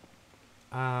 Right.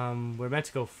 We're meant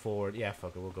to go forward. Yeah,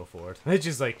 fuck it, we'll go forward. It's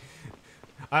just like...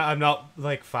 I'm not,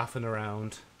 like, faffing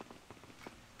around.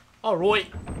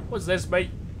 Alright. What's this, mate?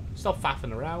 Stop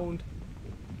faffing around.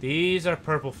 These are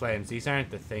purple flames. These aren't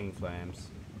the thing flames.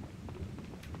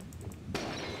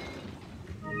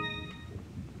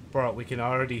 Bro, we can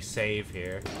already save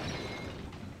here.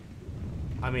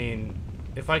 I mean,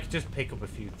 if I could just pick up a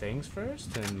few things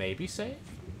first and maybe save.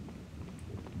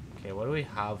 Okay, what do we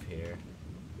have here?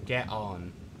 Get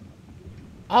on.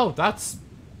 Oh, that's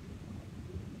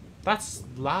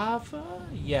lava?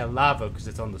 Yeah, lava because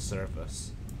it's on the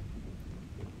surface.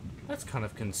 That's kind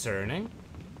of concerning.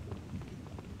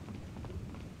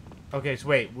 Okay, so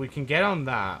wait, we can get on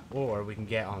that, or we can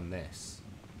get on this.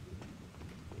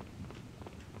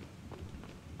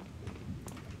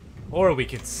 Or we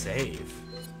could save.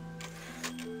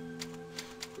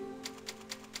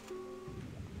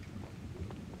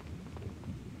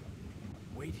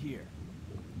 Wait here.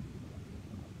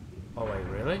 Oh wait,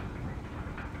 really?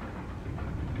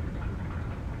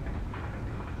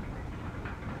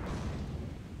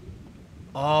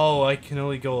 Oh, I can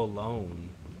only go alone.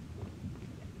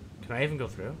 Can I even go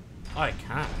through? Oh, I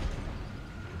can't.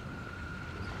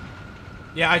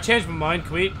 Yeah, I changed my mind.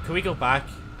 Can we go back?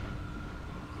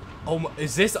 Oh,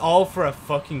 is this all for a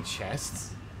fucking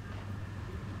chest?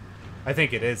 I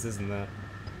think it is, isn't it?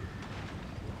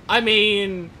 I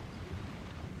mean...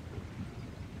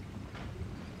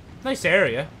 Nice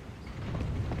area.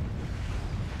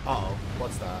 Uh-oh,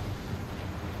 what's that?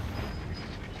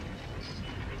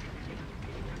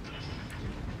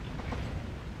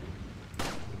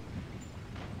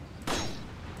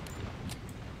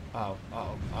 Oh,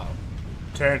 oh, oh.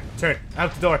 Turn,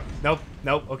 out the door. Nope,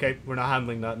 nope, okay, we're not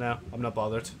handling that now. I'm not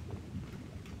bothered.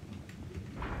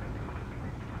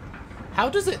 How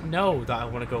does it know that I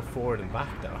want to go forward and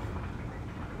back, though?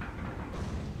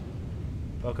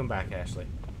 Welcome back, Ashley.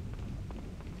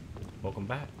 Welcome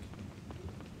back.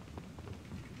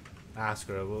 Ah,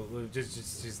 screw it. We'll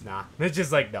just nah. It's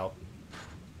just like, no.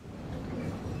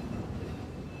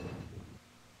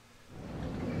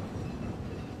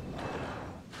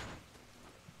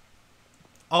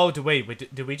 Oh, do we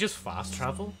just fast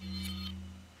travel?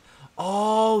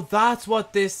 Oh, that's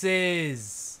what this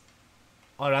is.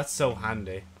 Oh, that's so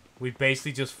handy. We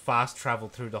basically just fast travel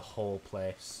through the whole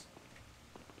place.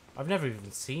 I've never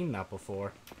even seen that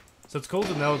before. So it's cool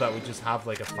to know that we just have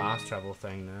like a fast travel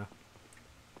thing now.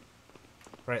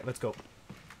 Right, let's go.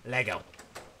 Lego.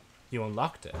 You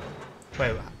unlocked it.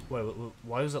 Wait,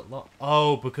 why was it locked?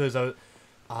 Oh, because I...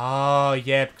 Oh,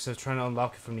 yeah, because I was trying to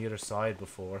unlock it from the other side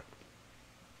before.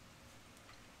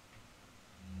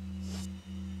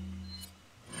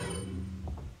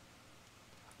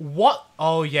 What?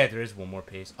 Oh, yeah, there is one more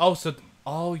piece. Oh, so...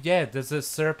 Oh, yeah, there's a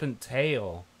serpent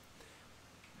tail.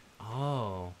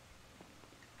 Oh.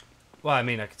 Well, I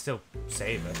mean, I could still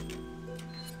save it.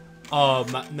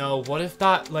 No, what if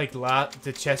that, like,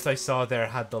 the chest I saw there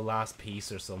had the last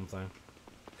piece or something?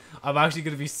 I'm actually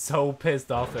gonna be so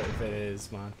pissed off if it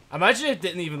is, man. Imagine it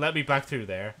didn't even let me back through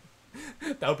there.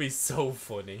 That would be so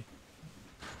funny.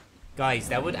 Guys,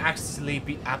 that would actually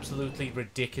be absolutely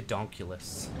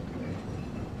ridiculous.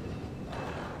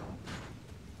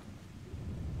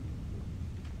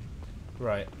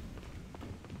 Right.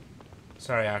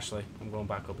 Sorry, Ashley. I'm going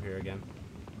back up here again.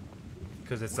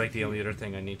 Because it's like the only other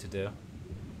thing I need to do.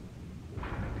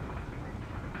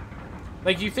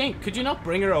 Like, you think, could you not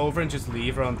bring her over and just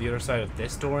leave her on the other side of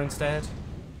this door instead?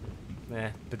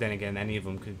 Eh, but then again, any of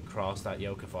them could cross that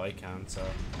yoke if I can, so...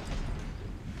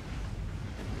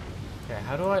 Okay,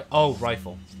 how do I... Oh,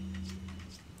 rifle.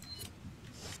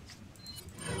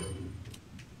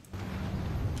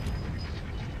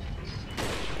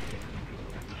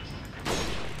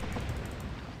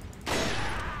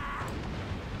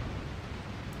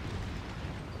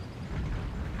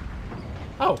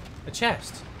 Oh, a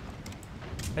chest.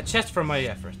 A chest for my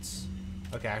efforts.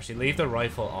 Okay, actually, leave the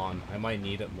rifle on. I might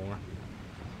need it more.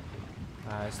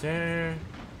 Is there...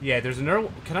 Yeah, there's another...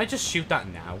 Can I just shoot that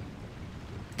now?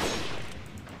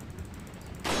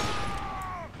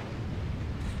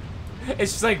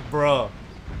 It's just like, bro.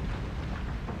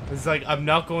 It's like, I'm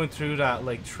not going through that,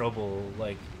 like, trouble.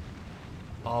 Like...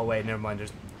 Oh, wait, never mind.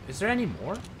 There's... Is there any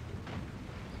more?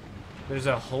 There's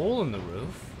a hole in the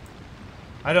roof.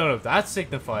 I don't know if that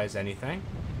signifies anything.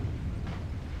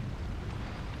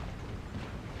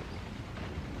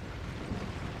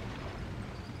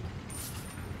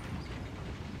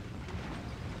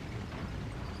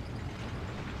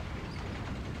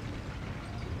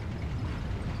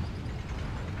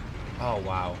 Oh,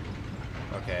 wow.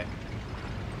 Okay.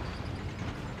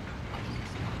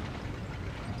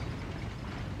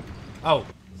 Oh,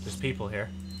 there's people here.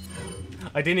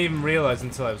 I didn't even realize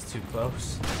until I was too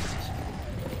close.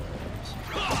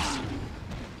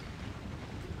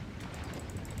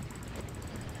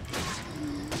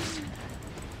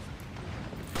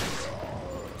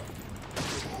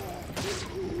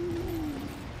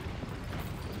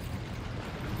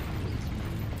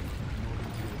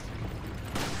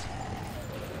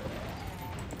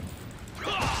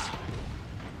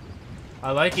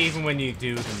 I like even when you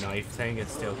do the knife thing, it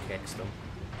still kicks them.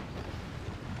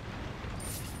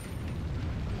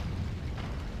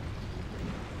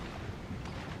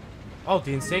 Oh,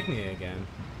 the insignia again.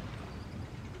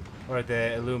 Or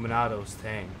the Illuminados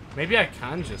thing. Maybe I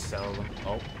can just sell them.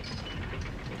 Oh.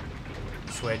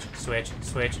 Switch, switch,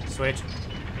 switch, switch.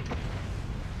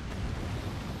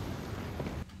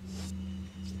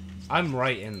 I'm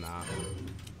right in that.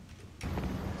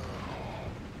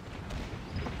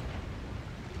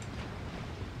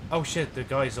 Oh shit, the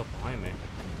guy's up behind me.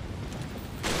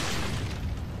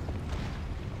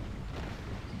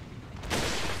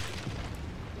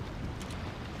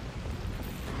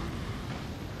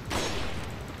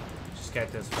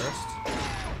 check this first.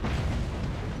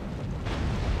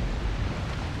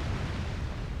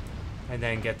 And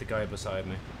then get the guy beside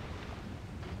me.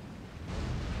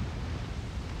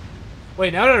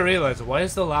 Wait, now that I realize, why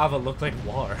does the lava look like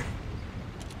water?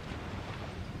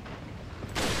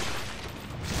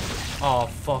 Oh,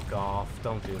 fuck off.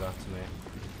 Don't do that to me.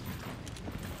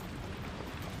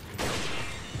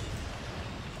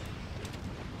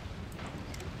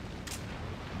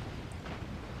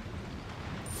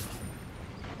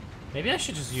 Maybe I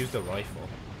should just use the rifle.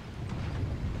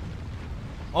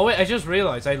 Oh wait, I just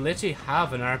realized I literally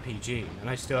have an RPG and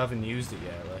I still haven't used it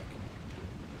yet, like.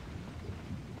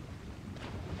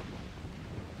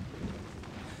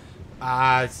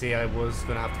 Ah, see, I was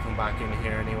gonna have to come back in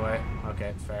here anyway.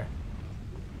 Okay, fair.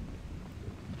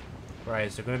 Right,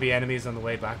 is there gonna be enemies on the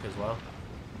way back as well?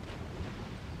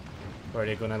 Or are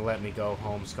they gonna let me go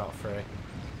home scot-free?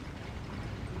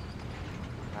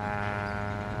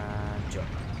 And jump.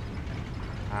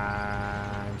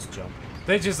 And jump.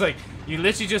 They just like, you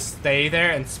literally just stay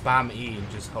there and spam E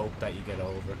and just hope that you get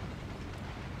over.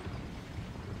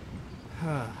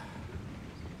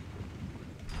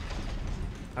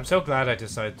 I'm so glad I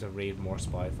decided to read more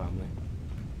Spy Family.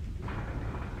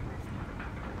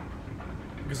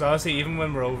 Because honestly, even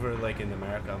when we're over like in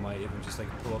America, I might even just like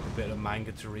pull up a bit of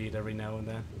manga to read every now and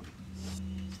then.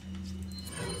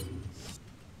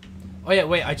 Oh yeah,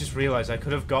 wait, I just realized I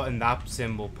could have gotten that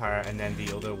symbol part and then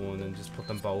the other one and just put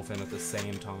them both in at the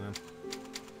same time.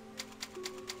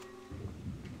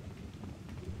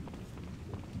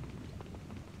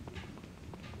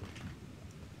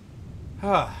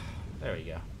 Ah, there we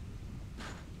go.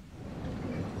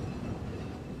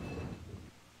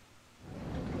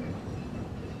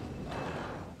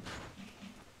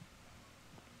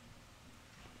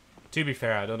 To be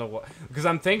fair, I don't know what... Because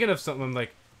I'm thinking of something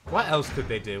like... What else could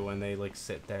they do when they, like,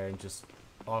 sit there and just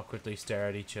awkwardly stare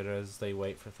at each other as they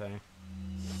wait for thing?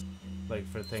 Like,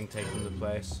 for thing taking the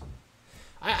place.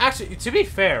 Actually, to be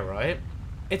fair, right?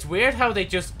 It's weird how they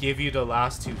just give you the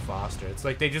last two faster. It's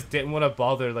like they just didn't want to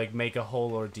bother, like, make a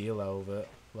whole ordeal out of it.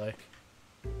 Like...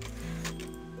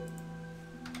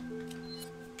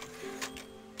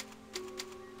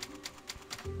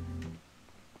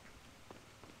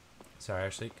 Sorry,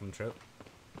 Ashley, come true.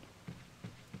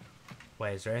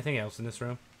 Wait, is there anything else in this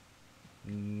room?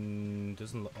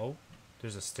 Doesn't look... Oh,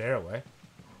 there's a stairway.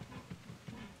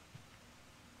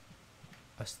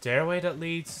 A stairway that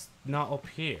leads not up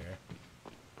here.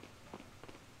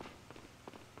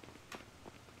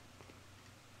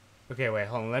 Okay, wait,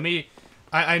 hold on. Let me...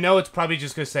 I know it's probably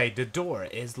just going to say, the door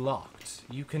is locked.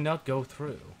 You cannot go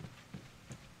through.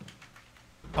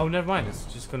 Oh, never mind. It's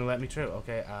just going to let me through.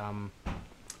 Okay,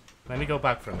 let me go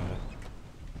back for a minute.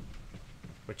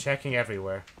 We're checking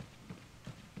everywhere.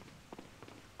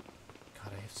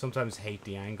 God, I sometimes hate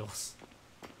the angles.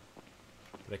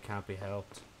 But it can't be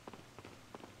helped.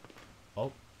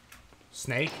 Oh.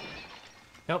 Snake.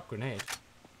 Nope, grenade.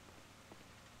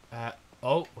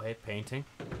 Oh, wait, painting.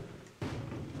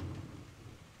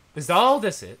 Is that all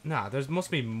this is? Nah, there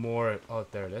must be more. Oh,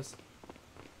 there it is.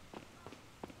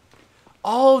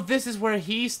 Oh, this is where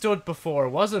he stood before,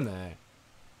 wasn't it?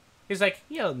 He's like,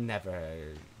 you'll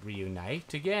never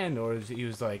reunite again. Or he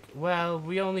was like, well,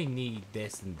 we only need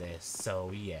this and this,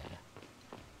 so yeah.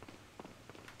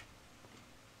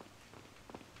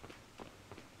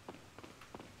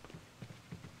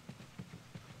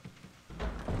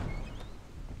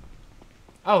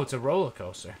 Oh, it's a roller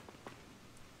coaster.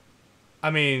 I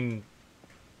mean,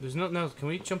 there's nothing else. Can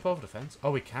we jump over the fence?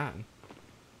 Oh, we can.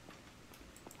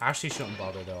 Ashley shouldn't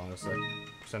bother though, honestly.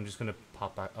 So I'm just gonna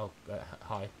pop back. Oh,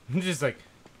 hi. I'm just like,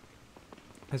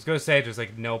 I was gonna say there's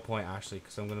like no point, Ashley,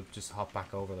 because I'm gonna just hop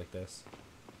back over like this.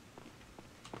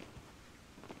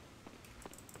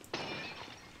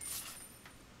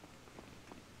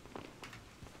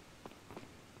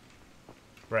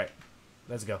 Right,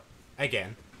 let's go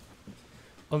again.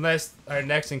 Unless our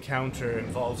next encounter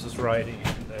involves us riding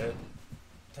in the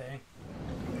thing.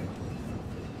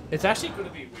 It's actually going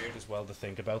to be weird as well to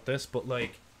think about this, but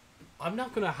like, I'm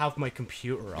not going to have my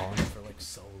computer on for like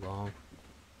so long.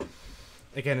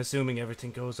 Again, assuming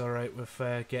everything goes alright with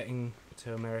getting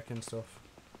to America and stuff.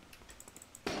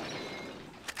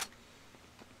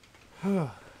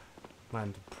 Man,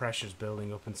 the pressure's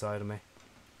building up inside of me.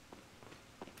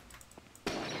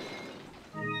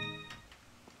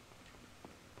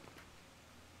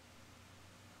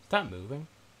 Is that moving?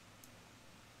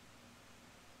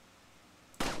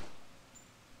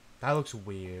 That looks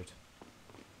weird.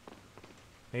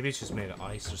 Maybe it's just made of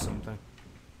ice or something.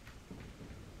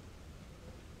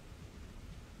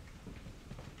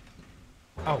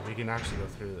 Oh, we can actually go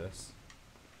through this.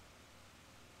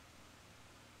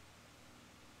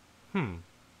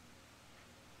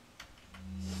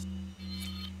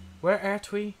 Where are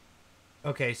we?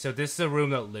 Okay, so this is a room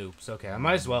that loops. Okay, I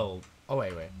might as well... Oh,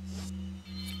 wait.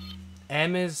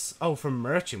 M is... Oh, for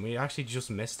merchant. We actually just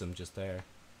missed him just there.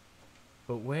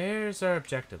 But where's our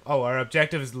objective? Oh, our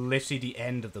objective is literally the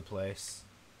end of the place.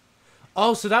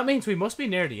 Oh, so that means we must be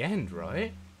near the end,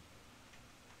 right?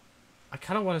 I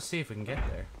kind of want to see if we can get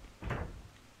there.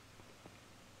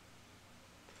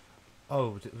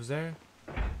 Oh, was there?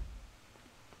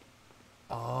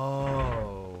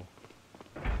 Oh.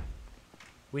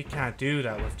 We can't do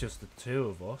that with just the two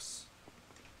of us.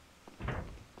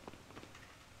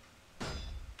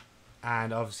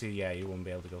 And obviously, yeah, you won't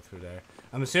be able to go through there.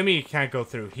 I'm assuming you can't go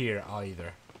through here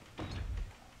either.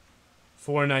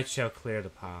 4 nights shall clear the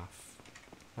path.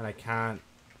 And I can't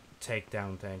take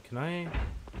down thing. Can I?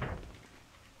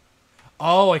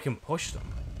 Oh, I can push them.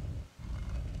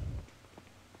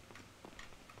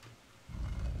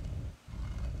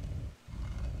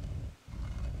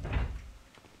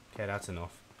 Okay, that's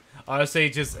enough. Honestly,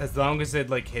 just as long as it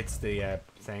like hits the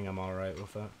thing, I'm alright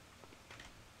with it.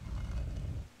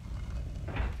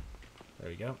 There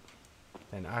we go.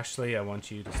 Then Ashley, I want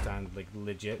you to stand like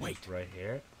legit right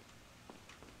here.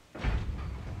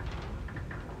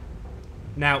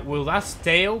 Now, will that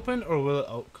stay open or will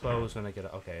it close when I get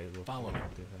it? Okay, we'll follow me.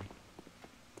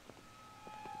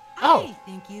 Oh! I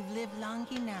think you've lived long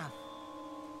enough.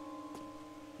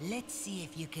 Let's see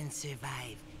if you can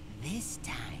survive this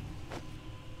time.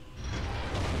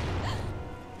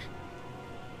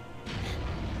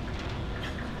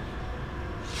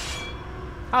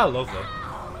 How lovely.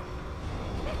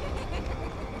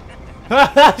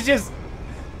 That's just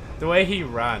the way he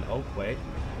ran. Oh, wait.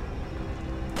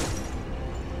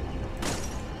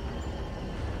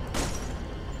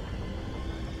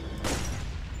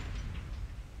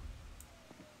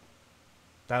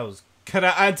 That was kind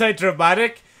of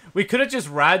anti-dramatic. We could have just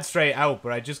ran straight out,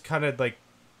 but I just kind of like...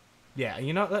 Yeah,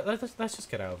 you know, let's just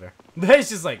get out of here. It's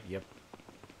just like, yep.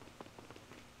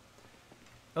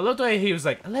 I love the way he was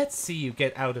like, let's see you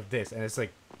get out of this. And it's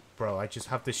like, bro, I just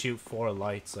have to shoot 4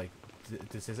 lights. Like,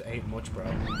 this ain't much, bro.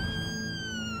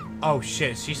 Oh,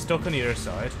 shit. She's stuck on the other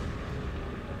side.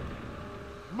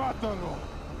 Mátalo.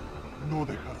 No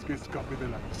dejas que escape de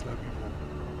la isla vivo.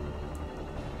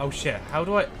 Oh, shit. How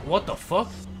do I... What the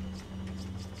fuck?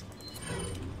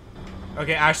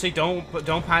 Okay, Ashley, don't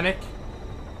panic.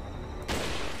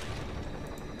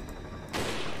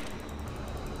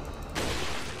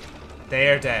 They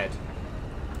are dead.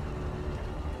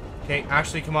 Okay,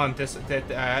 Ashley, come on. Okay,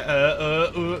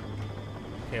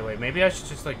 wait. Maybe I should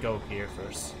just, like, go here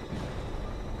first.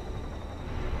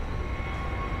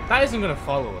 That isn't gonna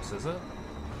follow us, is it?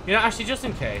 You know, Ashley, just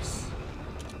in case.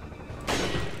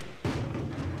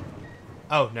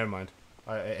 Oh, never mind.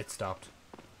 It stopped.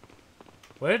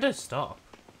 Where did it stop?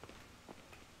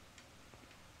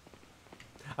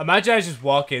 Imagine I just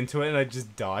walk into it and I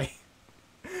just die.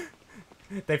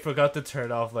 They forgot to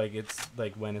turn off like it's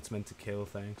like when it's meant to kill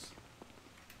things.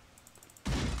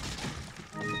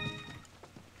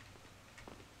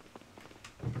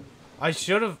 I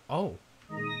should have. Oh,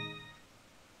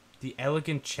 the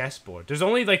elegant chessboard. There's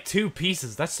only like 2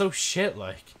 pieces. That's so shit.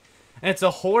 Like, and it's a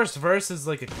horse versus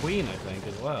like a queen, I think,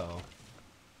 as well.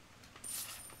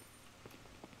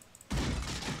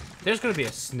 There's gonna be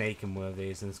a snake in one of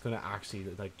these, and it's gonna actually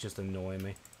like just annoy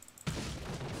me.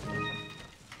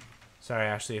 Sorry,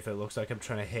 Ashley, if it looks like I'm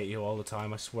trying to hit you all the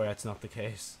time. I swear it's not the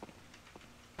case.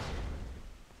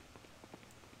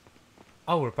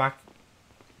 Oh, we're back.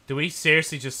 Do we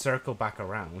seriously just circle back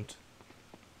around?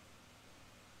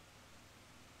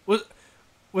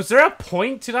 Was there a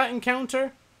point to that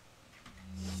encounter?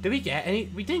 Did we get any?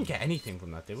 We didn't get anything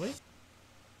from that, did we?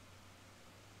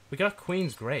 We got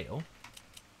Queen's Grail.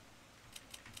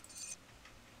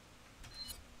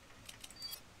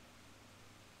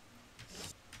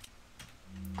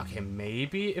 Okay,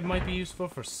 maybe it might be useful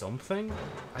for something,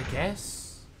 I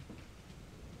guess.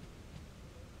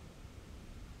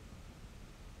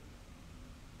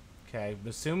 Okay,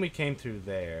 assume we came through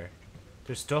there.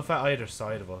 There's stuff at either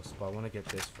side of us, but I want to get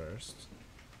this first.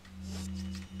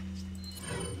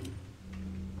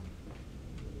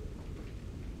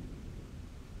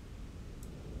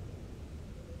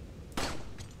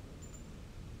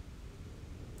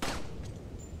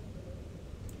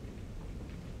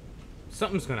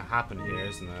 Something's gonna happen here,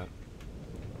 isn't it?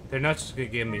 They're not just gonna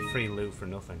give me free loot for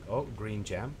nothing. Oh, green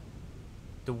gem.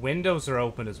 The windows are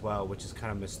open as well, which is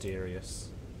kind of mysterious.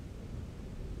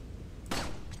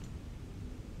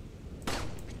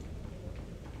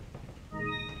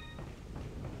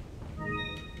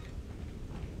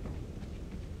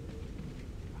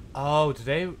 Oh, did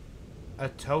they... A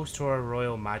toast to our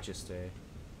royal majesty.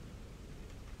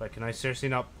 Like, can I seriously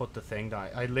not put the thing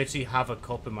that I literally have a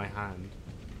cup in my hand.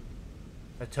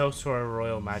 A toast to our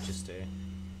royal majesty.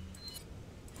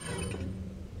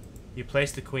 You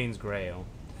place the queen's grail.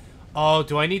 Oh,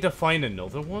 do I need to find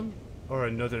another one? Or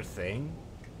another thing?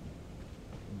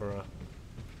 Bruh.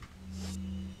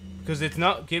 Because it's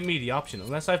not giving me the option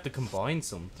unless I have to combine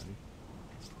something.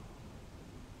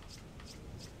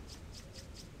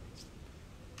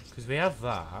 Because we have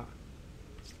that.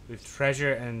 We have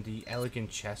treasure and the elegant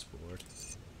chessboard.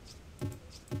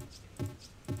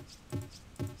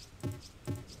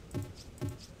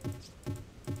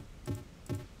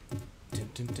 Dun,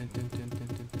 dun, dun, dun, dun, dun,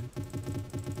 dun, dun.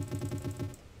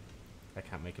 I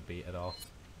can't make a beat at all.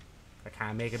 I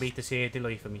can't make a beat to save the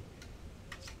life of me.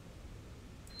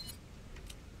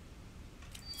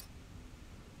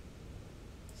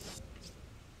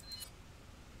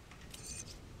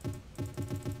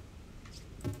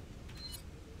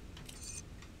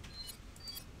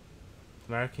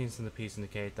 The markings in the piece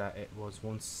indicate that it was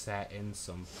once set in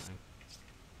something.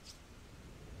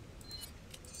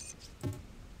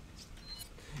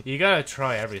 You gotta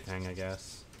try everything, I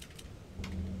guess.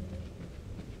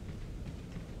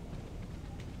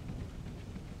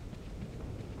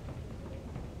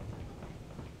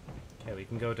 Okay, we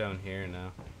can go down here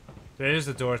now. There is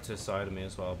a door to the side of me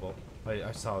as well, but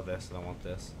I saw this and I want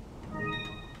this.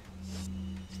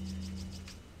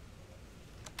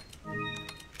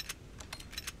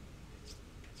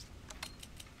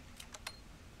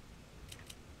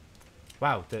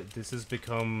 Wow, this has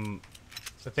become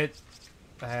a bit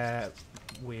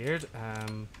weird.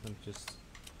 Let me just...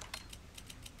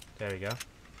 There we go.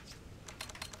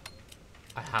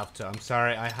 I have to. I'm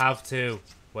sorry. I have to.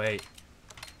 Wait.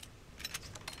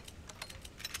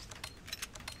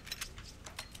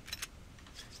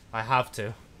 I have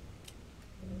to.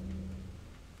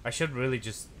 I should really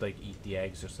just, like, eat the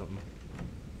eggs or something.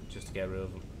 Just to get rid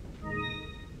of them.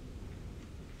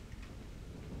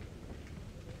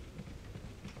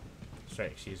 Sorry,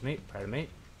 excuse me. Pardon me.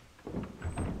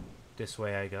 This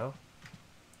way I go.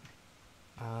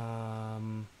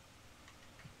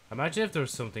 Imagine if there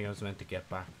was something I was meant to get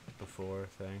back before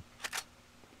thing.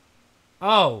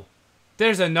 Oh!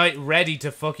 There's a knight ready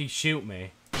to fucking shoot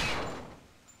me.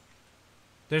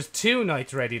 There's two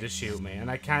knights ready to shoot me,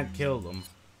 and I can't kill them.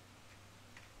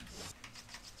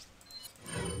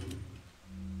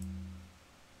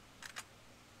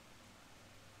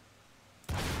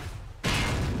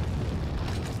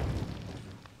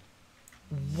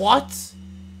 What?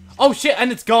 Oh shit,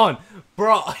 and it's gone.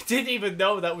 Bro, I didn't even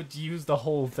know that would use the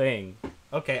whole thing.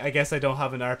 Okay, I guess I don't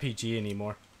have an RPG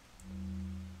anymore.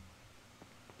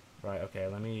 Right, okay,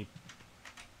 let me...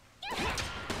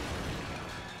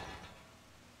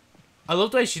 I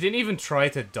love the way she didn't even try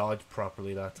to dodge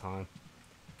properly that time.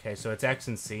 Okay, so it's X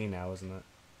and C now, isn't it?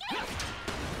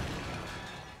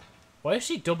 Why is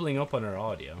she doubling up on her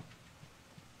audio?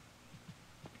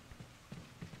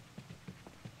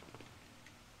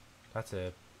 That's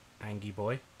a Angie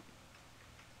boy.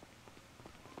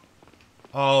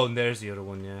 Oh, and there's the other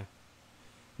one, yeah.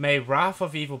 May wrath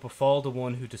of evil befall the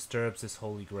one who disturbs this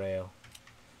holy grail.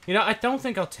 You know, I don't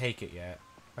think I'll take it yet.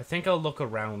 I think I'll look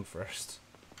around first.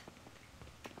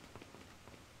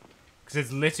 Because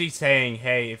it's literally saying,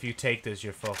 hey, if you take this,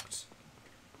 you're fucked.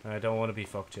 And I don't want to be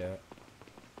fucked yet.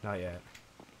 Not yet.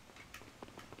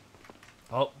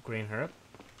 Oh, green herb.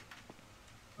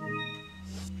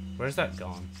 Where's that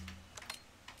gone?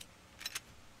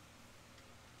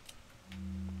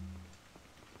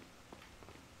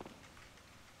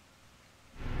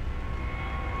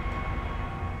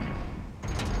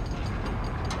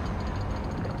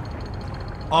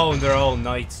 Oh, and they're all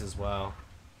knights as well.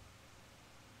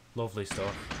 Lovely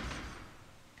stuff.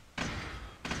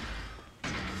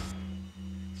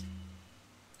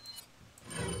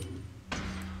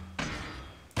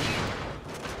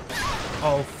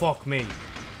 Oh, fuck me.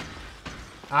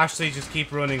 Ashley, just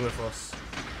keep running with us.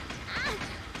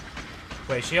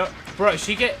 Wait, she... Bro,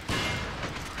 she get...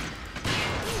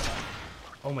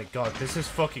 Oh my god, this is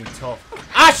fucking tough.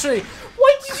 Ashley!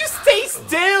 Why did you just stay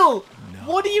still? No.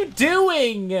 What are you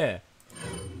doing?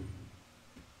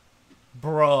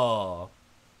 Bruh.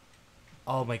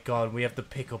 Oh my god, we have to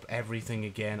pick up everything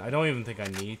again. I don't even think I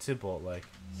need to, but like...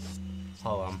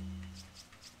 Hold on.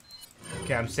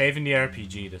 Okay, I'm saving the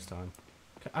RPG this time.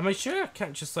 Am I sure I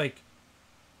can't just like...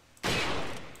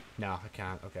 No, I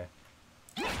can't. Okay.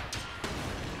 And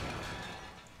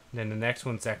then the next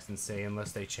one's X and C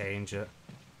unless they change it.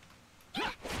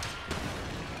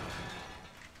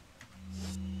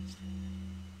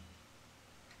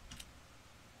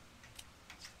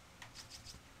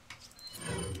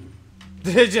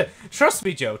 Trust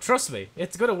me, Joe. Trust me.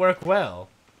 It's gonna work well.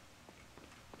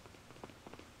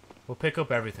 We'll pick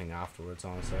up everything afterwards,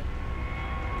 honestly.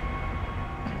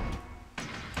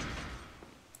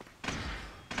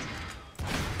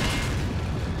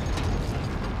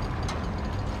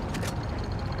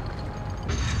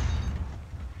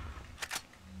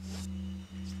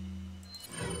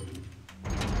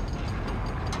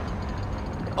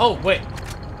 Oh, wait.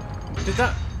 Did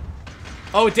that...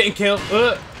 Oh, it didn't kill.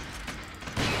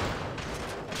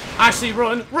 Ashley,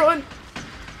 run! Run!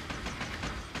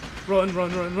 Run,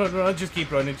 run, run, run, run. Just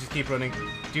keep running, just keep running.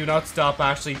 Do not stop,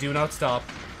 Ashley. Do not stop.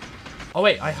 Oh,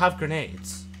 wait. I have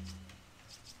grenades.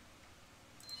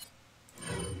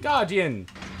 Guardian,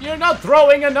 you're not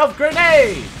throwing enough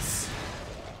grenades!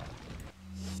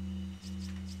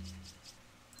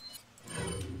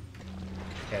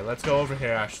 Okay, let's go over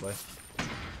here, Ashley.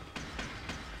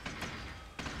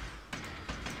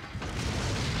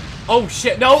 Oh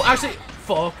shit, no, Ashley!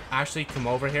 Fuck, Ashley, come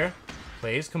over here.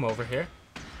 Please, come over here.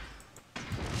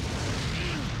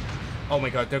 Oh my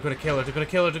god, they're gonna kill her, they're gonna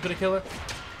kill her, they're gonna kill her.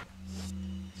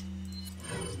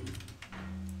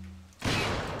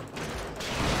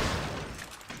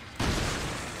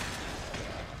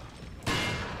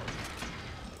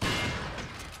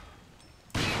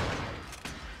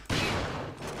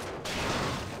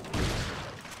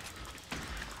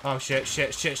 Oh shit,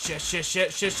 shit, shit, shit, shit,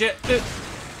 shit, shit, shit.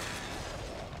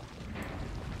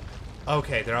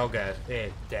 Okay, they're all dead.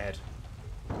 Dead.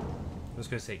 I was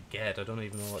gonna say Ged. I don't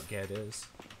even know what Ged is.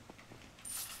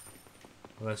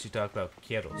 Unless you talk about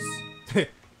Kieros.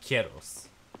 Kieros.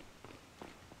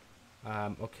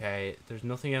 Okay. There's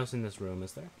nothing else in this room,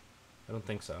 is there? I don't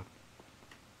think so.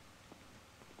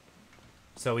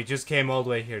 So we just came all the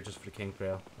way here just for the King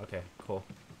Trail. Okay, cool.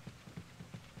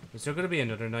 Is there gonna be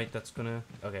another night that's gonna...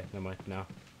 Okay, never mind. No.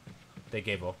 They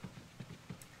gave up.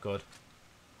 Good.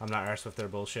 I'm not arsed with their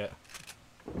bullshit.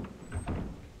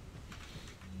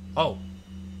 Oh.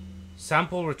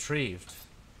 Sample retrieved.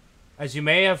 As you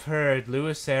may have heard,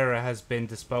 Louis Serra has been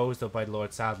disposed of by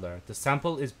Lord Sadler. The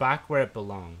sample is back where it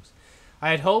belongs. I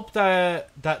had hoped that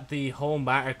the whole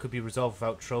matter could be resolved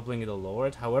without troubling the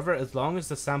Lord. However, as long as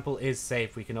the sample is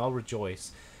safe, we can all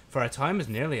rejoice, for our time is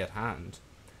nearly at hand.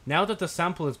 Now that the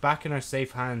sample is back in our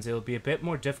safe hands, it will be a bit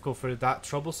more difficult for that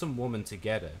troublesome woman to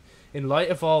get it. In light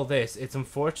of all this, it's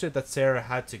unfortunate that Sarah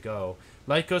had to go.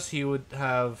 Like us, he would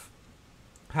have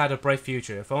had a bright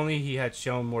future, if only he had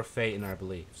shown more faith in our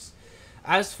beliefs.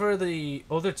 As for the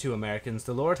other two Americans,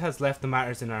 the Lord has left the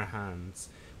matters in our hands.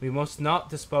 We must not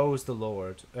disappoint the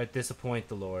Lord.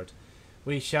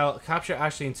 We shall capture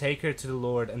Ashley and take her to the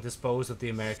Lord and dispose of the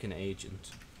American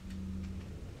agent.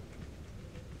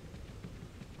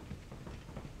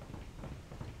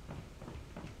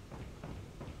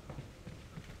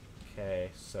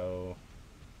 Okay, so...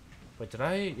 Wait, did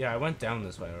I... Yeah, I went down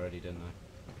this way already, didn't I?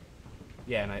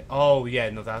 Yeah, and I... Oh,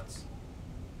 yeah, no, that's...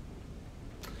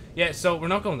 Yeah, so we're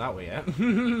not going that way yet.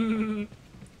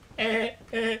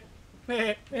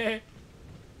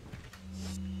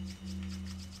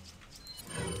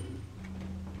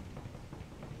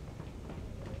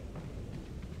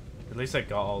 At least I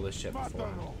got all this shit before.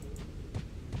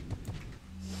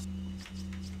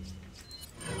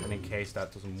 And in case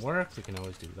that doesn't work, we can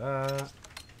always do that.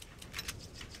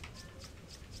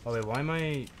 Oh wait, why am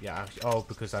I... Yeah, actually, oh,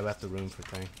 because I left the room for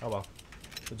thing. Oh well.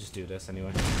 We'll just do this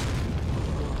anyway.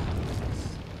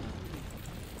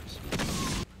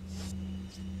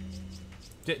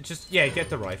 Just, yeah, get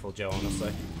the rifle, Joe,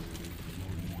 honestly.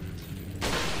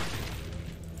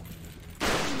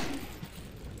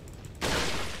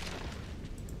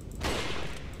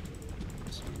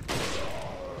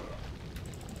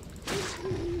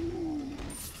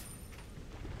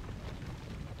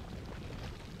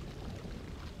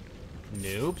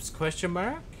 Noobs? Question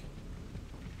mark?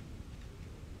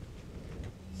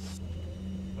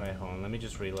 Wait, hold on. Let me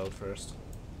just reload first.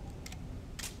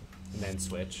 And then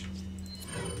switch.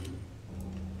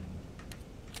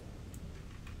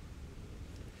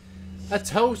 A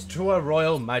toast to Her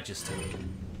Royal Majesty.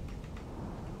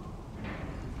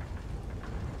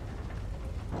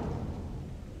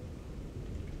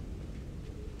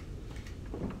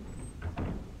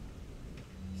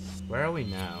 Where are we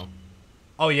now?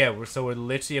 Oh yeah, we're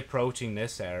literally approaching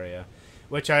this area,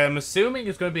 which I am assuming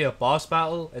is going to be a boss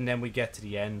battle, and then we get to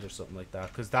the end or something like that,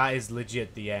 because that is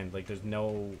legit the end. Like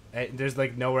there's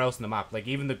like nowhere else in the map. Like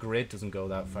even the grid doesn't go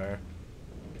that far.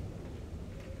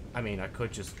 I mean, I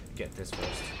could just get this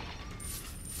first.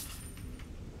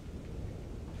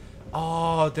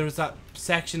 Oh, there was that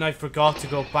section I forgot to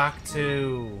go back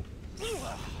to.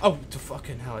 Oh, the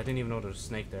fucking hell! I didn't even know there was a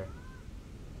snake there.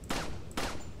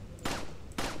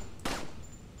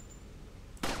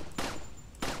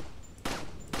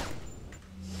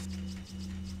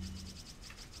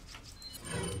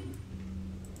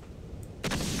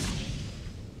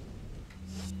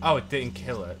 Oh, it didn't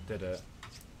kill it, did it?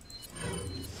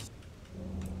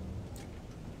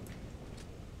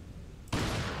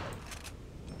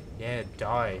 Yeah,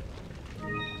 die.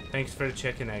 Thanks for the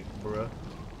chicken egg, bro.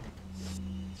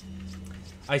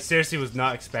 I seriously was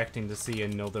not expecting to see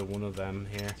another one of them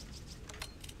here.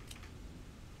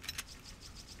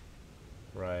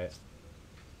 Right.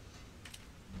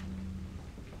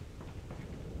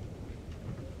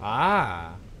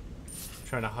 Ah!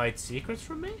 Trying to hide secrets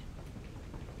from me?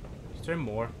 Is there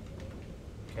more?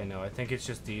 Okay, no, I think it's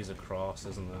just these across,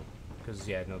 isn't it? Because,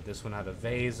 yeah, no, this one had a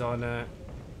vase on it.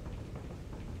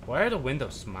 Why are the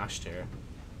windows smashed here?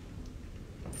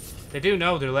 They do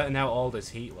know they're letting out all this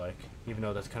heat, like, even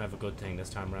though that's kind of a good thing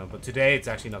this time around. But today, it's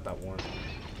actually not that warm.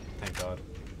 Thank God.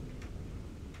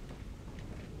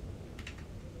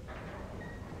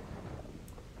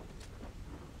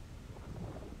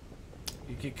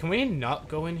 Can we not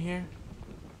go in here?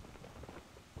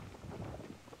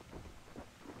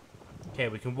 Okay,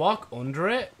 we can walk under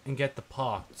it and get the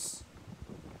pots.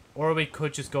 Or we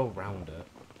could just go around it.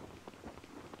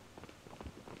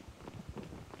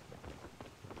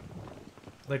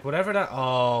 Like, whatever that...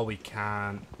 Oh, we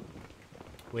can't.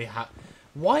 We have...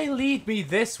 Why lead me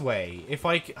this way if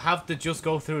I have to just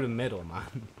go through the middle,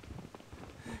 man?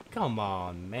 Come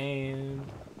on, man.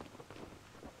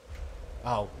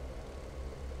 Oh.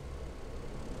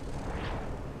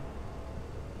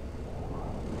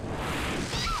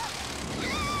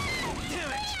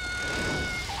 Damn it!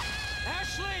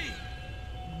 Ashley!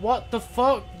 What the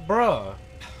fuck, bruh?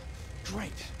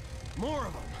 Great. More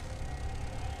of them.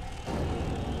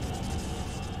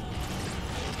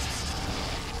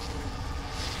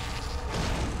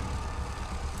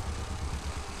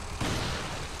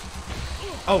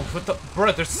 Oh, what the...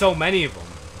 Bruh, there's so many of them.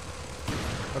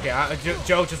 Okay,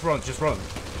 Joe, just run, just run.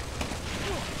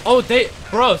 Oh, they...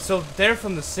 Bro, so they're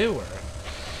from the sewer.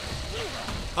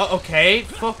 Oh, okay,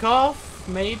 fuck off,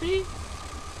 maybe?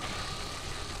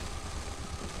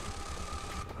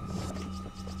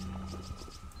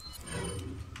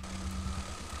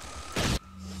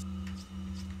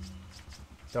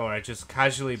 Don't worry, just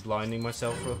casually blinding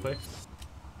myself real quick.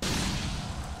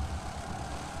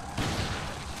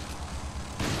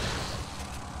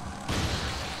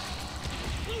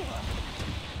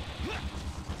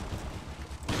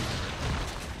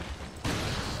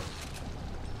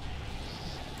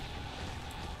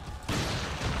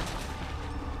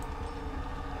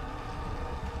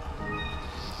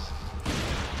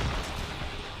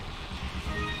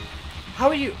 How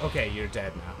are you? Okay, you're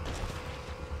dead now.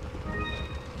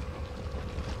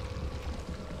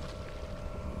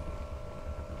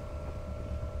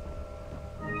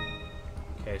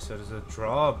 Okay, so there's a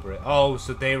drawbridge. Oh,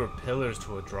 so they were pillars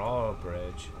to a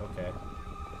drawbridge. Okay.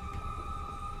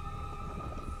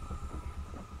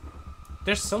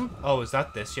 There's some... Oh, is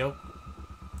that this, yo?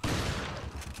 I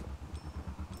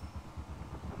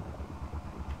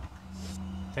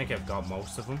think I've got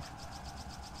most of them.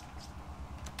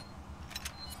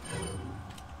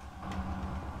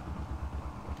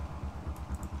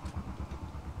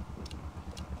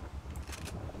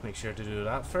 Make sure to do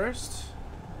that first.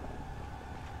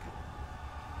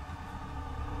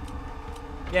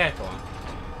 Yeah, go on.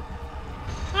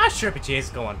 Ah, sure, but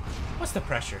jeez, go on. What's the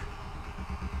pressure?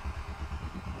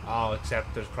 Oh,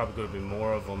 except there's probably going to be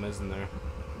more of them, isn't there?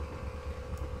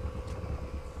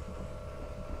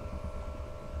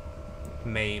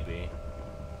 Maybe.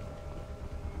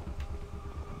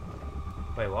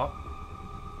 Wait, what?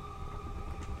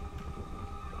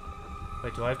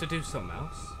 Wait, do I have to do something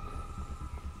else?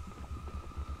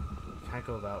 Can't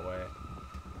go that way.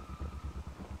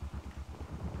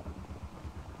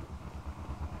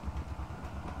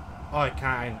 Oh, I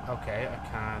can't. Okay, I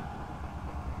can't.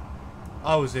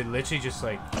 Oh, is it literally just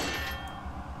like...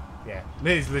 Yeah,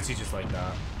 it's literally just like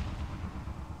that.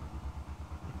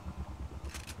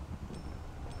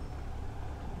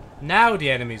 Now the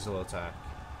enemies will attack.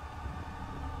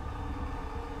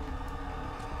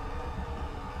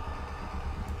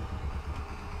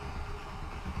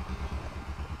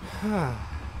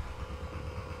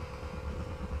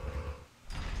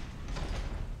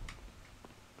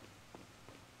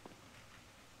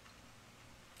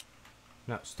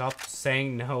 No, stop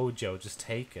saying no, Joe. Just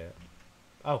take it.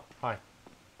 Oh, hi.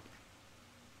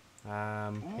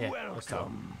 Yeah, let's talk.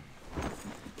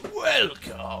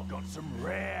 Welcome. Got some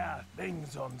rare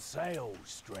things on sale,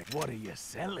 Straight. What are you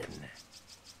selling?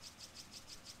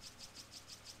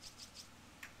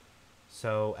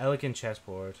 So, elegant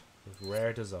chessboard with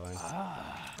rare design.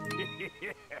 Ah.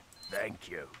 Thank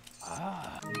you.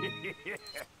 Ah.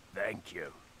 Thank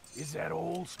you. Is that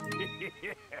all?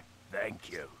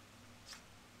 Thank you.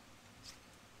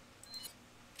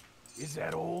 Is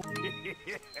that all?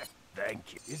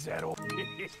 Thank you. Is that all?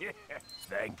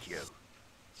 Thank you.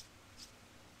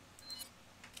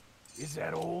 Is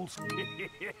that all?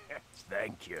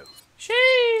 Thank you.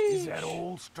 Sheesh. Is that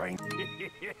all, stranger?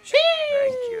 Sheesh.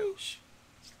 Thank you.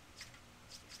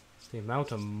 The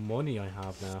amount of money I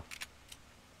have now.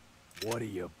 What are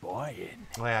you buying?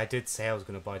 Oh yeah, I did say I was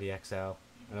going to buy the XL.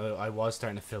 I was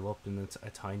starting to fill up in a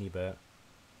tiny bit.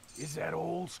 Is that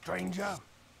all, stranger?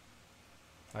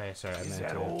 Oh yeah, sorry, I Is meant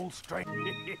that to. all,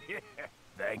 stranger?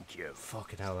 Thank you.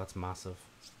 Fucking hell, that's massive.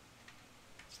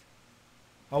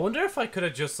 I wonder if I could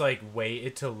have just like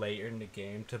waited till later in the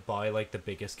game to buy like the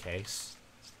biggest case.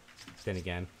 Then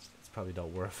again, it's probably not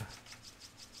worth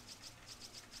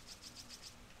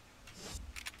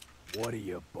it. What are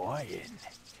you buying?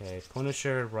 Okay,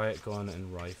 Punisher, riot gun,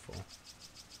 and rifle.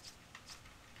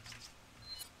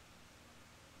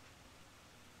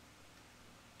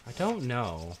 I don't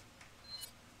know.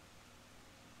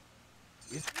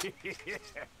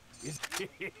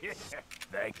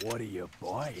 What are you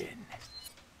buying?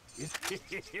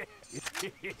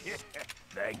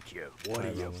 Thank you. What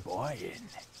are you buying?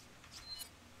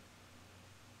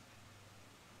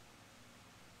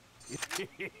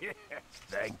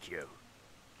 Thank you.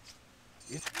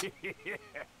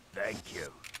 Thank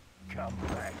you. Come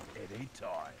back any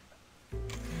time.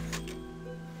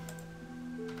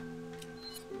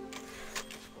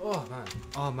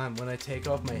 Oh man, when I take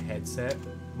off my headset,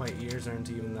 my ears aren't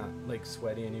even that like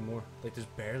sweaty anymore. Like there's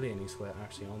barely any sweat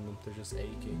actually on them. They're just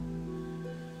achy.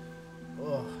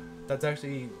 Oh, that's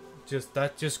actually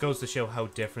that just goes to show how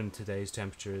different today's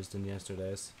temperature is than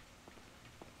yesterday's.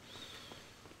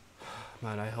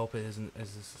 Man, I hope it isn't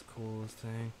as cool as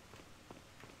thing.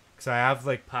 Cause I have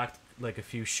like packed like a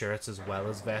few shirts as well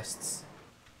as vests.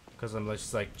 Cause I'm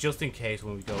just like just in case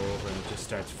when we go over and it just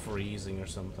starts freezing or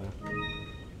something.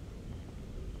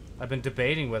 I've been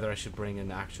debating whether I should bring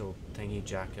an actual thingy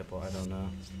jacket, but I don't know.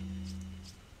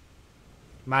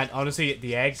 Man, honestly,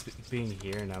 the eggs being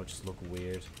here now just look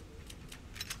weird.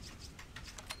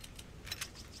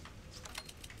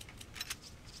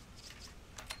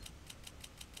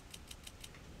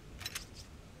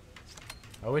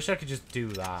 I wish I could just do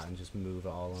that and just move it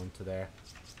all onto there.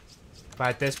 But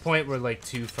at this point, we're like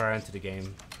too far into the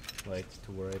game, like,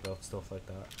 to worry about stuff like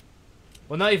that.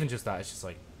 Well, not even just that, it's just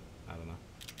like, I don't know.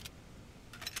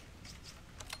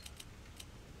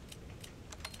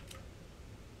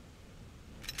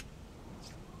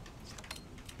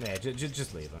 Yeah,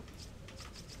 just leave it.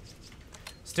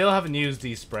 Still haven't used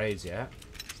these sprays yet.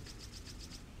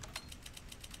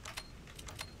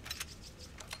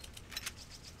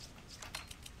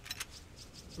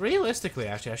 Realistically,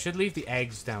 actually, I should leave the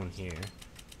eggs down here.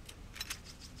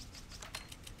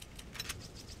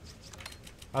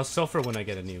 I'll suffer when I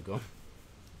get a new gun.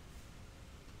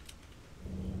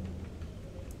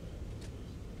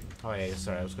 Oh yeah,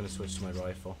 sorry, I was going to switch to my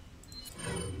rifle.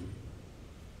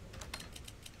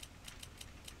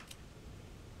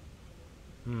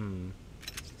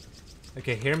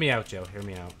 Okay, hear me out, Joe. Hear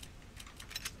me out.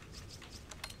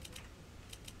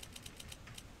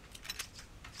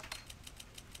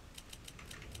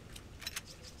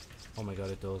 Oh my god,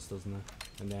 it does, doesn't it?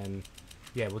 And then,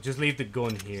 yeah, we'll just leave the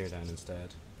gun here then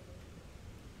instead.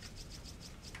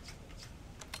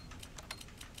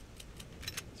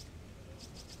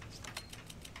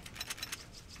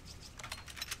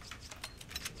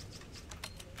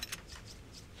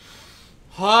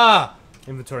 Ha!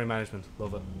 Inventory management.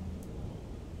 Love it.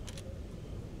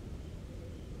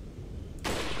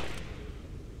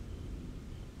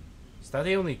 Is that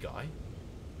the only guy?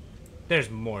 There's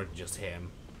more than just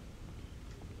him.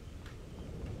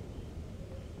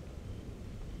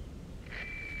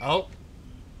 Oh.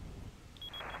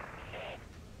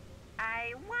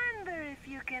 I wonder if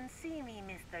you can see me,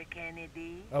 Mr.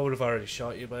 Kennedy. I would have already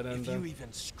shot you by then. If you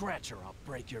even scratch her, I'll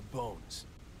break your bones.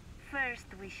 First,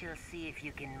 we shall see if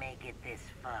you can make it this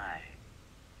far.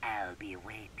 I'll be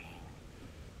waiting.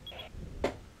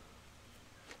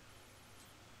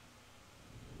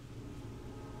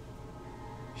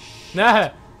 Nah!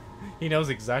 He knows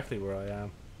exactly where I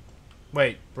am.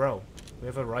 Wait, bro. We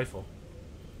have a rifle.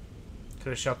 Could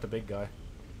have shot the big guy.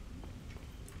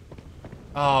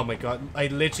 Oh my god. I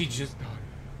literally just...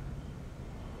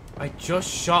 I just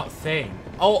shot Thing.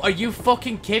 Oh, are you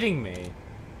fucking kidding me?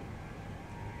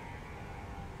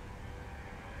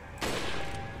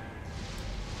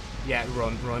 Yeah,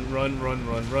 run, run, run, run,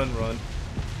 run, run, run.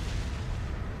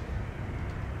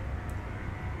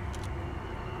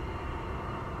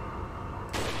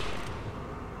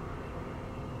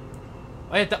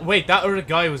 Wait, that other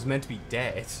guy was meant to be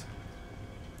dead.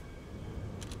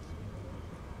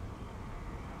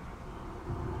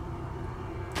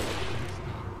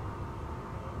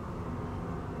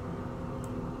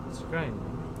 Grind.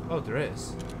 Oh, there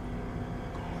is.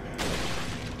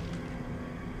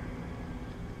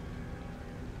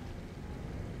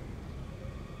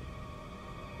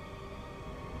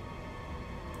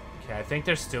 Okay, I think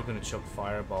they're still gonna chuck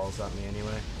fireballs at me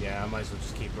anyway. Yeah, I might as well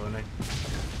just keep running.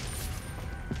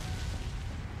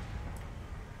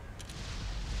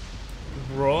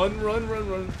 Run, run, run,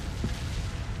 run.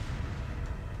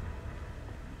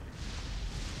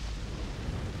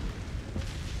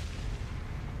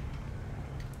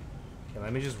 Okay,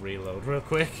 let me just reload real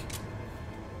quick.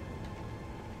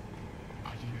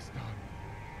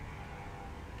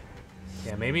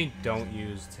 Yeah, maybe don't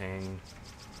use Ting.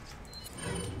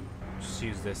 Just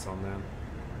use this on them.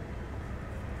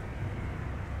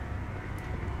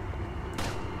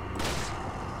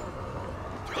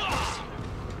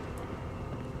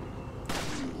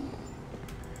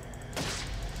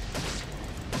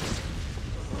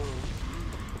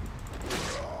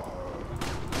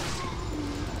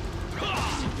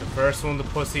 The first one to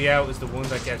pussy out is the one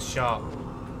that gets shot.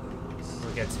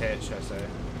 Or gets hit, should I say.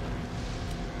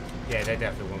 Yeah, they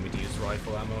definitely want me to use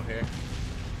rifle ammo here.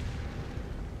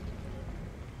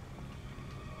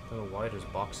 Don't know why there's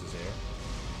boxes here.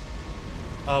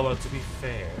 Oh, well, to be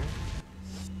fair...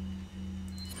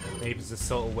 maybe it's a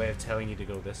subtle way of telling you to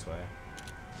go this way.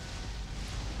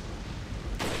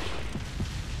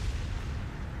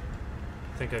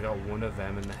 I think I got one of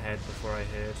them in the head before I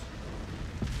hid.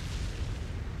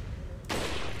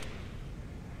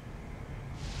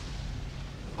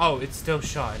 Oh, it's still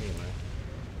shot anyway.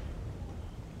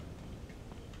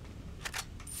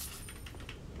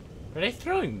 Are they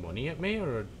throwing money at me,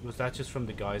 or was that just from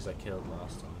the guys I killed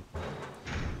last time?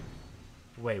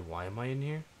 Wait, why am I in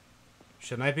here?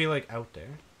 Shouldn't I be, like, out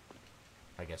there?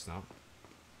 I guess not.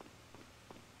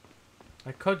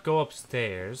 I could go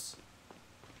upstairs,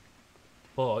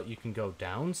 but you can go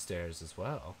downstairs as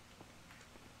well.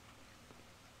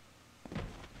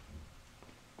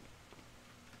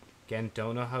 Again,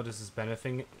 don't know how this is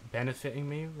benefiting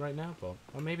me right now, but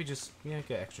or maybe just, yeah,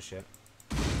 get extra shit.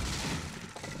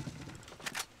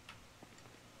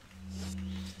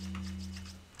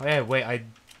 Oh yeah, wait, I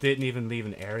didn't even leave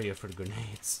an area for the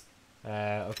grenades.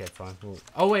 Okay, fine. We'll...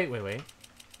 oh, wait.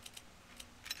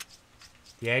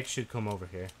 The egg should come over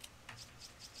here.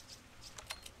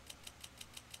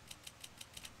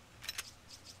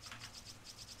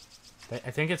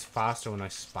 I think it's faster when I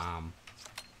spam.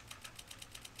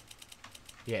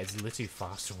 Yeah, it's literally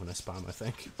faster when I spam, I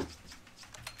think.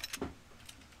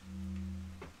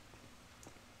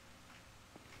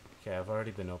 Okay, I've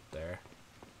already been up there.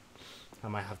 I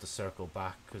might have to circle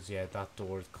back, because, yeah, that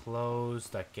door's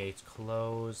closed, that gate's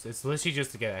closed. It's literally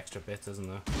just to get extra bits, isn't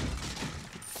it?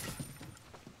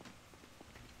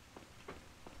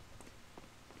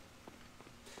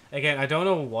 Again, I don't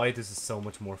know why this is so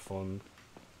much more fun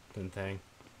than Thing.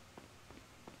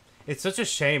 It's such a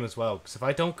shame as well, because if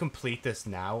I don't complete this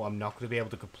now, I'm not going to be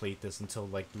able to complete this until,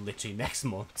 like, literally next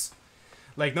month.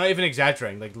 Like, not even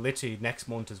exaggerating, like, literally next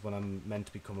month is when I'm meant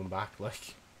to be coming back,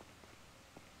 like...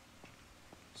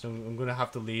 So I'm gonna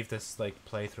have to leave this, like,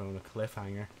 playthrough on a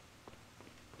cliffhanger.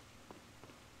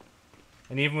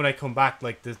 And even when I come back,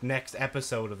 like, the next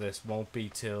episode of this won't be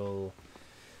till...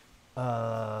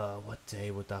 what day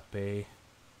would that be?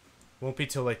 Won't be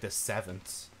till, like, the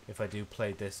 7th, if I do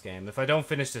play this game. If I don't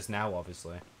finish this now,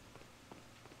 obviously.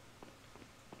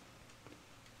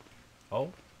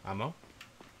 Oh, ammo.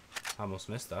 I almost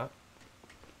missed that.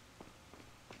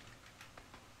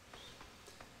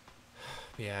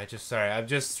 Yeah, I'm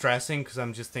just stressing because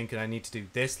I'm just thinking I need to do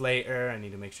this later. I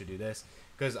need to make sure to do this.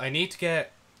 Because I need to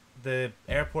get the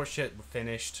airport shit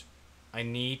finished. I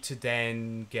need to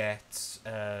then get,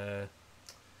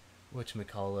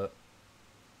 whatchamacallit.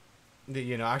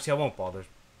 You know, actually I won't bother.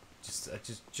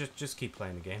 Just keep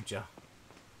playing the game, Joe.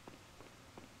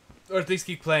 Or at least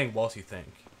keep playing what you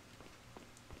think.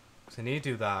 Because I need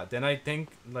to do that. Then I think,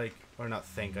 like, or not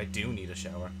think, I do need a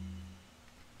shower.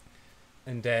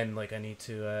 And then, like, I need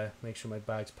to make sure my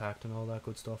bag's packed and all that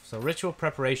good stuff. So, ritual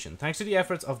preparation. Thanks to the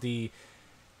efforts of the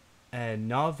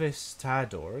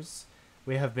Novistadors,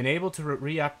 we have been able to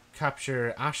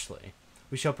recapture Ashley.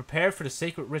 We shall prepare for the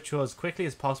sacred ritual as quickly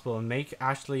as possible and make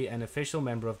Ashley an official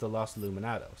member of the Los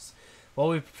Illuminados. While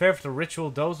we prepare for the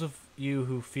ritual, those of you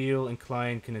who feel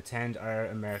inclined can attend our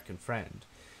American friend.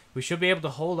 We should be able to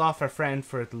hold off our friend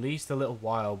for at least a little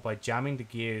while by jamming the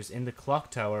gears in the clock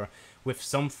tower with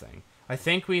something. I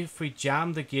think if we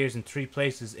jam the gears in 3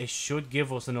 places, it should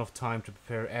give us enough time to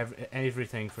prepare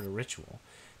everything for the ritual.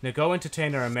 Now go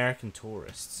entertain our American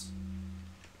tourists.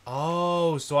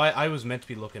 Oh, so I was meant to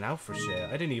be looking out for shit.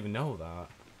 I didn't even know that.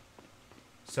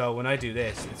 So when I do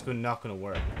this, it's not going to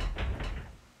work.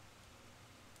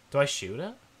 Do I shoot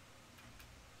it?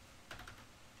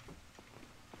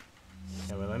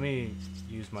 Yeah, well, let me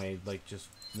use my, like, just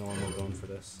normal gun for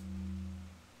this.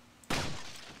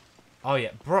 Oh,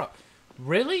 yeah. Bro,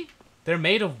 really? They're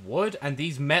made of wood, and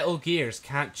these metal gears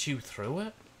can't chew through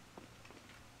it?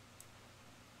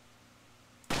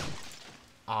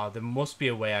 Oh, there must be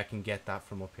a way I can get that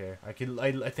from up here. I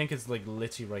think it's, like,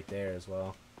 literally right there as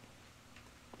well.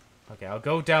 Okay, I'll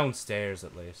go downstairs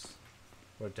at least.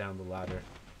 Or down the ladder.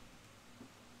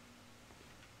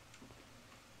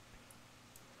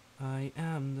 I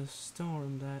am the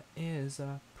storm that is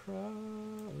approaching,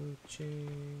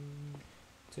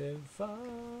 devoting.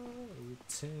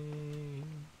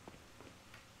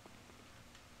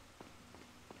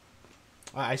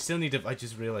 I still need to. I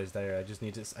just realized there.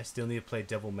 I still need to play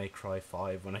Devil May Cry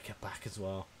 5 when I get back as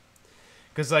well.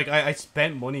 Cause like I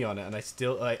spent money on it and I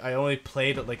only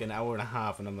played it like an hour and a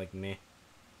half and I'm like meh.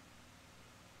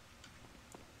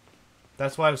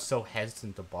 That's why I was so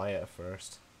hesitant to buy it at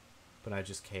first. But I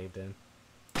just caved in.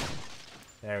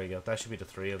 There we go. That should be the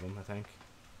 3 of them, I think.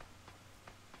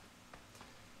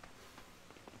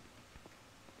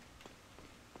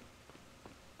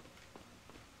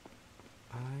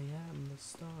 I am the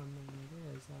storm that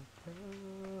is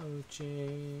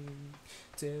approaching,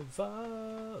 devoting,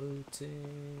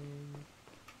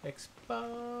 exposing,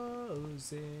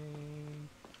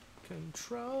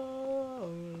 controlling.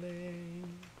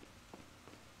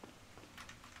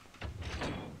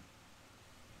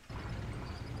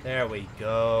 There we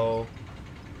go.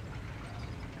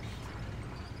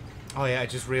 Oh yeah, I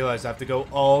just realized I have to go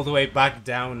all the way back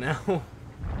down now.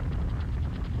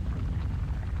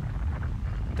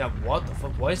 That what the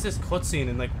fuck? Why is this cutscene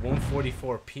in like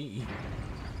 144p?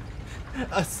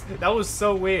 That was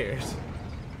so weird.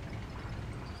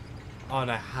 Oh, and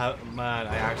man,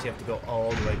 I actually have to go all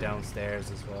the way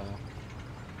downstairs as well.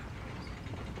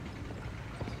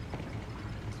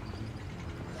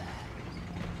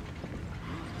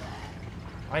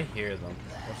 I hear them.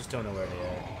 I just don't know where they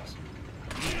are.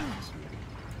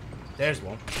 There's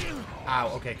one. Ow,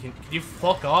 okay, can you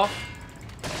fuck off?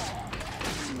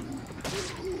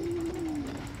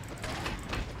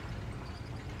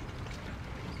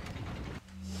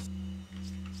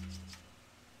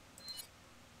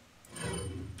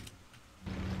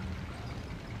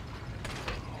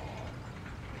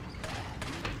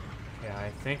 Yeah, I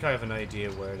think I have an idea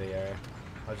where they are.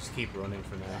 I'll just keep running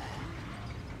for now.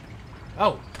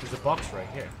 Oh, there's a box right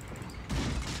here.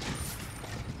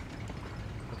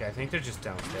 Okay, I think they're just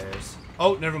downstairs.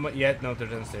 Oh, never mind. Yeah, no, they're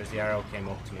downstairs. The arrow came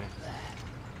up to me.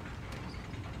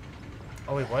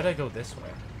 Oh, wait, why'd I go this way?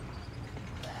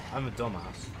 I'm a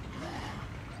dumbass.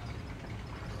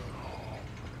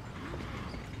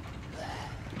 I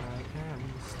am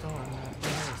the storm that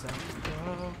is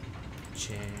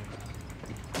approaching.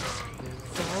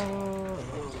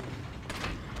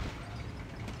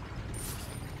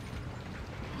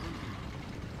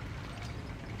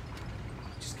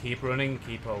 Keep running,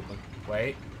 keep hoping.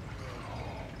 Wait.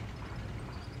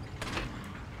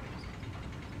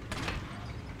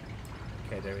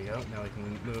 Okay, there we go. Now we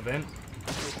can move in.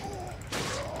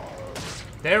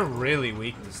 They're really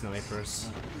weak, the snipers.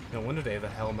 No wonder they have a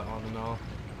helmet on and all.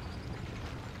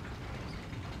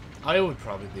 I would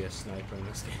probably be a sniper in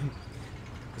this game.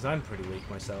 Because I'm pretty weak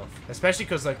myself. Especially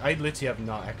because like, I literally have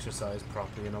not exercised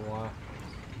properly in a while.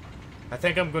 I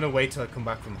think I'm going to wait till I come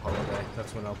back from holiday.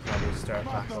 That's when I'll probably start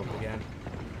back up again.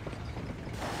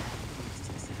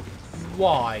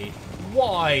 Why?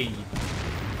 Why?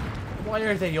 Why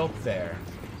are they up there?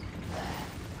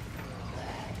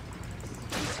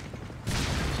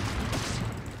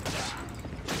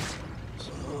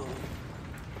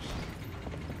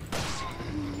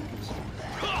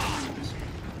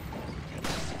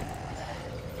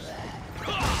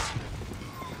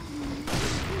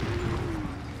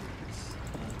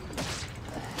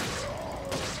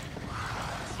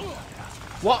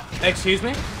 What? Excuse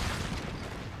me?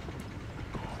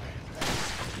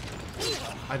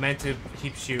 I meant to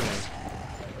keep shooting.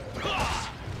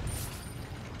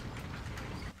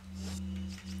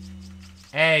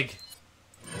 Egg!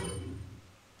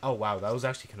 Oh wow, that was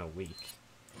actually kind of weak.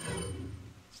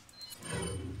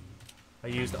 I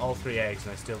used all 3 eggs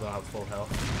and I still don't have full health.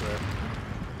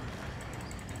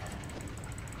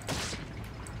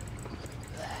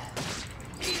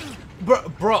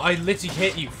 Bro, I literally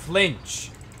hit you.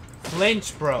 Flinch.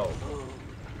 Flinch, bro.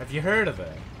 Have you heard of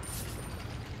it?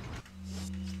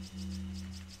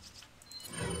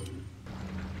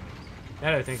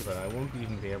 Now that I think about it, I won't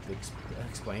even be able to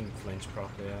explain flinch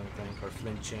properly, I don't think. Or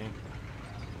flinching.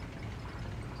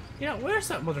 You know, where's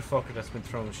that motherfucker that's been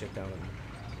throwing shit down at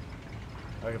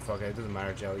me? Okay, fuck it. It doesn't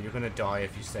matter, Joe. You're gonna die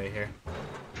if you stay here.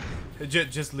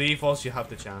 Just leave whilst you have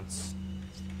the chance.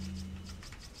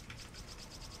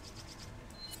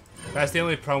 That's the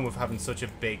only problem with having such a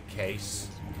big case.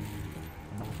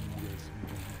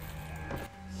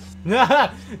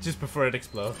 Just before it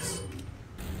explodes.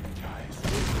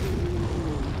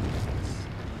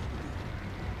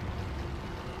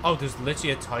 Oh, there's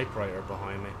literally a typewriter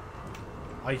behind me.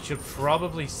 I should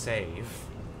probably save.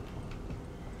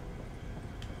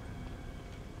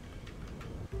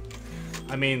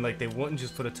 I mean, like, they wouldn't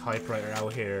just put a typewriter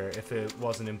out here if it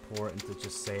wasn't important to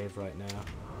just save right now.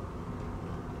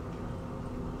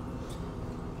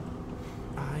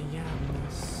 I am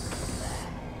this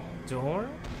door?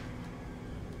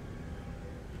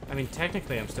 I mean,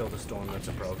 technically, I'm still the storm that's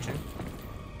approaching.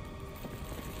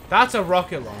 That's a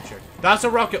rocket launcher. That's a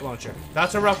rocket launcher.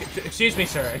 That's a rocket. Excuse me,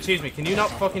 sir. Excuse me. Can you not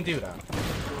fucking do that?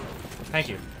 Thank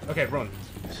you. Okay, run.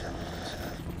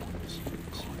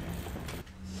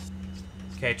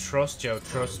 Okay, trust Joe.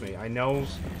 Trust me. I know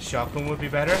shotgun would be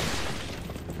better.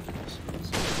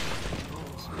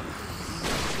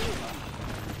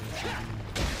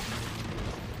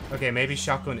 Okay, maybe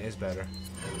shotgun is better.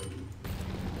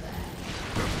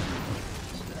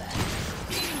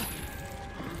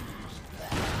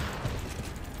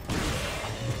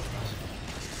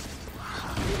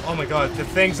 Oh my god, the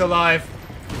thing's alive.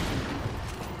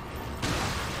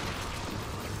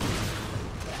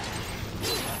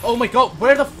 Oh my god,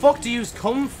 where the fuck do you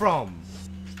come from?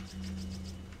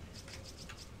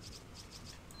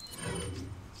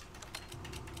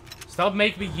 Stop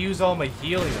making me use all my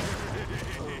healing.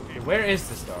 Okay, where is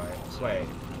this guy? Wait.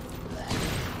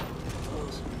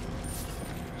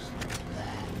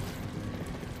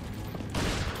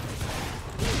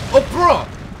 Oh, bro!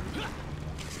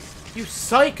 You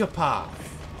psychopath!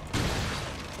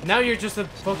 Now you're just a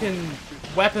fucking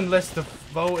weaponless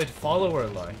devoted follower,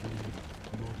 like.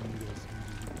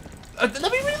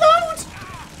 Let me reload!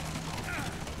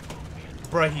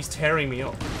 Bruh, he's tearing me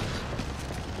up.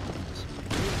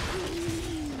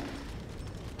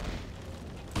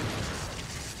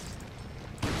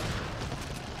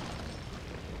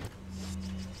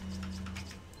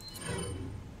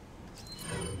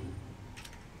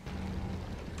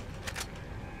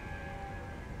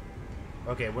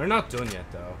 Okay, we're not done yet,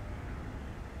 though.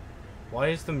 Why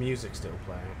is the music still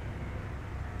playing?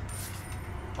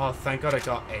 Oh, thank God I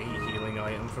got a healing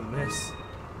item from this.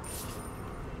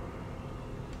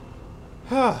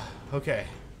 Okay.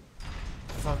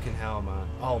 Fucking hell, man.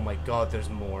 Oh my God, there's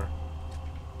more.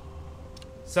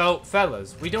 So,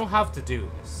 fellas, we don't have to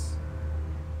do this.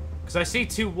 Because I see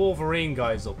two Wolverine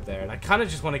guys up there, and I kind of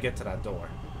just want to get to that door.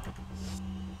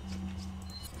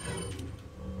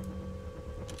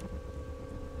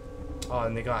 Oh,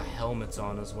 and they got helmets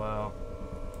on as well.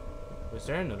 Was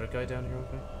there another guy down here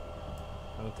with me?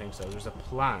 I don't think so. There's a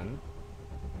plan.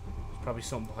 There's probably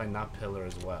something behind that pillar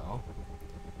as well.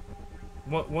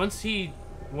 Once he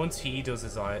does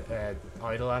his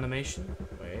idle animation.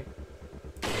 Wait.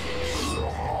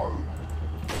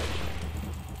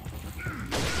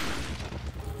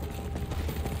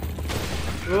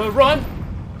 Run!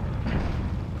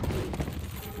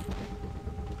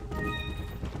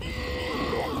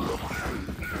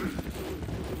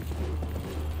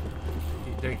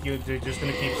 They're just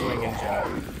gonna keep swinging, Jack.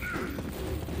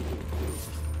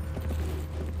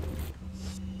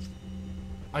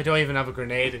 I don't even have a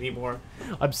grenade anymore.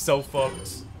 I'm so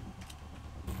fucked.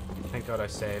 Thank God I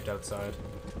saved outside.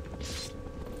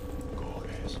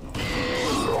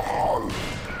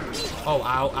 Oh,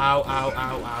 ow, ow, ow,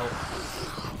 ow, ow.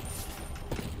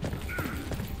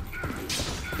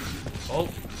 Oh.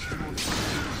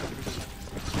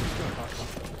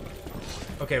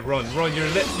 Okay, run, run.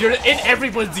 You're in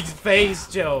everybody's face,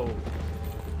 Joe.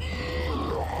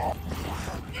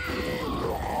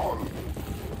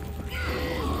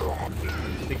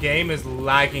 The game is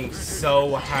lagging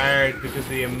so hard because of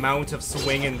the amount of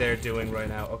swinging they're doing right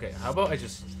now. Okay, how about I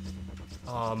just...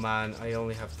 Oh man, I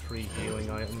only have 3 healing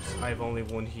items. I have only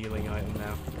 1 healing item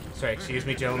now. Sorry, excuse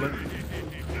me, gentlemen.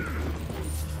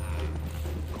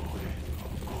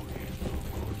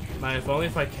 Man, if only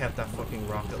if I kept that fucking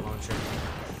rocket launcher.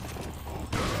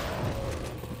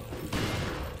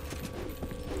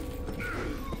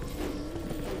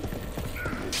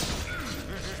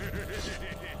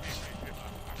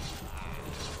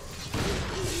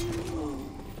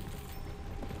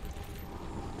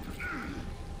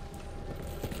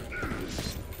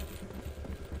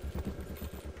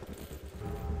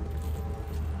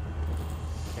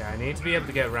 Yeah, I need to be able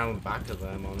to get around the back of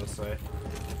them, honestly.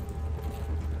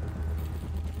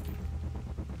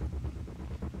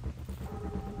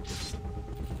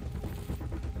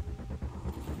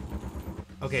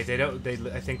 Okay, they don't.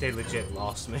 I think they legit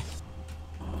lost me.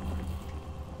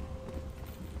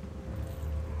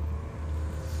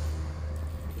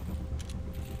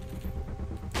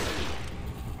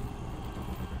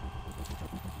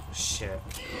 Shit.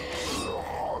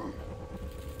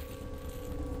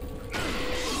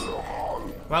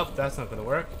 Well, that's not gonna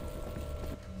work.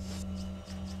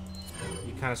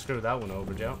 You kind of screwed that one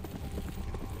over, Joe.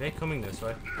 Are they coming this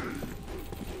way?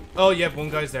 Oh, yeah, one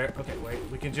guy's there. Okay, wait.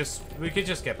 We could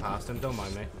just get past him. Don't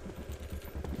mind me.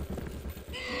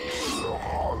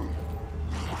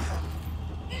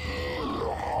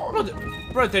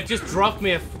 Bro, they just dropped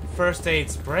me a first aid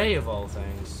spray of all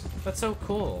things. That's so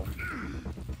cool.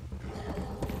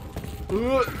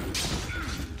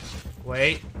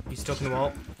 Wait, he's stuck in the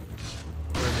wall.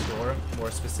 Or in the door, more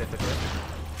specifically.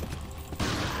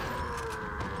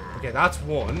 Okay, that's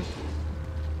one.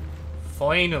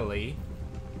 Finally.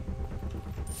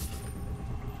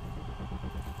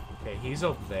 Okay, he's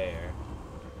up there.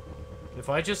 If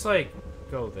I just, like,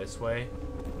 go this way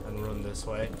and run this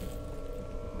way,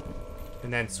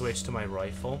 and then switch to my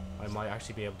rifle, I might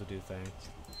actually be able to do things.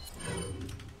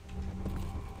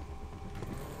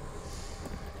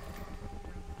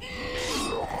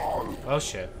 Oh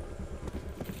shit.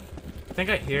 I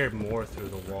think I hear more through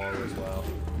the wall as well.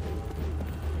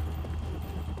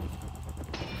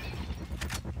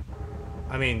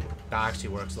 I mean, that actually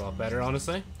works a lot better,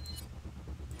 honestly.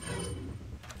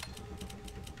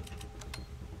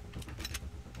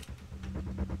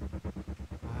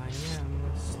 I am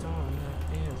the storm that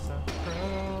is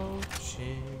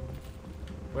approaching.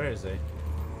 Where is he?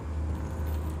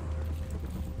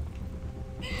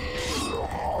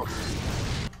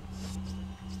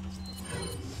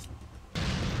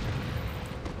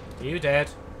 Are you dead?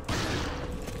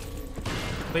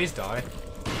 Please die.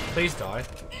 Please die.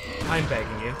 I'm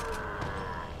begging you.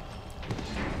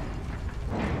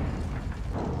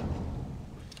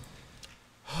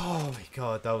 Oh my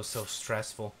god, that was so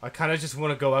stressful. I kind of just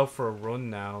want to go out for a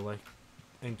run now, like,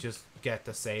 and just get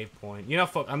the save point. You know,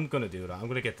 fuck, I'm gonna do that. I'm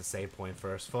gonna get the save point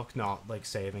first. Fuck not, like,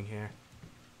 saving here.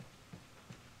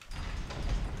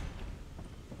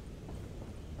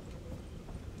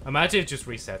 Imagine it just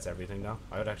resets everything now.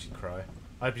 I would actually cry.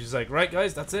 I'd be just like, right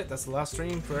guys, that's it. That's the last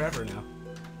stream forever now.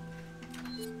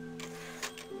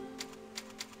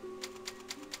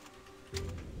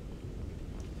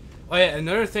 Oh yeah,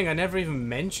 another thing I never even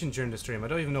mentioned during the stream. I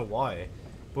don't even know why.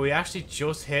 But we actually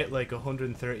just hit like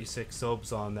 136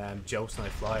 subs on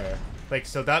JosephniteFlyer. Like,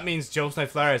 so that means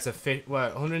JosephniteFlyer is a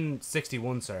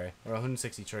 161, sorry. Or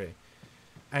 163.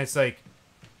 And it's like,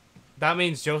 that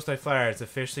means JosephniteFlyer has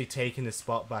officially taken his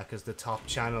spot back as the top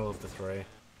channel of the three.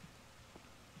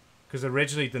 Because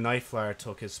originally the Nightflyer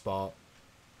took his spot,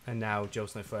 and now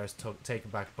JosephniteFlyer's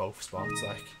taken back both spots,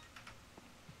 like.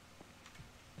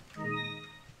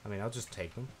 I mean, I'll just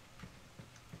take them.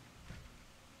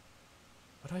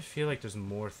 But I feel like there's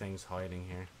more things hiding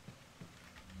here.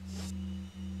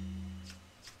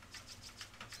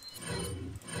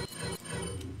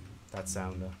 That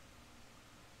sound though.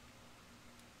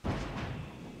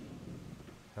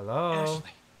 Hello?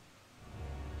 Ashley.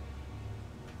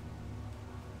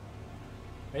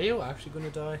 Are you actually gonna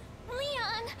die?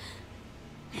 Leon!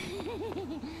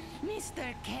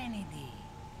 Mr. Kennedy,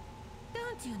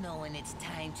 don't you know when it's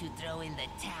time to throw in the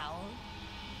towel?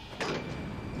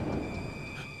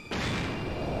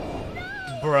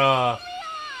 Bruh.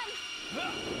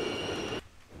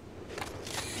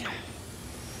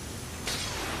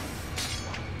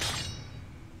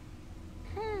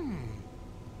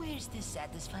 Where's the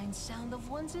satisfying sound of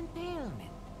one's impalement?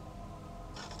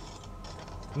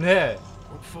 Yeah.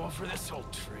 Don't fall for this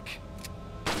old trick.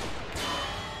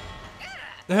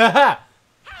 How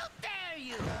dare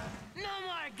you! No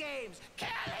more games! Kill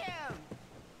him!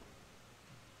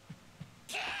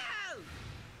 Kill!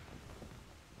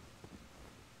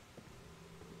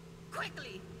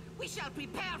 Quickly! We shall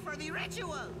prepare for the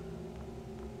ritual!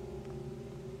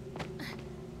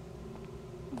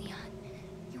 Leon,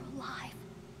 you're alive.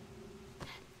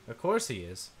 Of course he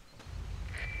is.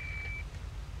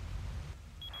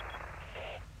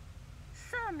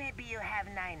 So maybe you have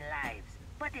 9 lives,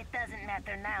 but it doesn't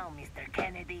matter now, Mr.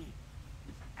 Kennedy.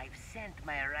 I've sent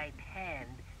my right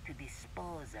hand to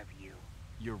dispose of you.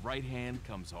 Your right hand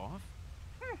comes off?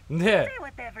 Yeah. Say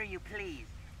whatever you please.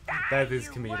 Die, That is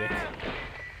you comedic. worm!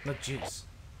 No, jeez.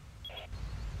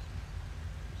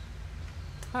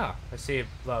 Huh. I see a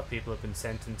lot of people have been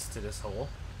sentenced to this hole.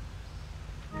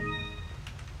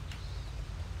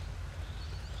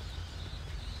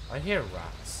 I hear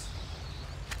rats.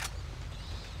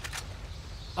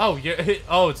 Oh, you're,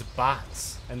 oh, it's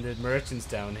bats. And the merchants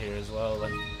down here as well.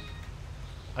 Like,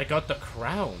 I got the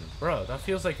crown. Bro, that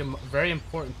feels like a very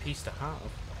important piece to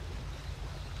have.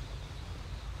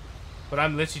 But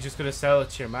I'm literally just gonna sell it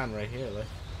to your man right here, like.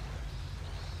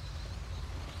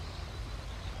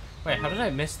 Wait, how did I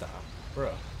miss that?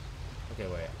 Bro. Okay,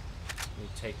 wait. Let me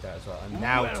take that as well. And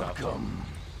now Welcome.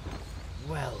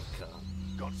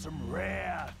 Welcome. Got some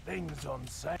rare things on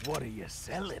sale. What are you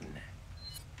selling?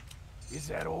 Is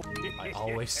that all? I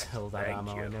always sell that Thank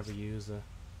ammo. you. I never use a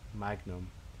Magnum.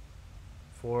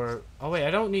 For... Oh wait,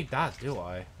 I don't need that, do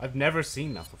I? I've never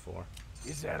seen that before.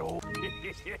 Is that all?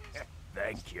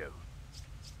 Thank you.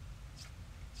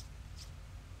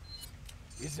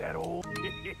 Is that all?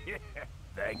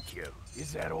 Thank you.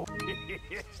 Is that all?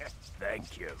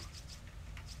 Thank you.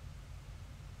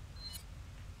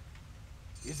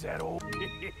 Is that all?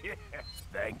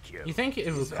 Thank you. You think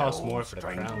it would Is that cost all, more for the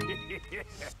stranger? crown?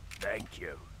 Thank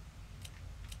you.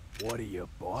 What are you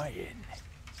buying?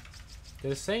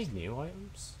 Did it say new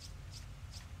items?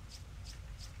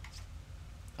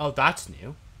 Oh, that's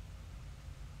new.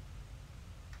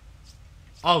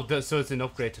 Oh, so it's an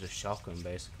upgrade to the shotgun,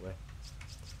 basically.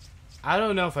 I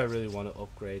don't know if I really want to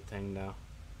upgrade thing now.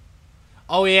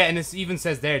 Oh yeah, and it even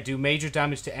says there, do major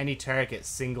damage to any target,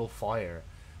 single fire.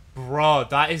 Bro,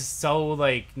 that is so,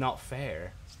 like, not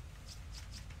fair.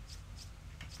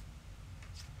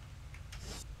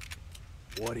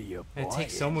 What are you And buying? it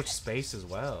takes so much space as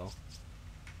well.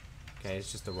 Okay,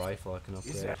 it's just a rifle I can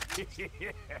Is upgrade.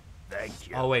 that... Thank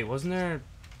you. Oh wait, wasn't there...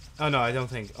 Oh no, I don't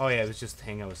think... Oh yeah, it was just the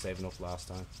thing I was saving up last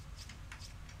time.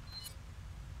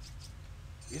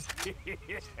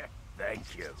 Thank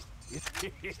you.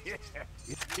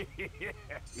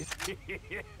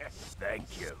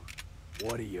 Thank you.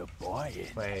 What are you buying?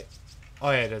 Wait.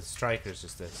 Oh yeah, the striker's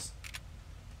just this.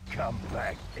 Come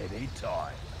back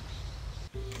anytime.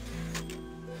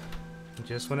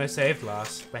 Just when I saved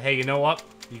last. But hey, you know what?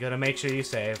 You gotta make sure you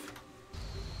save.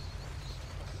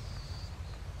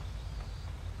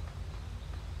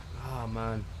 Oh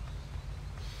man.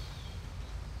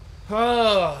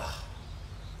 Oh.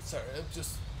 Sorry, I'm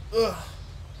just... Ugh.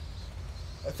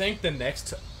 I think the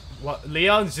next... What?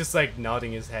 Leon's just like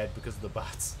nodding his head because of the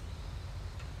bats.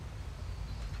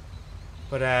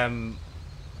 But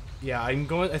yeah, I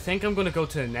think I'm gonna go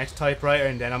to the next typewriter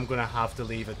and then I'm gonna have to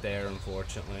leave it there,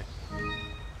 unfortunately.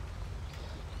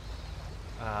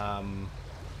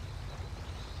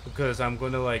 Because I'm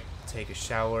gonna like take a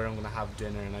shower, I'm gonna have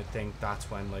dinner, and I think that's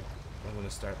when like I'm gonna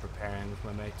start preparing with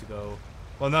my mate to go.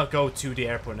 Well, not go to the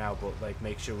airport now, but like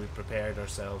make sure we prepared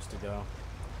ourselves to go.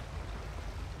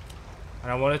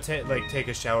 And I want to take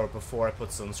a shower before I put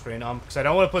sunscreen on, because I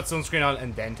don't want to put sunscreen on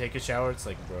and then take a shower. It's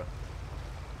like, bro.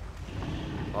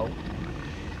 Oh.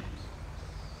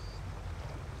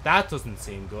 That doesn't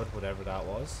seem good, whatever that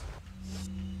was.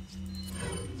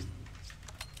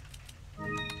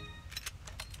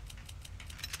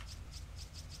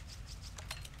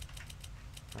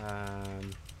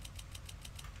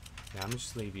 Yeah, I'm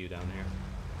just leave you down here.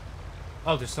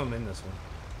 Oh, there's something in this one.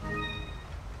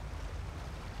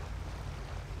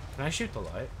 Can I shoot the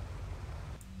light?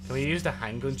 Can we use the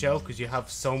handgun, Joe? Because you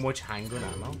have so much handgun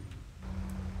ammo.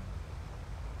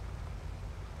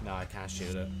 No, I can't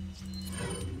shoot it.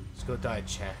 It's good that I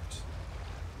checked.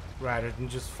 Rather than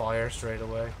just fire straight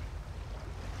away.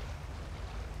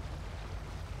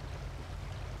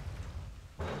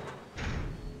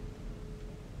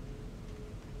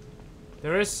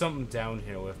 There is something down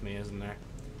here with me, isn't there?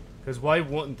 Because why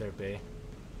wouldn't there be?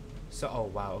 So, oh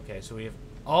wow, okay, so we have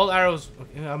all arrows.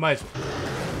 Okay, I might as well.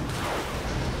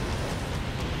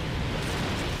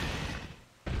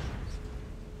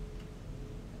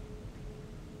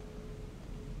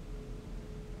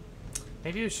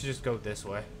 Maybe we should just go this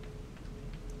way.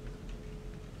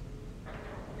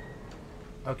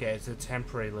 Okay, it's a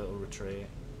temporary little retreat.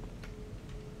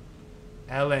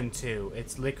 LN2,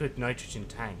 it's liquid nitrogen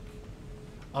tank.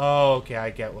 Oh, okay, I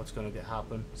get what's gonna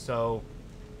happen. So,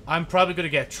 I'm probably gonna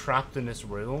get trapped in this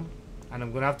room, and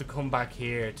I'm gonna have to come back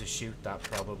here to shoot that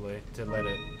probably, to let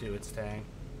it do its thing.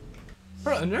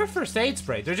 Bro, a Nerf first aid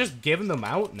spray, they're just giving them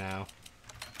out now.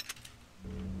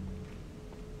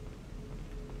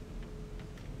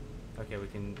 Okay, we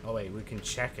can, oh wait, we can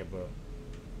check it, bro.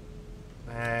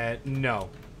 No.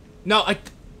 No,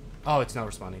 oh, it's not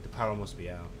responding, the power must be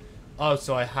out. Oh,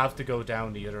 so I have to go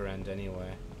down the other end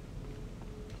anyway.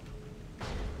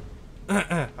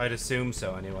 I'd assume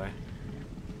so anyway.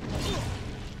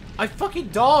 I fucking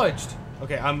dodged!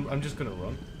 Okay, I'm just gonna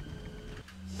run.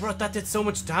 Bro, that did so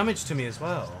much damage to me as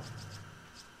well.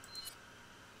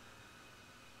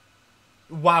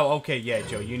 Wow, okay, yeah,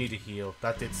 Joe, you need to heal.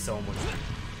 That did so much.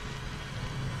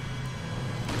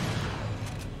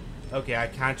 Okay, I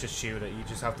can't just shoot it. You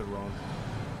just have to run.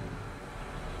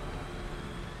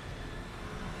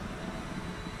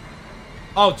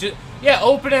 Oh, yeah,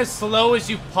 open as slow as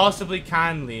you possibly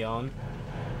can, Leon.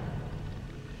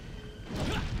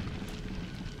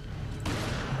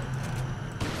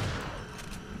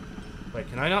 Wait,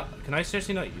 can I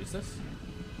seriously not use this?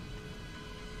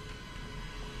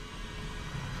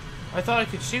 I thought I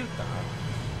could shoot that.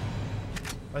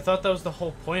 I thought that was the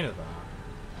whole point of that.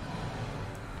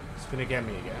 It's gonna get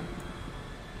me again.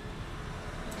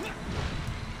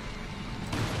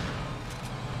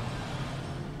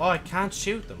 Oh, I can't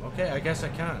shoot them. Okay, I guess I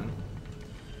can.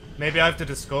 Maybe I have to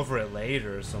discover it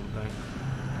later or something.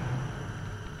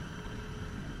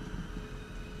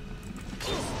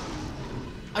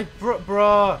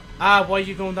 Bruh. Ah, why are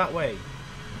you going that way?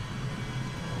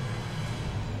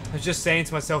 I was just saying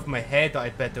to myself in my head that I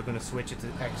bet they're gonna switch it to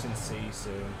X and C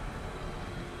soon.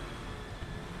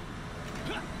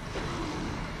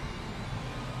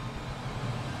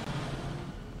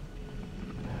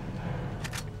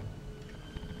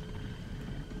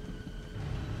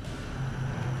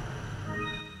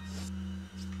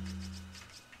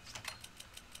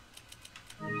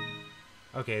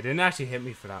 Okay, it didn't actually hit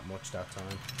me for that much that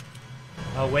time.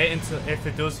 I'll wait until, if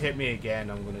it does hit me again,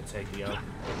 I'm gonna take the out.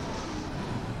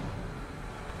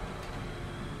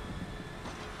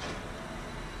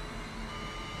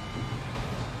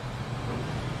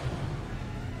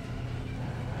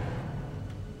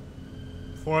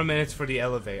 Four minutes for the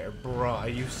elevator. Bro, are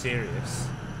you serious?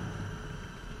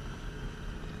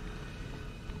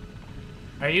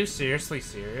 Are you seriously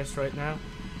serious right now?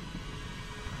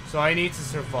 So I need to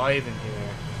survive in here.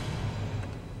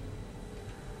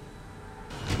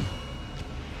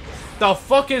 The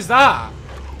fuck is that?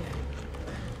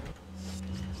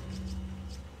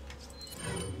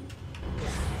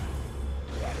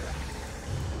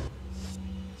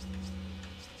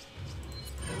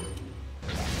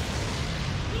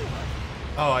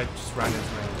 Oh, I just ran into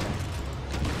my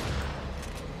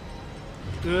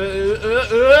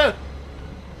own.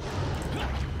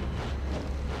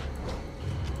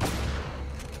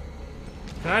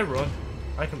 Can I run?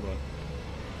 I can run.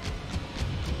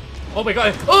 Oh my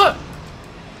god!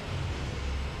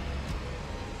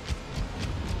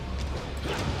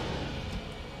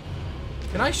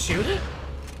 Can I shoot it?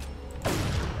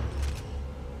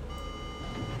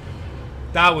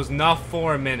 That was not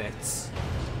 4 minutes.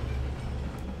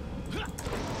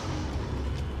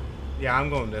 Yeah, I'm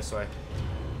going this way.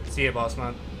 See ya, boss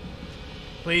man.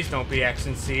 Please don't be X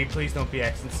and C. Please don't be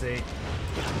X and C.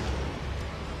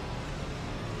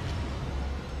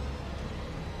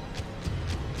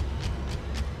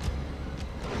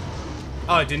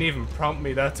 Oh, it didn't even prompt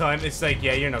me that time. It's like,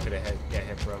 yeah, you're not gonna get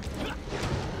hit, bro.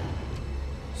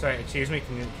 Sorry, excuse me.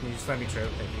 Can you just let me through?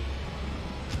 Thank you.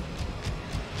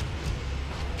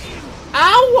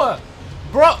 Ow!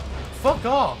 Bro, fuck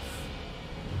off.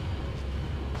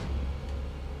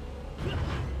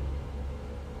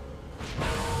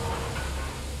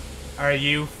 Are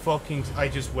you fucking... I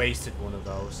just wasted one of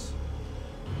those.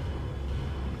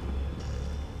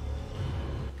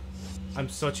 I'm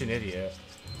such an idiot.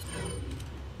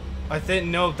 I think,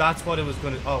 no, that's what it was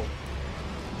gonna... Oh.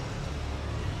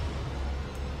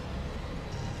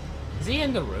 Is he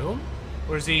in the room?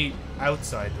 Or is he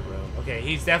outside the room? Okay,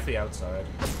 he's definitely outside.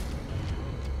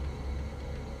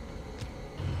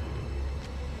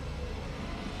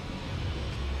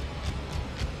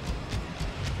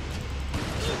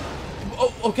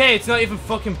 Oh, okay, it's not even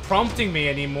fucking prompting me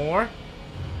anymore.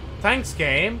 Thanks,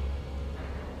 game.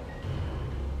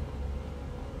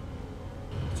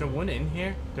 Is there one in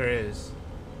here? There is.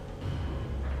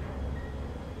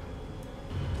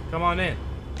 Come on in.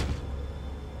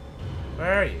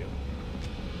 Where are you?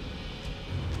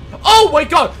 Oh my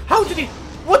god! How did he...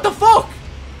 What the fuck?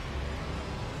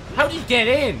 How did he get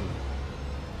in?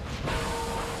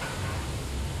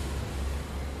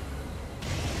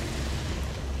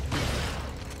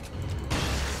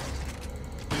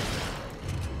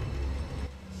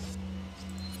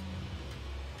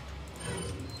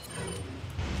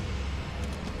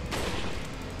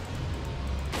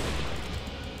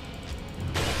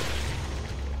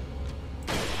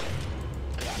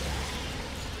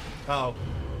 Uh-oh.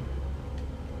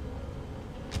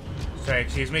 Sorry,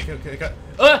 excuse me.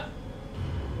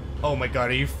 Oh my god,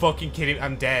 are you fucking kidding?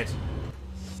 I'm dead.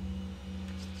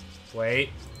 Wait.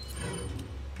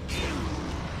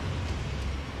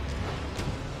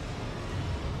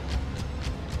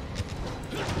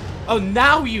 Oh,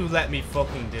 now you let me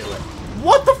fucking do it.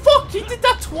 What the fuck? He did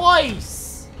that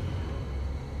twice!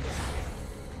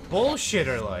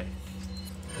 Bullshitter, like.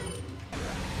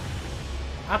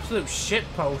 Absolute shit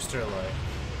poster, like.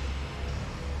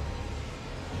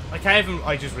 I can't even.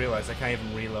 I just realized I can't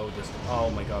even reload this.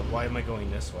 Oh my god, why am I going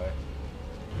this way?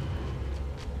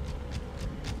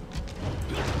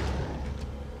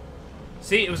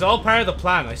 See, it was all part of the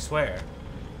plan, I swear.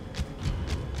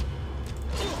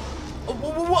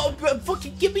 What?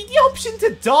 Fucking give me the option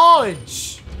to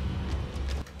dodge!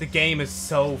 The game is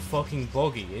so fucking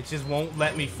buggy, it just won't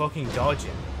let me fucking dodge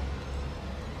it.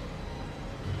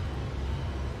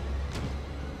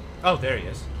 Oh, there he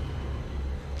is.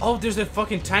 Oh, there's a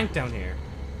fucking tank down here.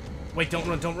 Wait, don't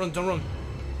run, don't run, don't run.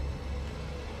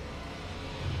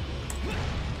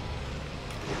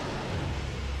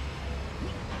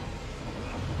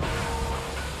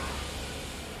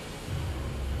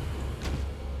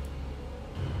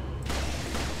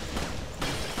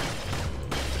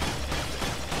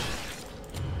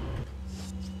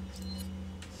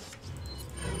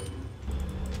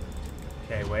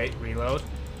 Okay, wait, reload.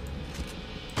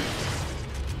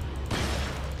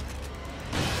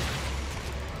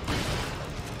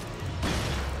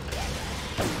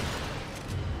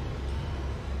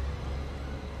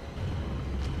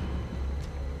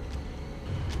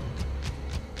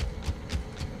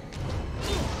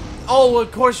 Oh,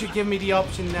 of course you give me the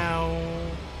option now.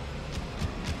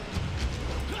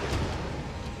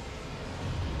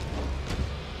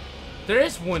 There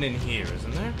is one in here,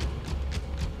 isn't there?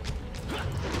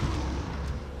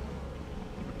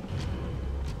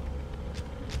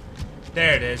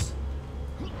 There it is.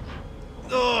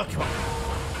 Oh, come on.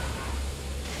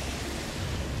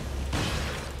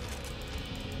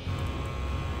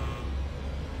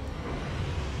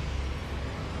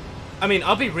 I mean,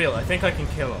 I'll be real. I think I can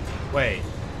kill him. Wait.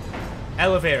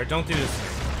 Elevator, don't do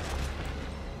this.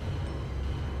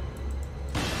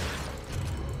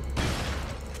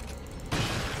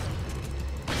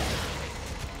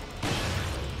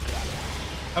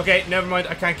 Okay, never mind.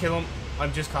 I can't kill him.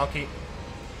 I'm just cocky.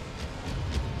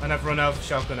 And I've run out of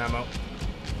shotgun ammo.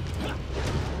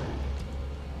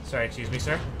 Sorry, excuse me,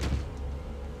 sir.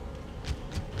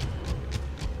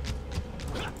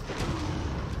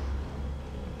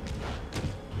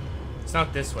 It's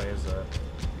not this way, is it?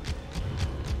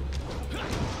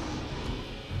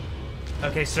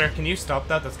 Okay, sir, can you stop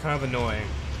that? That's kind of annoying.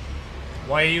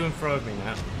 Why are you in front of me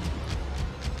now?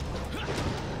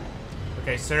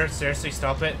 Okay, sir, seriously,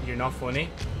 stop it. You're not funny.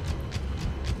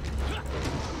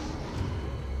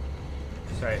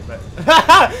 Sorry, but...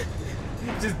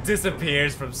 just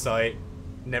disappears from sight.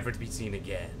 Never to be seen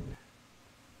again.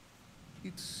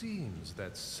 It seems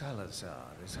that Salazar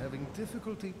is having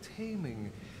difficulty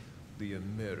taming the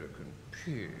American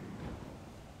pig.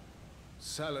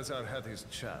 Salazar had his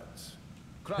chance.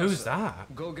 Who's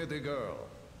that? Go get the girl.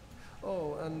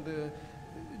 Oh, and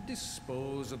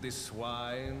dispose of the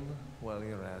swine while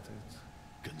you're at it.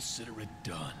 Consider it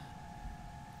done.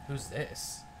 Who's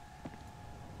this?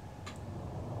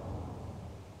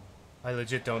 I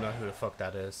legit don't know who the fuck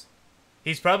that is.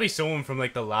 He's probably someone from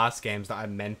like the last games that I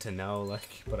meant to know,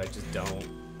 like, but I just don't.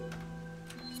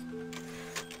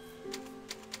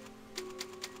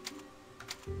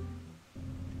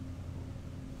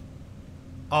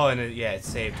 Oh, and yeah, it's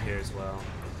saved here as well.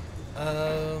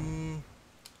 I'm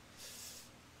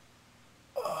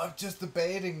just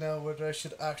debating now whether I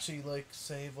should actually like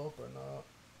save up or not.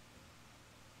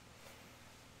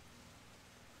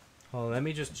 Hold on, let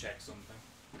me just check something.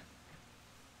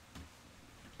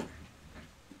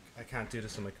 I can't do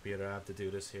this on my computer, I have to do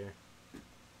this here.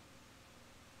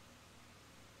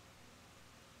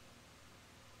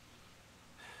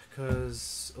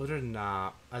 Because other than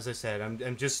that, as I said,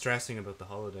 I'm just stressing about the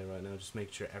holiday right now, just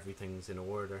make sure everything's in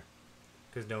order.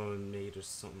 Because knowing me, there's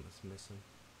something that's missing.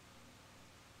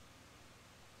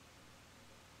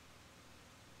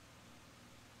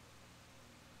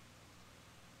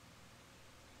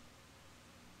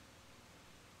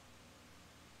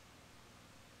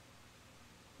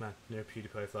 Man, near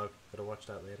PewDiePie vlog. Gotta watch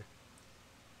that later.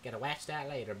 Gotta watch that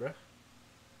later, bro.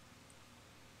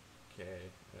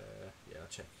 Okay, yeah, I'll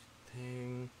check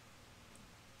thing.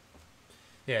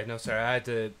 Yeah, no, sorry, I had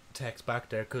to text back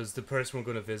there because the person we're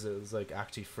gonna visit was like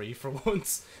actually free for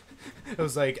once. It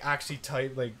was like actually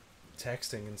like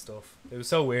texting and stuff. It was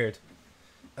so weird.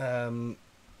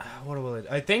 What will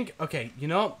I think, okay, you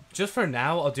know, just for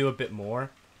now, I'll do a bit more.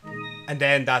 And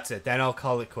then that's it. Then I'll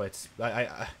call it quits.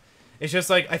 It's just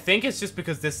like, I think it's just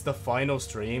because this is the final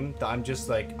stream that I'm just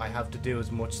like, I have to do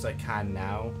as much as I can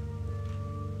now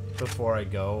before I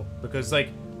go. Because like,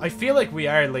 I feel like we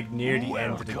are like near the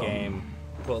end of the game.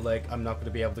 But like, I'm not going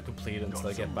to be able to complete it until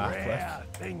I get back. Rare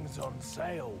Like. things on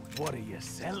sale. What are you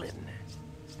selling?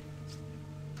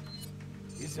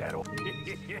 Is that all?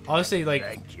 Honestly, like,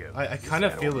 Thank you. I Is kind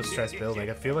of that feel all? the stress building.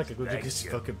 I feel like I could Thank just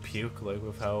you. fucking puke, like,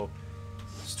 with how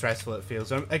stressful it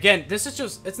feels. Again, this is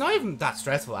just, it's not even that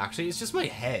stressful, actually. It's just my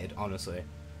head, honestly.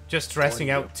 Just stressing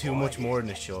out too much more than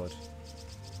it should.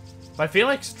 But I feel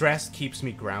like stress keeps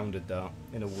me grounded, though,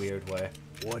 in a weird way.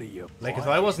 What are you? Like, if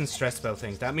I wasn't stressed about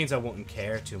things, that means I wouldn't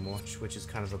care too much, which is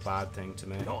kind of a bad thing to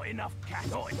me. Not enough cash.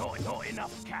 Not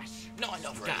enough cash. Not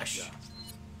enough cash.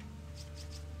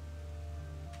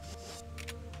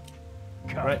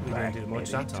 Right, we didn't do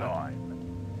much that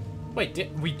time.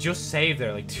 Wait, we just saved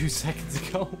there like 2 seconds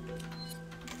ago?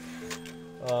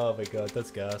 Oh my god, that's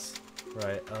gas.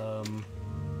 Right,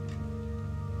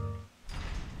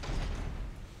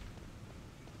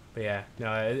 but yeah,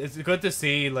 no, it's good to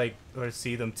see, like, or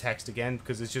see them text again,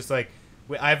 because it's just like,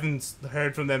 I haven't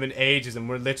heard from them in ages, and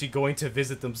we're literally going to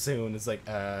visit them soon. It's like,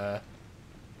 yeah,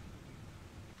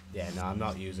 no, I'm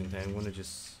not using them. I'm gonna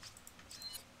just...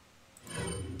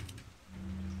 Can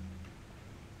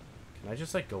I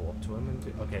just, like, go up to him and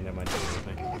do... Okay, never mind.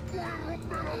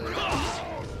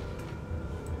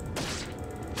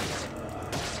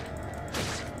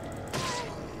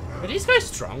 Are these guys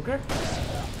stronger?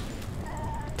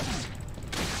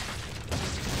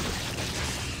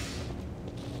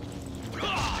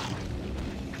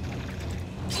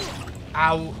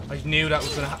 Ow, I knew that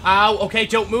was gonna ow, okay,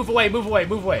 Joe, move away, move away,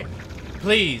 move away.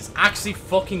 Please, actually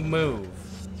fucking move.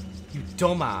 You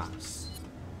dumbass.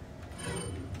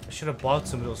 I should have bought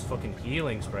some of those fucking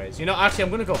healing sprays. You know, actually, I'm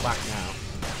gonna go back now.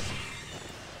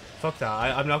 Fuck that,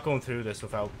 I'm not going through this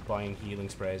without buying healing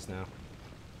sprays now.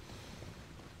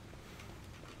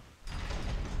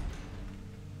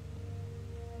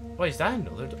 Wait, is that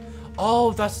another door?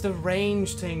 Oh, that's the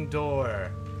range thing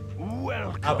door.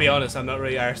 Welcome. I'll be honest, I'm not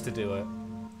really arsed to do it.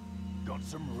 Got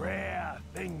some rare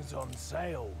things on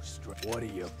sale. What are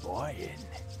you buying?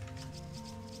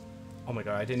 Oh my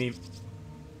god, I didn't even...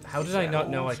 How did I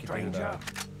not know I could do that?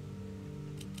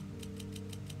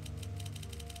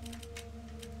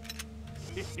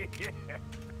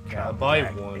 Okay, I'll buy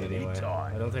one anyway.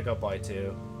 I don't think I'll buy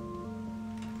two.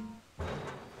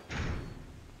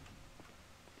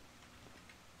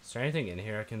 Is there anything in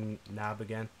here I can nab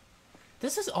again?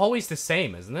 This is always the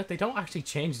same, isn't it? They don't actually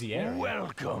change the area.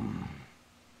 Welcome.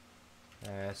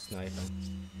 Sniper.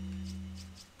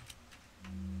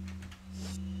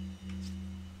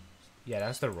 Yeah,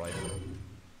 that's the rifle.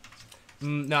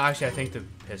 No, actually, I think the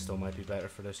pistol might be better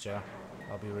for this job.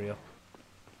 I'll be real.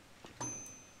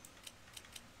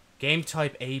 Game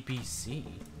type ABC.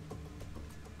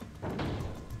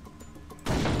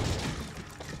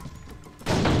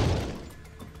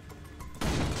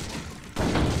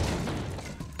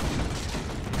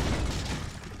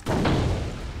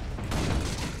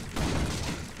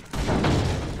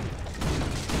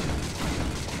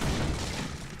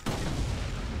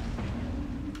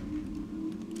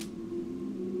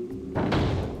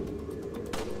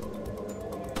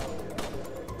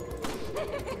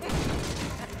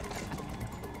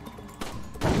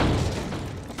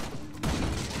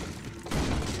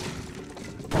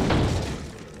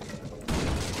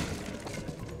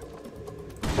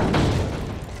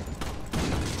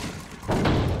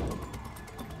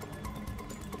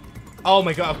 Oh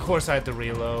my god, of course I had to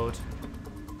reload.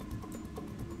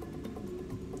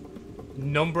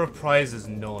 Number of prizes,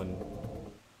 none.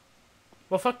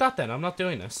 Well, fuck that then, I'm not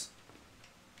doing this.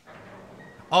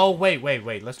 Oh, wait,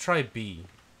 let's try B.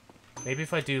 Maybe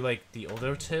if I do, like, the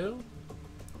other two?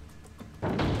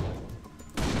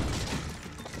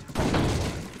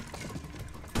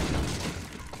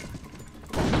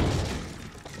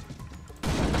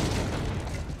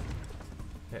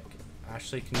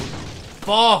 Ashley, can you...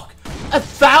 Fuck!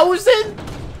 1,000?!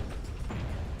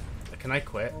 Can I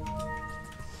quit?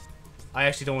 I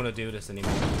actually don't want to do this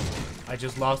anymore. I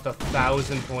just lost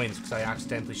 1,000 points because I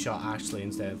accidentally shot Ashley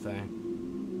instead of Thing.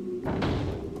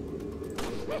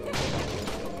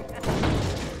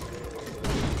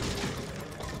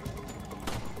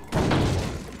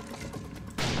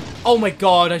 Oh my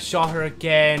god, I shot her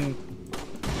again!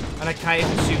 And I can't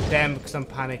even shoot them because I'm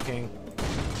panicking.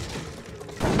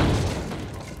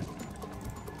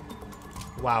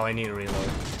 Wow, I need to reload.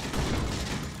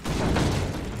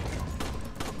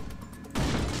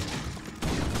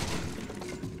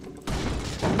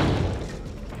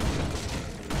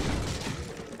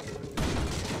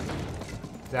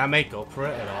 Did that make up for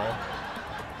it at all?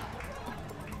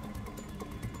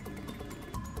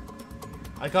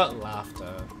 I got laughed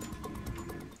at.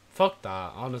 Fuck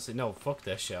that, honestly, no, fuck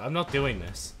this shit. I'm not doing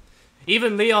this.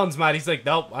 Even Leon's mad, he's like,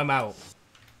 nope, I'm out.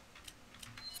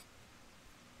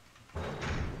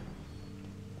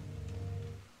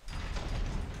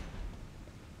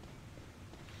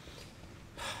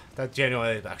 That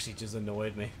genuinely actually just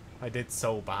annoyed me. I did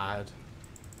so bad.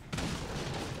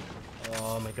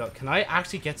 Oh my god. Can I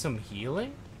actually get some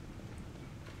healing?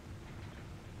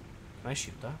 Can I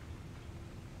shoot that?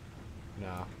 No.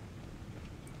 I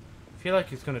feel like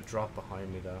he's gonna drop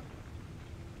behind me though.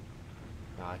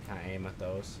 No, I can't aim at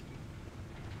those.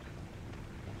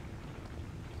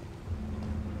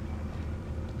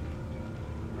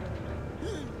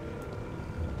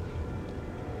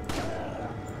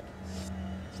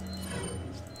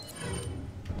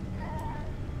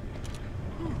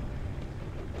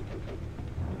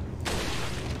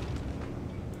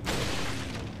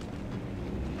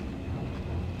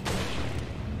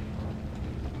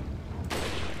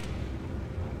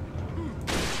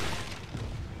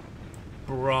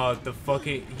 Bro, the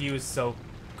fucking... He was so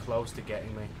close to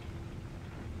getting me.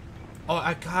 Oh,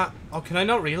 I can't... Oh, can I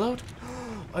not reload?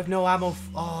 I have no ammo.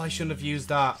 Oh, I shouldn't have used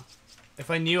that.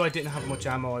 If I knew I didn't have much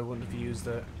ammo, I wouldn't have used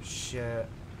it. Shit.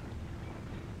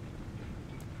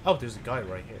 Oh, there's a guy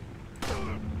right here.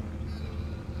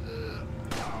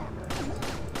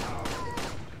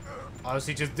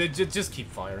 Honestly, just keep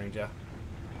firing, Jack.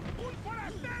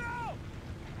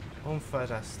 Un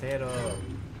forastero.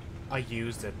 I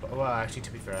used it, but well, actually,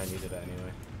 to be fair, I needed it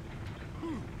anyway.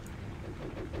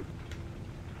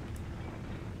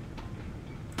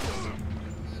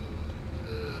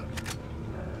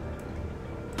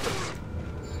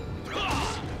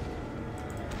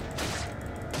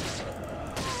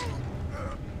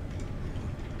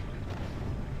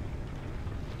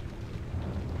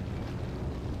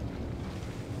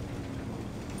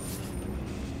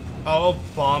 Oh,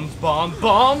 bombs,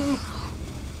 bomb!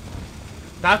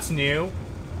 That's new.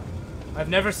 I've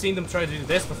never seen them try to do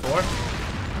this before.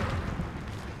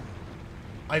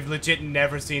 I've legit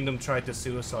never seen them try the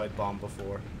suicide bomb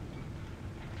before.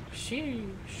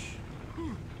 Sheesh.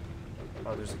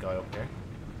 Oh, there's a guy up here.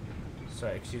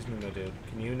 Sorry, excuse me, my dude.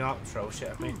 Can you not throw shit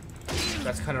at me?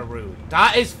 That's kind of rude.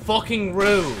 That is fucking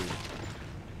rude!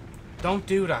 Don't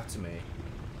do that to me.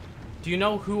 Do you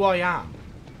know who I am?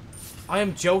 I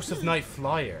am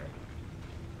JosephniteFlyer.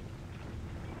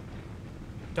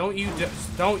 Don't you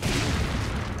just... Don't you...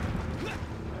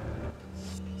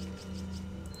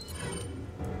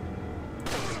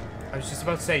 I was just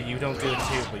about to say you don't do it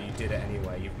too, but you did it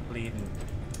anyway. You're bleeding.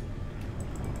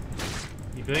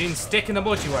 You bleeding stick in the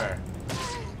mud you are.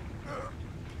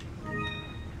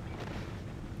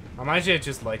 Imagine it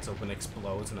just lights up and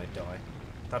explodes and I die.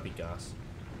 That'd be gas.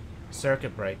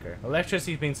 Circuit breaker.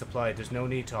 Electricity's being supplied. There's no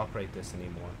need to operate this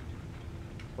anymore.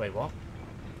 Wait, what?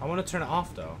 I want to turn it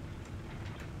off though.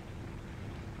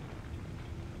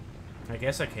 I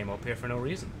guess I came up here for no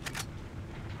reason.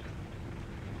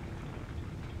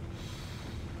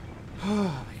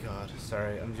 Oh my god,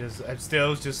 sorry, I'm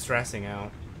still just stressing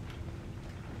out.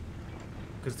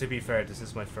 Because to be fair, this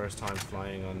is my first time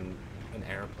flying on an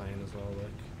airplane as well,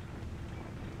 like.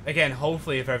 Again,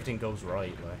 hopefully if everything goes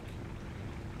right, like.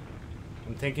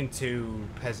 I'm thinking too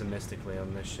pessimistically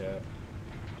on this shit.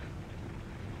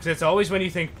 Because it's always when you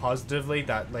think positively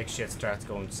that, like, shit starts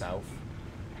going south.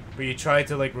 But you try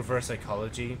to, like, reverse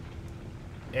psychology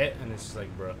it, and it's just like,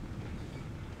 bro.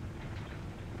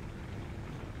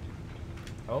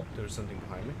 Oh, there's something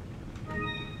behind me.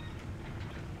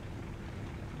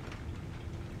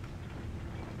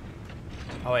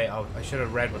 Oh wait, oh, I should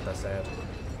have read what that said.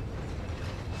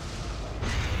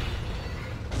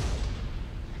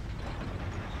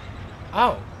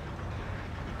 Oh!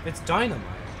 It's dynamite.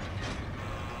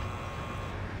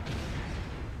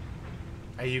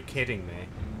 Are you kidding me?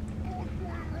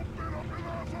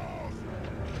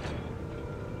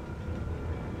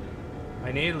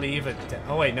 I need to leave it.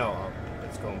 Oh wait, no. Oh,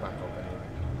 it's going back up anyway.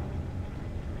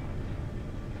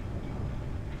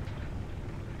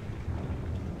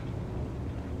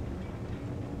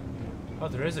 Oh,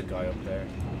 there is a guy up there.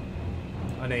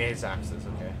 Oh no, he has axes.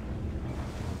 Okay.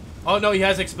 Oh no, he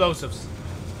has explosives.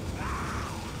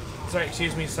 Sorry,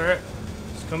 excuse me, sir.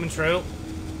 It's coming through.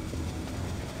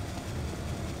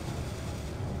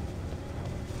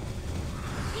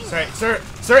 Sorry,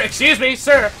 sir, excuse me,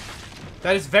 sir.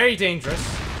 That is very dangerous.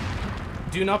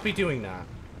 Do not be doing that.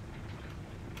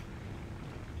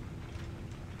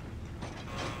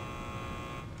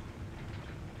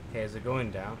 Okay, is it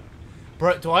going down?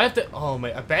 Bro, do I have to... Oh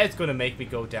my... I bet it's going to make me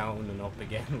go down and up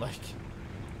again. Like...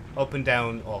 Up and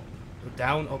down, up.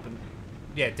 Down, up and...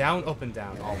 Yeah, down, up and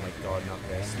down. Oh my god, not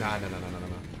this. Nah, no, no, no, no, no,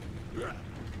 no.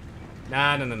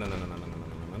 Nah, no, no, no, no, no, no, no,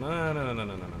 no, no, no, no,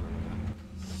 no, no, no.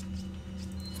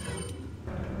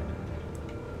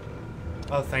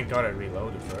 Oh, thank god I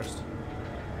reloaded first.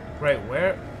 Right,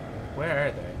 where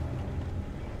are they?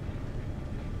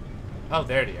 Oh,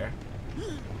 there they are.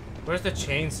 Where's the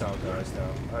chainsaw guys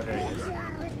though? Oh, there he is.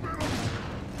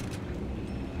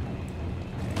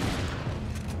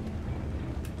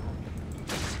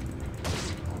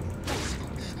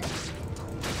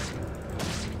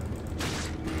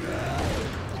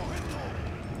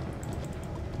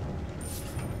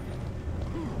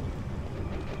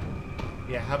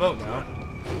 Yeah, how about now?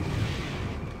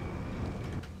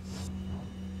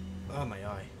 Oh, my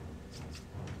eye.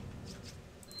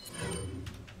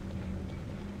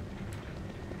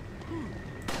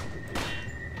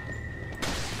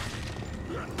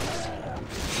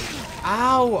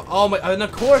 Ow! Oh my, and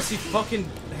of course his fucking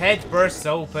head bursts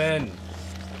open.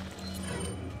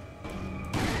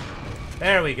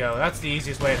 There we go, that's the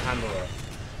easiest way to handle it.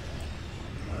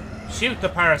 Shoot the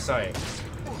parasite.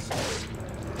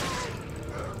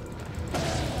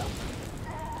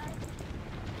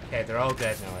 Okay, they're all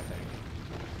dead now, I think.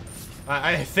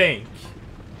 I think.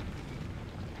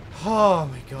 Oh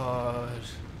my god.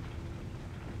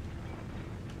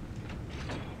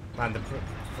 Man, the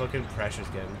fucking pressure's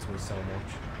getting to me so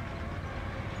much.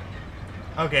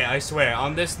 Okay, I swear,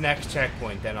 on this next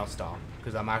checkpoint, then I'll stop.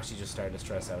 Because I'm actually just starting to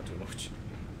stress out too much.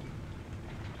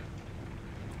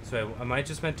 So, am I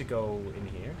just meant to go in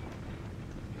here?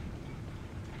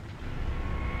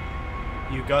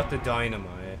 You got the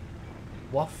dynamite.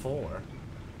 What for?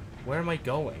 Where am I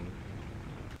going?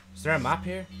 Is there a map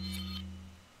here?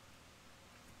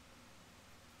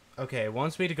 Okay, it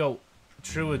wants me to go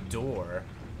through a door.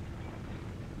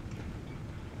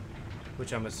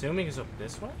 Which I'm assuming is up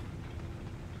this way?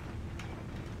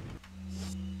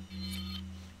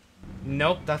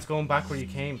 Nope, that's going back where you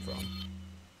came from.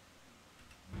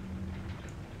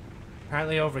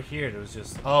 Apparently over here there was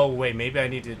just... Oh, wait, maybe I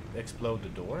need to explode the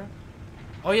door?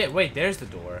 Oh, yeah, wait, there's the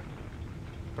door.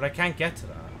 But I can't get to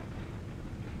that.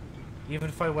 Even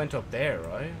if I went up there,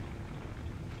 right?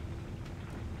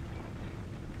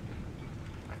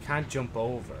 I can't jump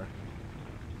over.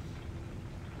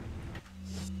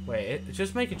 Wait,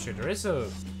 just making sure. There is a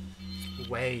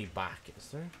way back,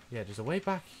 is there? Yeah, there's a way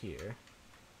back here.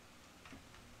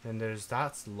 Then there's...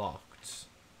 That's locked.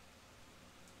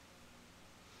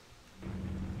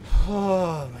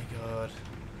 Oh my god.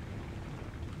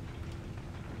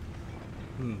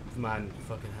 Man,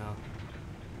 fucking hell.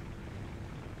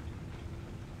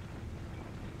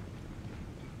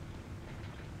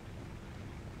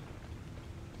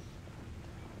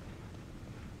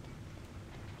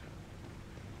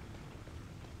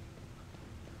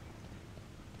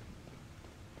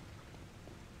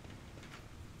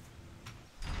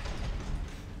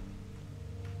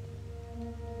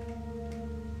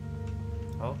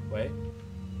 Oh, wait.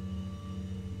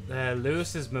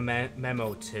 Lewis's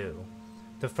memo 2.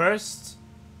 The first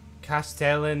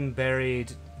Castellan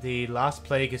buried the last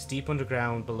Plagueis deep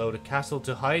underground below the castle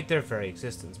to hide their very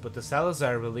existence, but the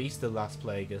Salazar released the last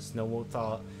Plagueis. No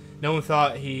one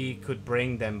thought he could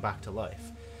bring them back to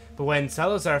life. But when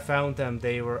Salazar found them,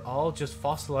 they were all just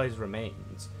fossilized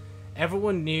remains.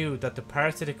 Everyone knew that the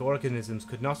parasitic organisms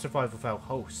could not survive without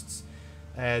hosts,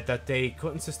 that they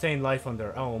couldn't sustain life on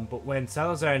their own, but when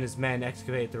Salazar and his men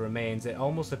excavated the remains, it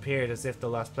almost appeared as if the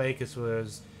last Plagueis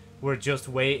were just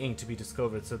waiting to be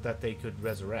discovered so that they could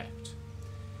resurrect.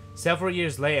 Several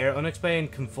years later,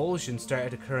 unexplained convulsions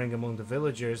started occurring among the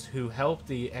villagers who helped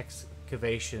the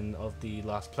excavation of the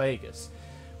last Plagueis.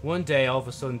 One day, all of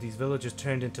a sudden, these villagers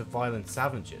turned into violent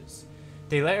savages.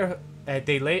 They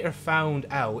later found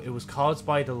out it was caused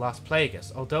by the last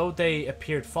Plagueis. Although they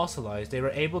appeared fossilized, they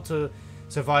were able to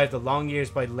survive the long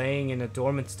years by laying in a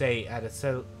dormant state at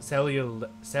a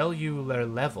cellular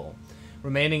level,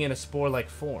 remaining in a spore-like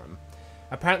form.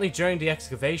 Apparently during the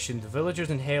excavation, the villagers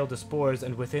inhaled the spores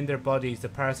and within their bodies the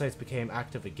parasites became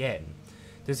active again.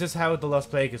 This is how the Lost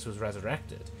Plagueis was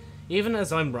resurrected. Even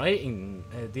as I'm writing,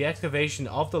 the excavation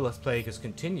of the Lost Plagueis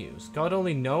continues. God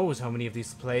only knows how many of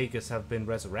these Plagueis have been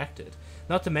resurrected,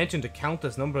 not to mention the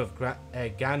countless number of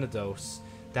Ganados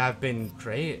that have been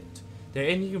created. Their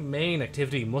inhumane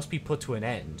activity must be put to an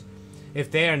end.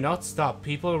 If they are not stopped,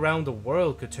 people around the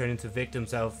world could turn into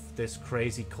victims of this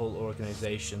crazy cult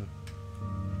organization.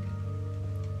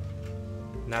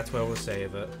 And that's where we'll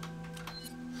save it.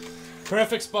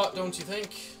 Perfect spot, don't you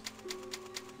think?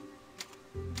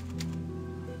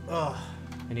 Oh,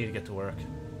 I need to get to work.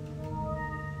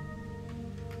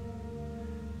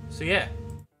 So yeah.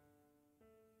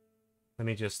 Let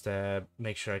me just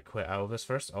make sure I quit out of this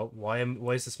first. Oh, why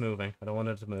is this moving? I don't want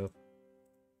it to move.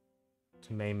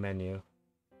 To main menu.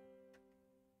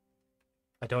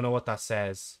 I don't know what that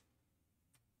says.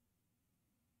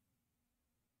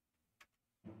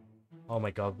 Oh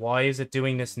my god, why is it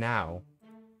doing this now?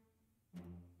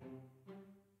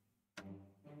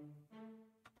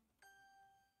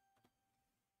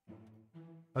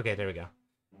 Okay, there we go.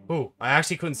 Ooh, I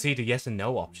actually couldn't see the yes and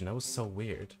no option. That was so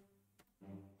weird.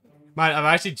 Man, I'm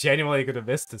actually genuinely gonna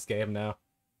miss this game now.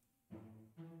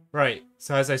 Right,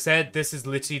 so as I said, this is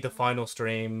literally the final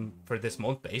stream for this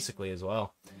month, basically, as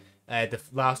well. The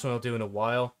last one I'll do in a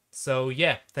while. So,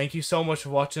 yeah, thank you so much for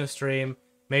watching the stream.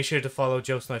 Make sure to follow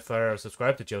JosephniteFlyer or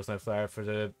subscribe to JosephniteFlyer for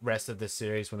the rest of this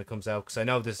series when it comes out. Because I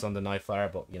know this is on the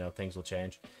Nightflyer, but, you know, things will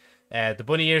change. The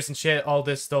bunny ears and shit, all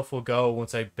this stuff will go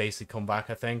once I basically come back,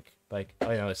 I think. Like,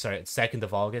 oh, no, sorry, it's 2nd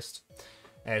of August.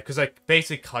 Because I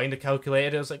basically kind of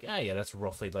calculated it. I was like, yeah, that's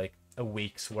roughly like a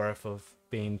week's worth of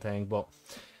bean thing. But,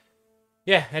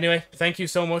 yeah, anyway, thank you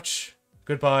so much.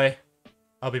 Goodbye.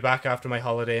 I'll be back after my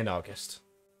holiday in August.